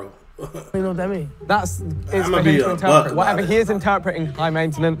girl. You know what that means? It's I'ma for be him to a interpret. buck Whatever about he is interpreting high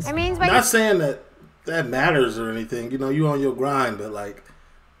maintenance. It means Not saying that matters or anything. You know, you on your grind, but like,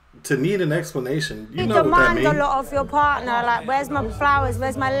 to need an explanation, you know what that demand means. a lot of your partner. Like, where's my flowers?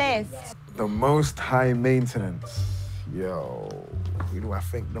 Where's my lift? The most high maintenance. Yo, you know, I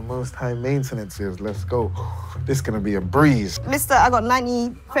think the most high maintenance is. Let's go. This is gonna be a breeze. Mister, I got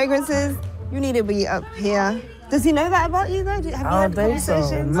 90 fragrances. You need to be up here. Does he know that about you, though? Have you had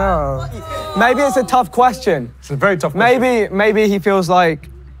conversations? No. Maybe it's a tough question. It's a very tough question. Maybe he feels like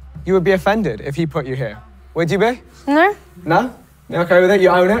you would be offended if he put you here. Would you be? No, No? You okay with it? You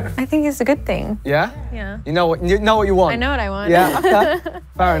own it? I think it's a good thing. Yeah? Yeah. You know what you want? I know what I want. Yeah, okay.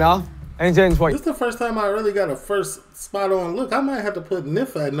 Fair enough. And James, what? This is the first time I really got a first spot on look. I might have to put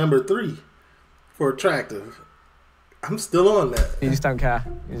Nif at number 3 for attractive. I'm still on that. You just don't care.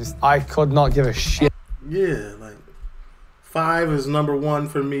 I could not give a shit. Yeah, like 5 is number 1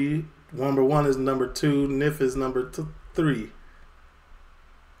 for me. Number 1 is number 2. Nif is number 3.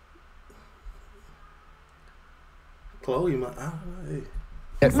 Chloe, hey.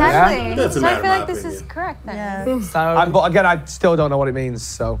 Exactly. Doesn't So I matter, feel my like this opinion. is correct then. But again, I still don't know what it means,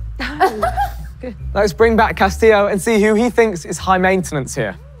 so. Let's bring back Castillo and see who he thinks is high maintenance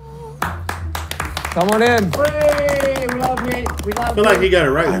here. Come on in. I feel like he got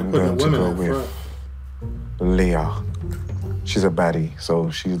it right. I'm Putting going the to women go in with front. Leah. She's a baddie, so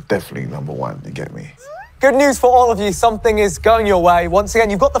she's definitely number 1, you get me? Good news for all of you, something is going your way. Once again,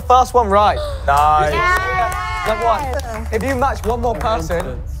 you've got the first one right. Nice. Number 1, if you match one more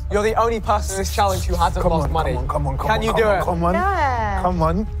person, you're the only person in this challenge who hasn't lost money. Come on, Can you do it? Come on. Yeah. Come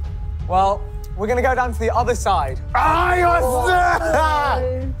on. Well, we're gonna go down to the other side.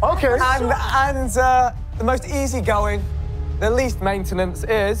 Okay. And the most easygoing, the least maintenance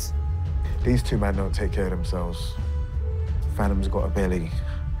is... These 2 men don't take care of themselves. Phantom's got a belly.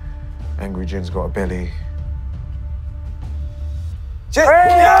 Angry Jin's got a belly. Come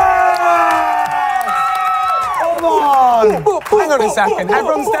on! Hang on a second.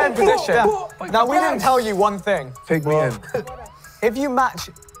 Everyone stay in position. Now, we didn't tell you one thing. Take me in. If you match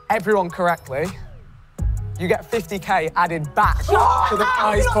everyone correctly, you get 50k added back to the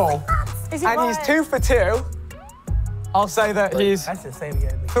prize pool. And he's 2 for 2. I'll say that he's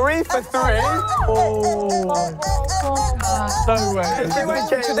 3 for 3. No way. Could you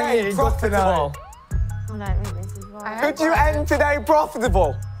end today profitable? Could you end today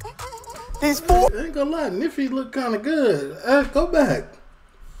profitable? He's 4. I ain't gonna lie, Niffy look kind of good. Go back.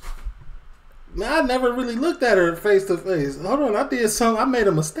 Man, I never really looked at her face to face. Hold on, I did something. I made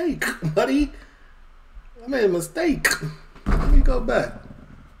a mistake, buddy. I made a mistake. Let me go back.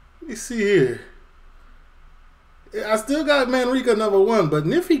 Let me see here. I still got Manrika number 1, but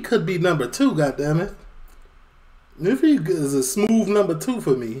Niffy could be number 2, goddammit. Niffy is a smooth number 2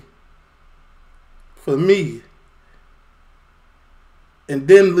 for me. For me. And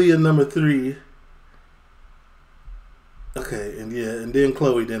then Leah number 3. Okay, and then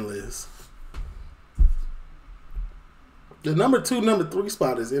Chloe, then Liz. The number 2, number 3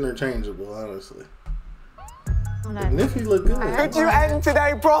 spot is interchangeable, honestly. And if he look good. Could you end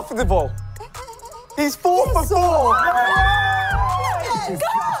today profitable? He's 4 for 4.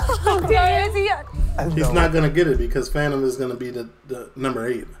 He's not gonna get it because Phantom is gonna be the number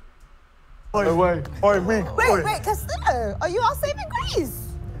 8. Wait, Castillo, are you our saving grace?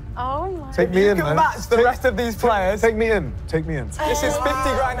 Oh my. Take me in, man. Match the rest of these players. Take me in. Take me in. This is 50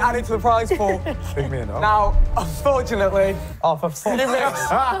 grand added to the prize pool. Take me in. Now, unfortunately, for fuck's sake. It was a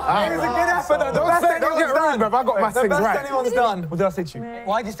good effort, though. The best anyone's done. Bruv, I got my The things best right. anyone's done. Well, did I teach you?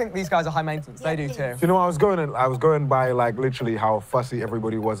 Why do you think these guys are high maintenance? They do too. You know, I was going by like literally how fussy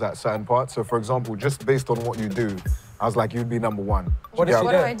everybody was at certain parts. So, for example, just based on what you do, I was like, you'd be number 1. What did you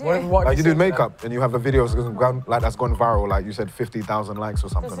do? What Like you do makeup and you have a video that's gone viral, like you said, 50,000 likes or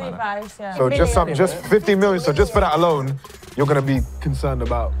something like that. So just 50 million. So just for that alone, you're gonna be concerned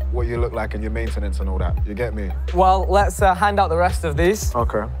about what you look like and your maintenance and all that. You get me? Well, let's hand out the rest of these.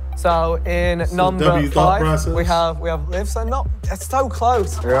 Okay. So in number 5, we have Liv. So it's so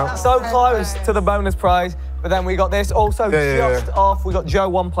close. Yeah. So close to the bonus prize. But then we got this also just off. We got Joe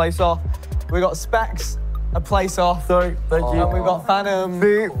 1 place off. We got Specs a place off. Sorry, thank you. And we've got Phantom.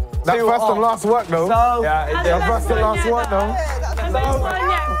 See, that first and last work though. So, yeah, it did. That first and last work though.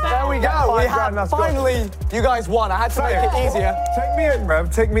 There we go. We have finally, you guys won. I had to make it easier. Take me in, bruv.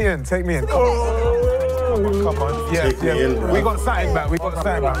 Take me in. Take me in. Come on. Yeah, yeah. We got something back. We got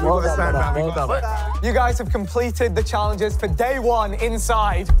something back. We got something back. You guys have completed the challenges for day 1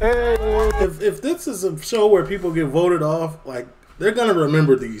 inside. If this is a show where people get voted off, like, they're gonna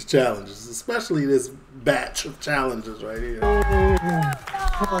remember these challenges, especially this batch of challenges right here.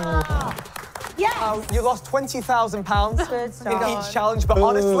 You lost £20,000 in each challenge, but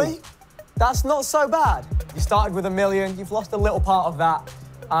honestly, that's not so bad. You started with $1 million, you've lost a little part of that.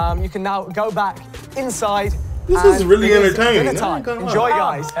 You can now go back inside. This is really entertaining. Dinner time. Enjoy,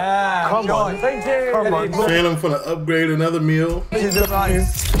 guys. Come on. Thank you. Come on. Phantom finna upgrade another meal.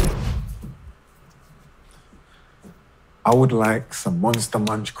 I would like some Monster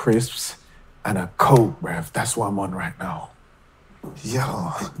Munch crisps and a Coke, bruv. That's what I'm on right now.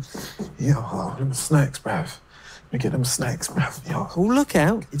 Yo, them snacks, bruv. Let me get them snacks, bruv. Yo. Oh, look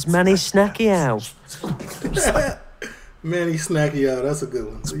out. It's Manny Snacky Owl. Manny Snacky Owl, that's a good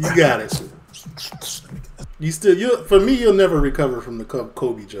one. So you got it. For me, you'll never recover from the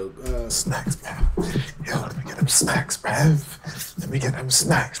Kobe joke. Snacks, bruv. Yo, let me get them snacks, bruv. Let me get them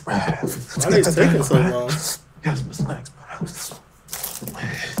snacks, bruv. Why are they taking so long? Yeah, some snacks, bruv.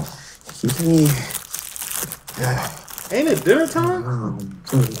 Yeah. Ain't it dinner time?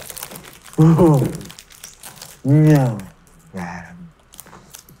 Yeah. Yeah.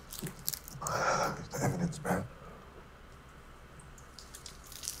 The evidence, man.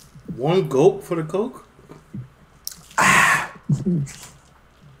 1 gulp for the Coke?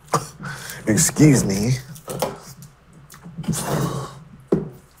 Excuse me.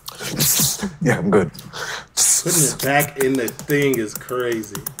 Yeah, I'm good. Putting it back in the thing is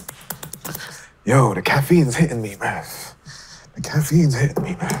crazy. Yo, the caffeine's hitting me, man. The caffeine's hitting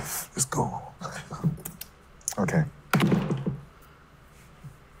me, man. Let's go. Okay.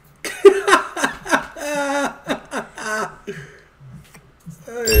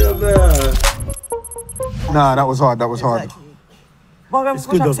 Nah, that was hard. That was hard. It's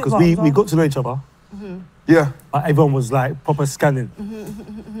good though, because we got to know each other. Yeah. Everyone was like proper scanning.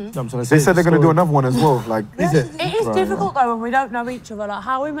 They said they're going to do another one as well. Like, is it? It is difficult though when we don't know each other. Like,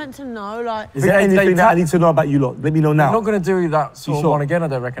 how are we meant to know? Like, Is there anything that I need to know about you lot? Let me know now. I'm not going to do that sort of one again, I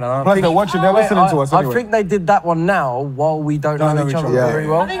don't reckon. Plus, they're watching, they're listening to us anyway. I think they did that one now while we don't know each other very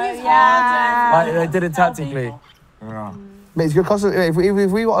well. I think it's hard. Like, they did it tactically. Yeah. Mate, it's gonna cost us, if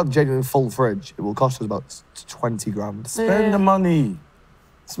we got a genuine full fridge, it will cost us about 20 grand. Spend the money.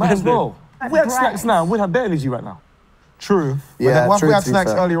 Might as well. If we had snacks now, we'd have better energy right now. True. Yeah, but once true, we had to be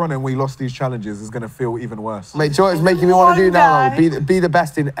snacks fair. earlier on and we lost these challenges, it's going to feel even worse. Mate, do you know what it's making me want to do now? Be the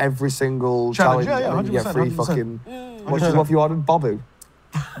best in every single challenge. Yeah, yeah, and you get 100%, free 100%. fucking. What have you ordered? Babu.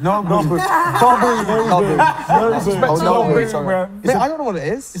 No, Babu. Babu. Oh, no, sorry. Mate, I don't know what it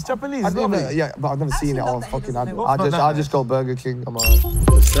is. It's Japanese. Yeah, but I've never seen it on fucking. I just go Burger King. I'm alright.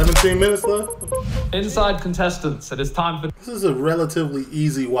 17 minutes left. Inside contestants, it is time for. This is a relatively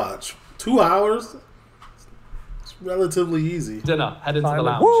easy watch. 2 hours. It's relatively easy. Dinner. Head into the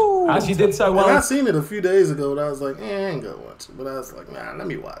lounge. As you did so well. And I seen it a few days ago, and I was like, I ain't gonna watch it. But I was like, nah, let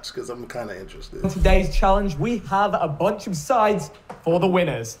me watch because I'm kind of interested. Today's challenge, we have a bunch of sides for the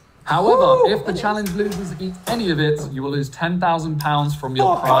winners. However, if the challenge losers eat any of it, you will lose £10,000 from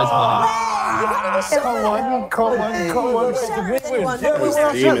your prize money. Come on.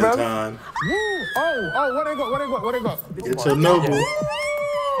 It's demon time. Oh, what they got? What they got? It's a noble.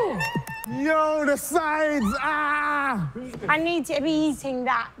 Yo, the sides. Ah! I need to be eating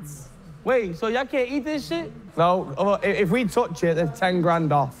that. Wait, so y'all can't eat this shit? No, if we touch it, there's 10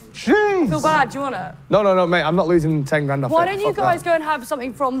 grand off. I feel bad. Do you want it? No, mate, I'm not losing 10 grand off. Why don't you guys go and have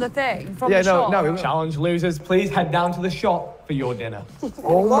something from the thing? From the shop? Challenge losers, please head down to the shop for your dinner.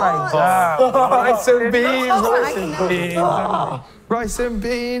 Oh my God. Rice and beans, rice and beans, rice and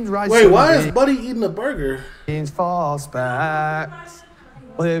beans. Wait, why is Buddy eating a burger? Beans for specs,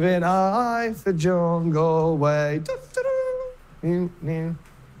 living life the jungle way.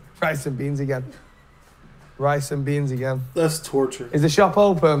 Rice and beans again. Rice and beans again. That's torture. Is the shop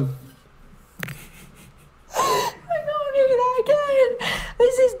open? I can't do that again.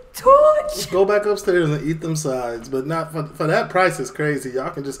 This is torture. Just go back upstairs and eat them sides, but not for that price is crazy. Y'all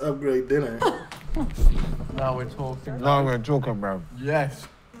can just upgrade dinner. Now we're talking. Now we're talking, bro. Yes.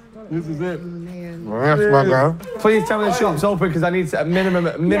 This is it. Well, that's my girl. Please tell me the shop's open because I need a minimum.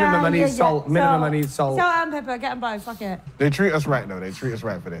 I need salt. Minimum, I need salt. Salt and pepper, get them both, fuck it. They treat us right, though. They treat us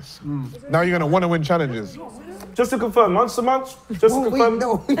right for this. Now you're going to want to win challenges. Just to confirm, once a month? Just to confirm?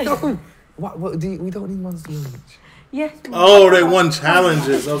 No. What we don't need monster lunch. Yes. Oh, they won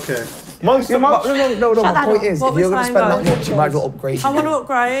challenges. Okay. Monster lunch? No. My point is, if you're going to spend that much, you might as well upgrade. I want to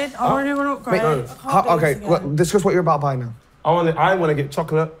upgrade. I really want to upgrade. Okay, discuss what you're about to buy now. I want to get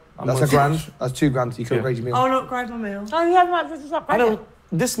chocolate. That's $1 grand. That's $2 grand. You can upgrade your meal. I want to upgrade my meal. Oh, you have my British upgrade?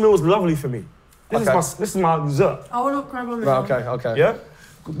 This meal is lovely for me. This is my dessert. I want to upgrade my meal. Right, okay. Yeah?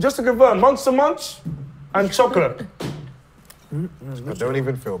 Just to confirm, Monster Munch and chocolate. I don't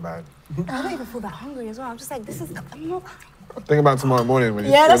even feel bad. I don't even feel that hungry as well. I'm just like, this is. I'm not. Think about tomorrow morning when,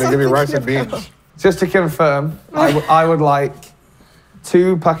 Yeah, when that's they what give you I'm rice and thinking beans. Just to confirm, I would like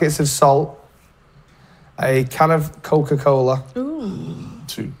 2 packets of salt, a can of Coca-Cola. Ooh.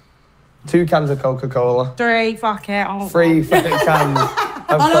 2 cans of Coca-Cola. 3, fuck it. 3 fucking cans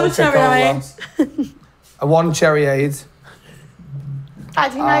of Coca-Cola. 1 Cherryade.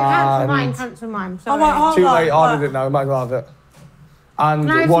 Actually, no, cancel mine. Sorry. Too late, ordered it now, we might as well have it. And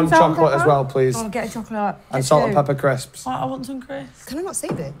Can I have 1 some salt and chocolate as pepper? well, please. I'll get a chocolate. And salt and pepper crisps. I want some crisps. Can I not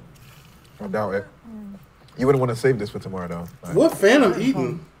save it? I doubt it. You wouldn't want to save this for tomorrow, though. Like, What Phantom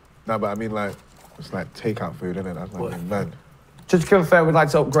eating? No, but I mean, like, it's like takeout food, isn't it? That's like, man. Just to confirm, we'd like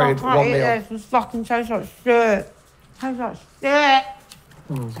to upgrade I 1 can't eat meal. this. This fucking tastes like shit. Tastes like shit.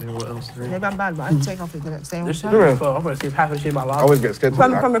 What else? Maybe I'm bad, but I take off it the next day. This is good. I'm going to see half a shit in my life. I always get scared.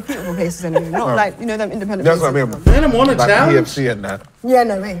 From reputable places anyway, not like, you know, them independent That's what I places. mean. Phantom won a Like challenge? PFC and that. Yeah,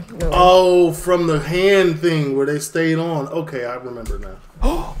 no way. No way. Oh, from the hand thing where they stayed on. Okay, I remember now.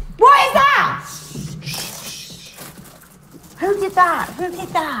 What is that? Who did that? Who did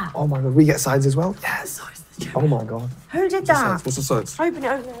that? Oh my God, we get sides as well? Yes. Oh my God. Who did that? What's the sides? Open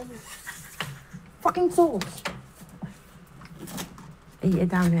it. Fucking sauce. Eat it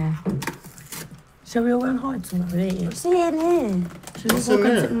down there. Shall we all go and hide somewhere and eat? What's in here? Shall we What's all in go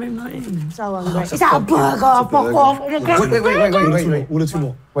there? sit in the room like eating? So hungry. Is that a burger? Fuck off. Wait. Order 2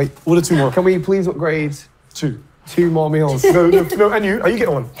 more. Wait, Order 2 more. can we please upgrade 2 more meals? No, and you? Are you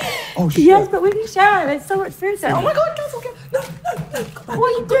getting one? Oh shit. Yes, but we can share. There's so much food there. Oh my God, no. What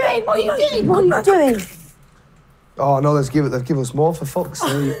are you doing? What are you doing? What are you doing? Oh no, let's give us more for fuck's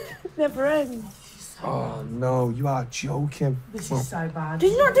sake. Never ends. Oh no, you are joking. This is so bad.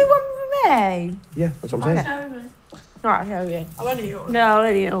 Did you not do one for me? Yeah, that's what I'm saying. Right, I'll show you. I'll only eat yours. No, I'll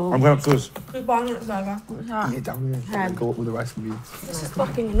let it all. I'm going upstairs. Goodbye, it's over. What's that? Yeah, down here. Go up with the rest of you. This is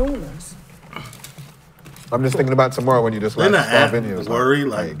fucking enormous. I'm just thinking about tomorrow when you just They're like not starve in having here. to worry.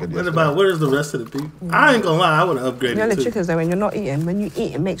 Like, what about where's the rest of the people? I ain't gonna lie, I would have You know upgraded the too. trick is though, when you're not eating, when you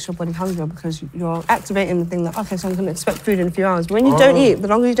eat, it makes your body hungrier because you're activating the thing that, okay, so I'm going to expect food in a few hours. But when you don't eat, the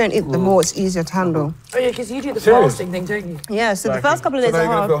longer you don't eat, the more it's easier to handle. Oh yeah, because you do the Serious? fasting thing, don't you? Yeah, so the first couple of So days now are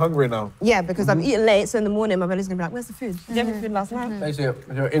you're gonna feel hard. hungry now. Yeah, because I'm eating late, so in the morning my belly's going to be like, where's the food? Did you have any food last night?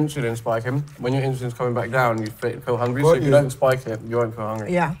 Basically, your insulin's spiking. When your insulin's coming back down, you feel hungry. So if you don't spike it, you won't feel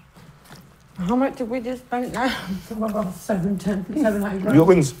hungry. Yeah. How much did we just spend now? Oh my God, 700. Your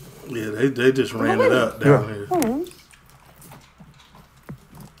wins. Yeah, they just ran it up down here.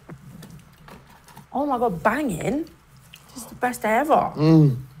 Oh my God, banging. This is the best day ever.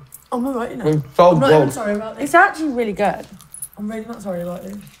 I'm alright, you know. It's so I'm not even good. sorry about this. It's actually really good. I'm really not sorry about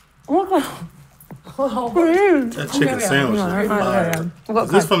this. Oh my God. That chicken sandwich is fire. Is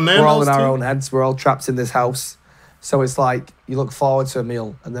this from We're all Nando's in our too? own heads. We're all trapped in this house. So it's like you look forward to a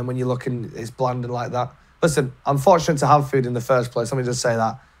meal, and then when you look and it's bland and like that. Listen, I'm fortunate to have food in the first place. Let me just say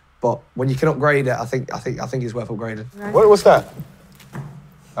that. But when you can upgrade it, I think it's worth upgrading. What's that?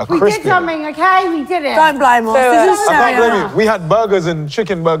 A We crispy. did something, okay? We did it. Don't blame us. This is I can't blame you. We had burgers and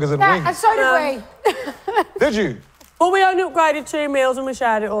chicken burgers and Yeah, wings. and so did we. Did you? Well, we only upgraded 2 meals and we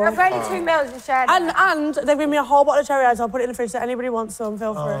shared it all. We upgraded 2 meals and shared it. And they've given me a whole bottle of Cheerios. I'll put it in the fridge so anybody wants some,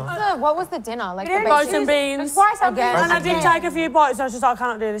 feel free. What was the dinner? Like Rice and beans. Again. And I did take a few bites, so I was just like, I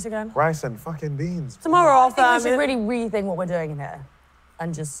cannot do this again. Rice and fucking beans. Tomorrow I'll I think we should really rethink what we're doing in here.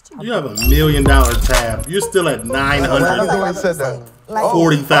 And just... You have $1 million tab. You're still at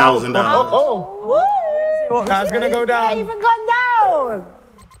 $940,000. Oh, that's gonna go down. Even gone down.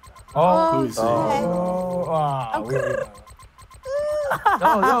 Let me see.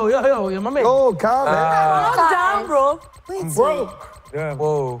 Yo, my man. Oh, calm I'm down, bro. I'm broke. Yeah.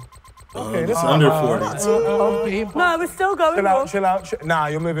 Whoa. Okay, It's under 40. No, we're still going, Chill out. Nah,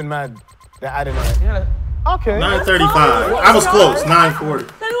 you're moving mad. They're adding it. Okay. 935. I was close. 940.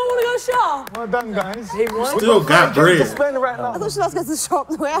 Anyone want to go shop? Well done, guys. Still got bread. I thought she was going to the shop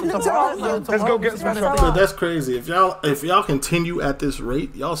the way I looked at her. Let's go get some But that's crazy. If y'all continue at this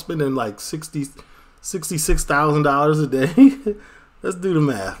rate, y'all spending like $66,000 a day. Let's do the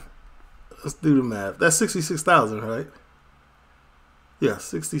math. That's 66,000, right? Yeah,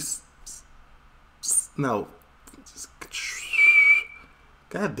 60. No.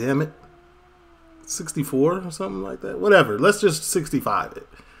 God damn it. 64 or something like that. Whatever. Let's just 65 it.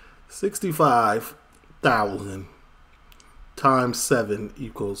 65,000 times 7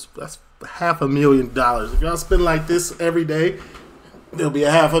 equals, that's $500,000. If y'all spend like this every day, there'll be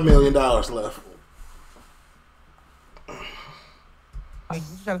 $500,000 left. You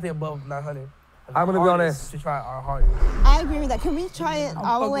trying to stay above 900. I'm gonna be honest. To try our hardest. I agree with that. Can we try it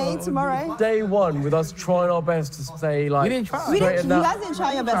our way tomorrow? Day one with us trying our best to stay like. We didn't try. You straighten up. guys didn't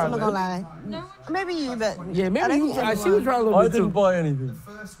try your best, I'm not gonna lie. No. Maybe you, but... Yeah, I maybe don't you think tried. She everyone- was trying a little I bit didn't too. buy anything.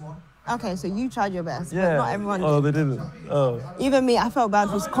 Okay, so you tried your best, Yeah. but not everyone Oh, did. they didn't. Oh. Even me, I felt bad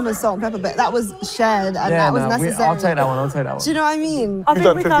for common salt and pepper, but that was shared and that was necessary. I'll take that one. Do you know what I mean? I You think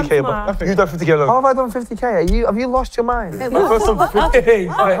done we 50k, tomorrow. bro. You done 50k alone. How have I done 50k? Have you lost your mind? Let's go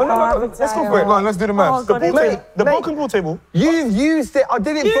for it. Let's do the maths. The broken pool table. You've used it. I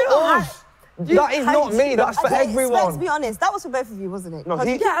did it for us. That is not me. That's for Okay, everyone. To be honest, that was for both of you, wasn't it? No, 'Cause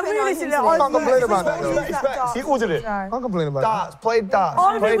he- you Yeah, put it on really, him did it. today. I Can't complain about that. Use that dart. He ordered it. Can't complain about that. Darts, played darts,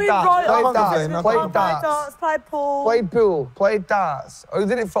 I think played we darts, right played off. darts, Played played Played darts, played pool. played pool, played darts. Oh, you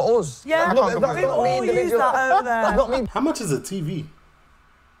did it for us. Yeah, I can't we complain. all use that over there. That's not me How much is a TV?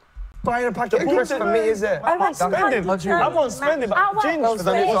 Buying a packet of buying crisps for me, is it? I like Spending. I want spending, but James Because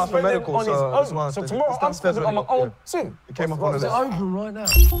I need to spending ask for medical, on his so own. that's why I So spent it. tomorrow It's I'm downstairs spending on my already. own soon. It came off one of Is it those. open right now?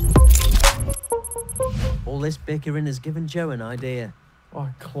 All this bickering has given Joe an idea. Oh,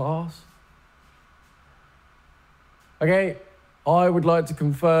 class. Okay, I would like to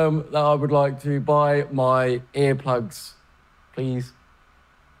confirm that I would like to buy my earplugs, please.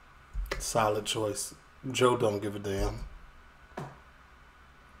 Solid choice. Joe don't give a damn.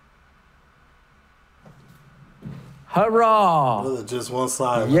 Hurrah! Really just one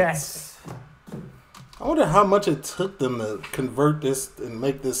side. Yes. I wonder how much it took them to convert this and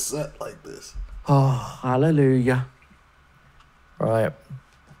make this set like this. Oh, hallelujah. Right.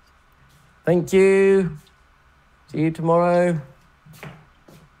 Thank you. See you tomorrow.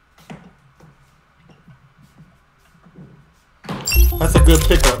 That's a good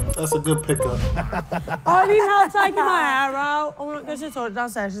pickup. That's a good pickup. I need help taking my hair out. I want to go to the toilet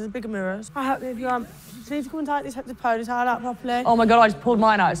downstairs. There's bigger mirrors. I hope if you just need to come and take this ponytail out properly. Oh my god, I just pulled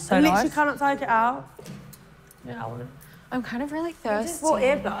mine out. It's so I literally nice. cannot take it out. Yeah, I want to. I'm kind of really thirsty. What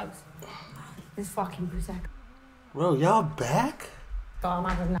earplugs? This fucking Prosecco. Bro, y'all back? Oh, I'm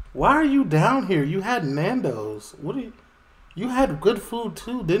having that. Why are you down here? You had Nando's. What are you? You had good food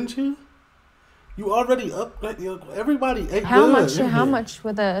too, didn't you? You already up. Everybody ate How good. much? in How here. much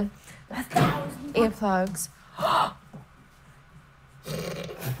were the earplugs?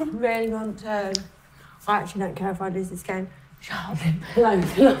 Really want to. I actually don't care if I lose this game.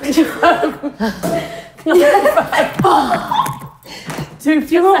 Do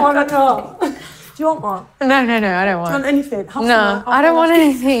you want one or not? Do you want one? No, I don't Do you want. want anything? Have No, some, I don't want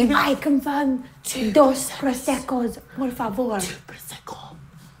anything. I confirm 2 Prosecos, por favor.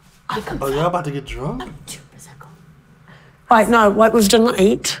 Oh, y'all about to get drunk? Wait, no, wait, we've done not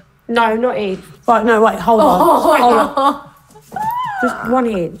eat. No, not eat. Right, no, wait, hold on. Hold on. Just one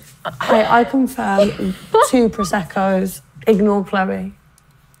each. Hey, I confirm 2 Prosecco's. Ignore Chloe.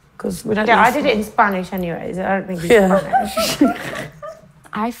 Because we don't Yeah, need I did it in Spanish anyways. I don't think it's Yeah. Spanish.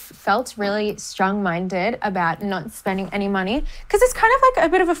 I felt really strong-minded about not spending any money because it's kind of like a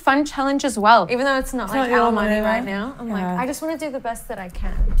bit of a fun challenge as well. Even though it's not like our money right now, I'm like, I just want to do the best that I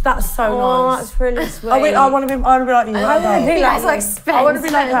can. That's so nice. That's really sweet. I want to be like you. I want to be like spend. I want to be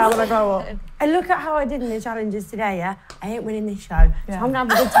like her when I grow up. And look at how I did in the challenges today, yeah? I ain't winning this show. So I'm going to have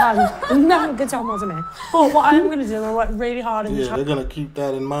a good time. I'm having a good time, wasn't it? But what I'm going to do, I'm going to work really hard in the they're going to keep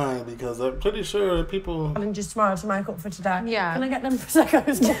that in mind because I'm pretty sure that people... challenges tomorrow to make up for today. Yeah. Can I get them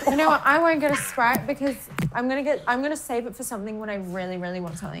Prosecco's? You know what? I won't get a Sprite because I'm gonna save it for something when I really, really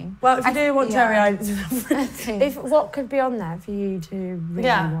want something. Well, if you do want cherry, what could be on there for you to really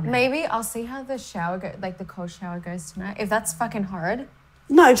want it? Maybe I'll see how the shower the cold shower goes tonight. If that's fucking hard.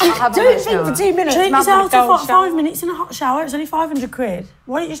 No, do have it for 2 minutes. Treat yourself to 5 minutes in a hot shower. It's only 500 quid.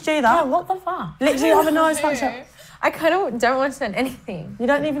 Why don't you just do that? Yeah, what the fuck? Literally have a nice hot shower. I kind of don't want to spend anything. You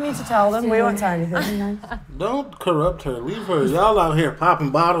don't even need to tell them. We won't say anything. Don't corrupt her. Leave her. Y'all out here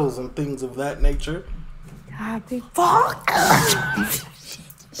popping bottles and things of that nature. Happy fuck.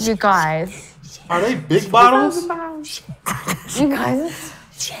 You guys. Are they big bottles? You guys.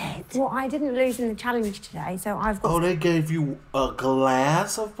 Well, I didn't lose in the challenge today, so I've got... Oh, they gave you a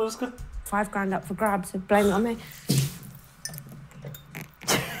glass of Prisca? $5 up for grabs, so blame it on me.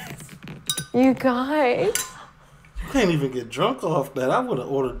 You guys. You can't even get drunk off that. I would have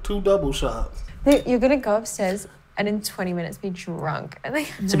ordered 2 double shots. You're gonna go upstairs and in 20 minutes be drunk.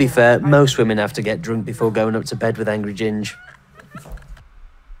 To be fair, most women have to get drunk before going up to bed with Angry Ginge.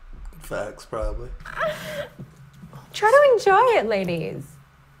 Facts, probably. Try to enjoy it, ladies.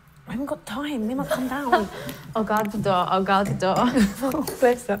 I haven't got time. They might come down. Oh, guard the door. Oh, guard the door. Oh,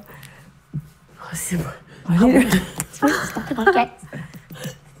 bless her. I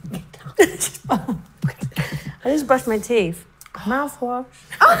just brushed my teeth. Mouthwash.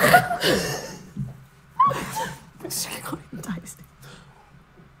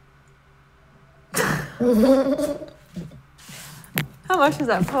 How much is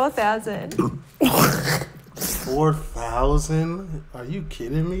that? 4,000. 4,000? Are you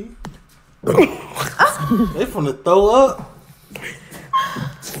kidding me? They finna throw up.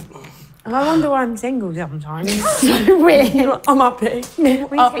 I wonder why I'm single sometimes. So weird. I'm happy.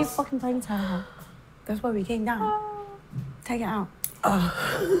 We Up. keep fucking playing Tower. That's why we came down. Take it out.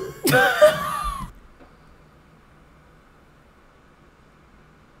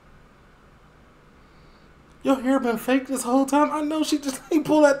 Your hair been fake this whole time? I know she just ain't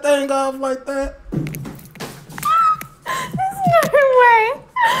pull that thing off like that. There's no way.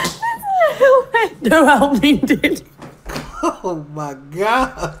 There's no way. No helping, dude. Oh my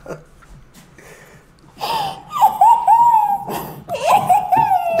God.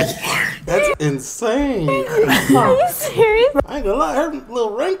 That's insane. Are you serious? I ain't gonna lie, her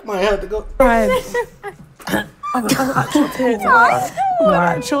little rank might have to go. Right. I've got actual tears in my eyes. I've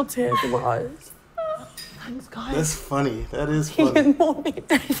got actual tears in my eyes. Thanks, guys. That's funny. That is funny. Even more than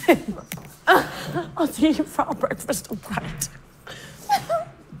anything. I'll see you for our breakfast on bread.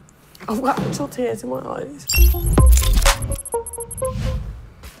 I've got actual tears in my eyes.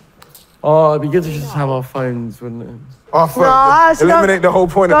 Oh, it'd be good to just have our phones, wouldn't it? Oh, fuck. Eliminate the whole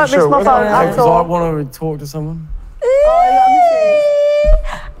point of the show. Because I want to talk to someone.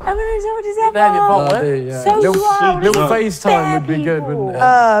 Little FaceTime would be good, wouldn't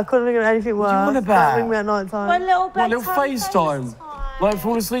it? Couldn't think of anything worse. What about? Ring me at night time. One little What, little FaceTime? Like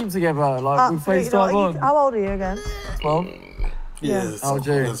fall asleep together, like we Absolutely FaceTime not. on. How old are you again? 12. Yeah, How old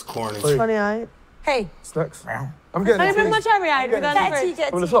are you? that's corny. 28. Hey. Snacks. I'm getting Can you it. bring my cherry out? We're going to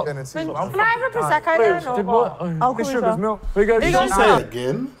From the shop. Can Can I have a Prosecco then or what? I'll Get call sugar's you. milk. We go Did she say it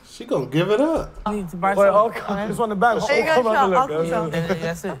again? She gonna give it up. I need to buy Wait, some. I'll come. This one the bag. There you go, Come have a shop. look. I'll call some.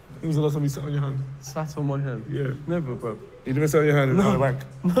 That's it. When was the last time you sat on your hand? Sat on my hand. Yeah. Never, bro. You never sat on your hand on the bank?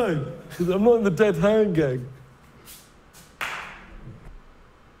 No, because I'm not in the dead hand gang.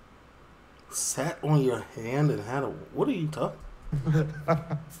 Sat on your hand and had a. What are you talking?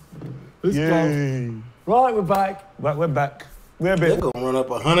 Let's go. Right, we're back. Right, we're back. We're a They're bit. gonna run up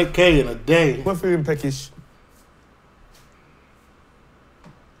 100K in a day. We're feeling peckish.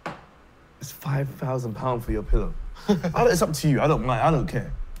 It's £5,000 for your pillow. It's up to you. I don't mind. I don't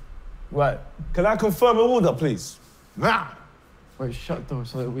care. Right. Can I confirm an order, please? Nah. Wait, shut the door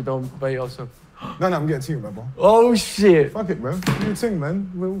so that we don't bait ourselves. No, I'm getting to you, man, bro. Oh, shit. Fuck it, man. Do your thing,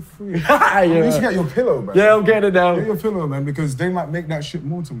 man. We're all free. Yeah. You need to get your pillow, man. Yeah, I'm getting it down. Get your pillow, man, because they might make that shit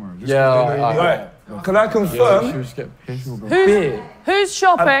more tomorrow. Just Yeah, right. Can I Yeah, confirm should we just get pissed? Who's a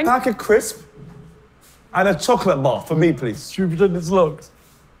shopping? pack of crisp and a chocolate bar for me, please? Should we pretend it's locked?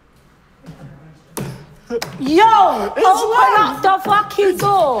 Yo! Open up the fucking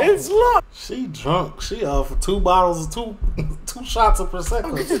door! It's locked! She drunk. She offered 2 bottles of two some shots of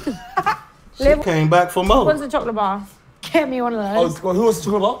Prosecco. She came back for more. What's the chocolate bar? Get me one of those. Oh, who wants a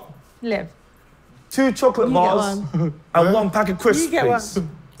chocolate bar? Liv. 2 chocolate bars and 1 pack of crisps, You get please. one.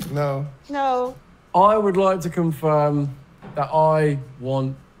 No. No. I would like to confirm that I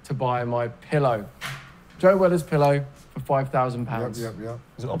want to buy my pillow. Joe Weller's pillow for £5,000. Yep.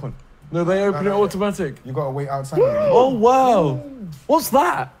 Is it open? No, they open it automatic. You gotta wait outside. Oh, wow. What's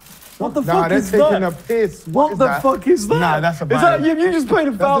that? What the fuck is that? They're taking a piss. What the fuck is that? Nah, that's a Is that you just paid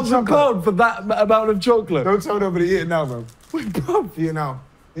That's the £1,000 for that amount of chocolate? Don't tell nobody. Eat it now, bro. Wait, bro. Eat it now.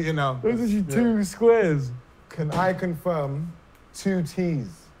 Eat it now. Those are you 2 squares. Can I confirm 2 teas?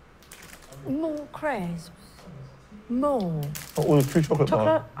 More crisps. More. All the 2 chocolate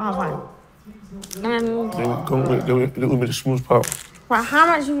Chocolate? bars. Oh, right. They will be the smallest part. Right, how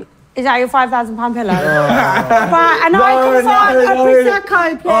much is that your £5,000 pillow? Right, and I can find a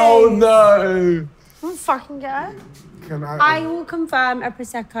Prosecco, please. Oh, no. I'll fucking go. Can I will confirm a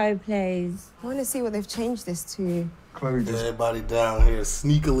Prosecco, please. I want to see what they've changed this to. Chloe just... Everybody down here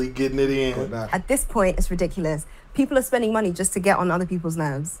sneakily getting it in. At this point, it's ridiculous. People are spending money just to get on other people's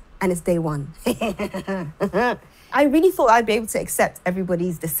nerves. And it's day one. I really thought I'd be able to accept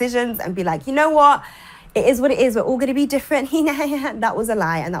everybody's decisions and be like, you know what? It is what it is. We're all going to be different. That was a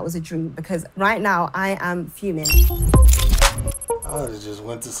lie and that was a dream because right now I am fuming. I just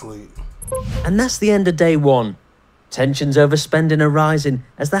went to sleep. And that's the end of day 1. Tensions over spending are rising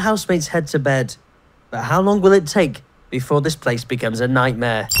as the housemates head to bed. But how long will it take before this place becomes a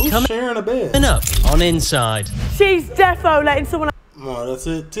nightmare? Who's sharing a bed? Coming up on Inside. She's defo letting someone... Oh, that's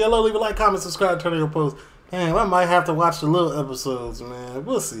it. TLO, leave a like, comment, subscribe, turn on your post. Damn, I might have to watch the little episodes, man.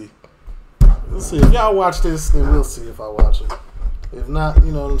 We'll see. We'll see. If y'all watch this, then we'll see if I watch it. If not,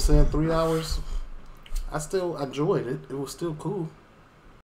 you know what I'm saying, 3 hours. I still enjoyed it. It was still cool.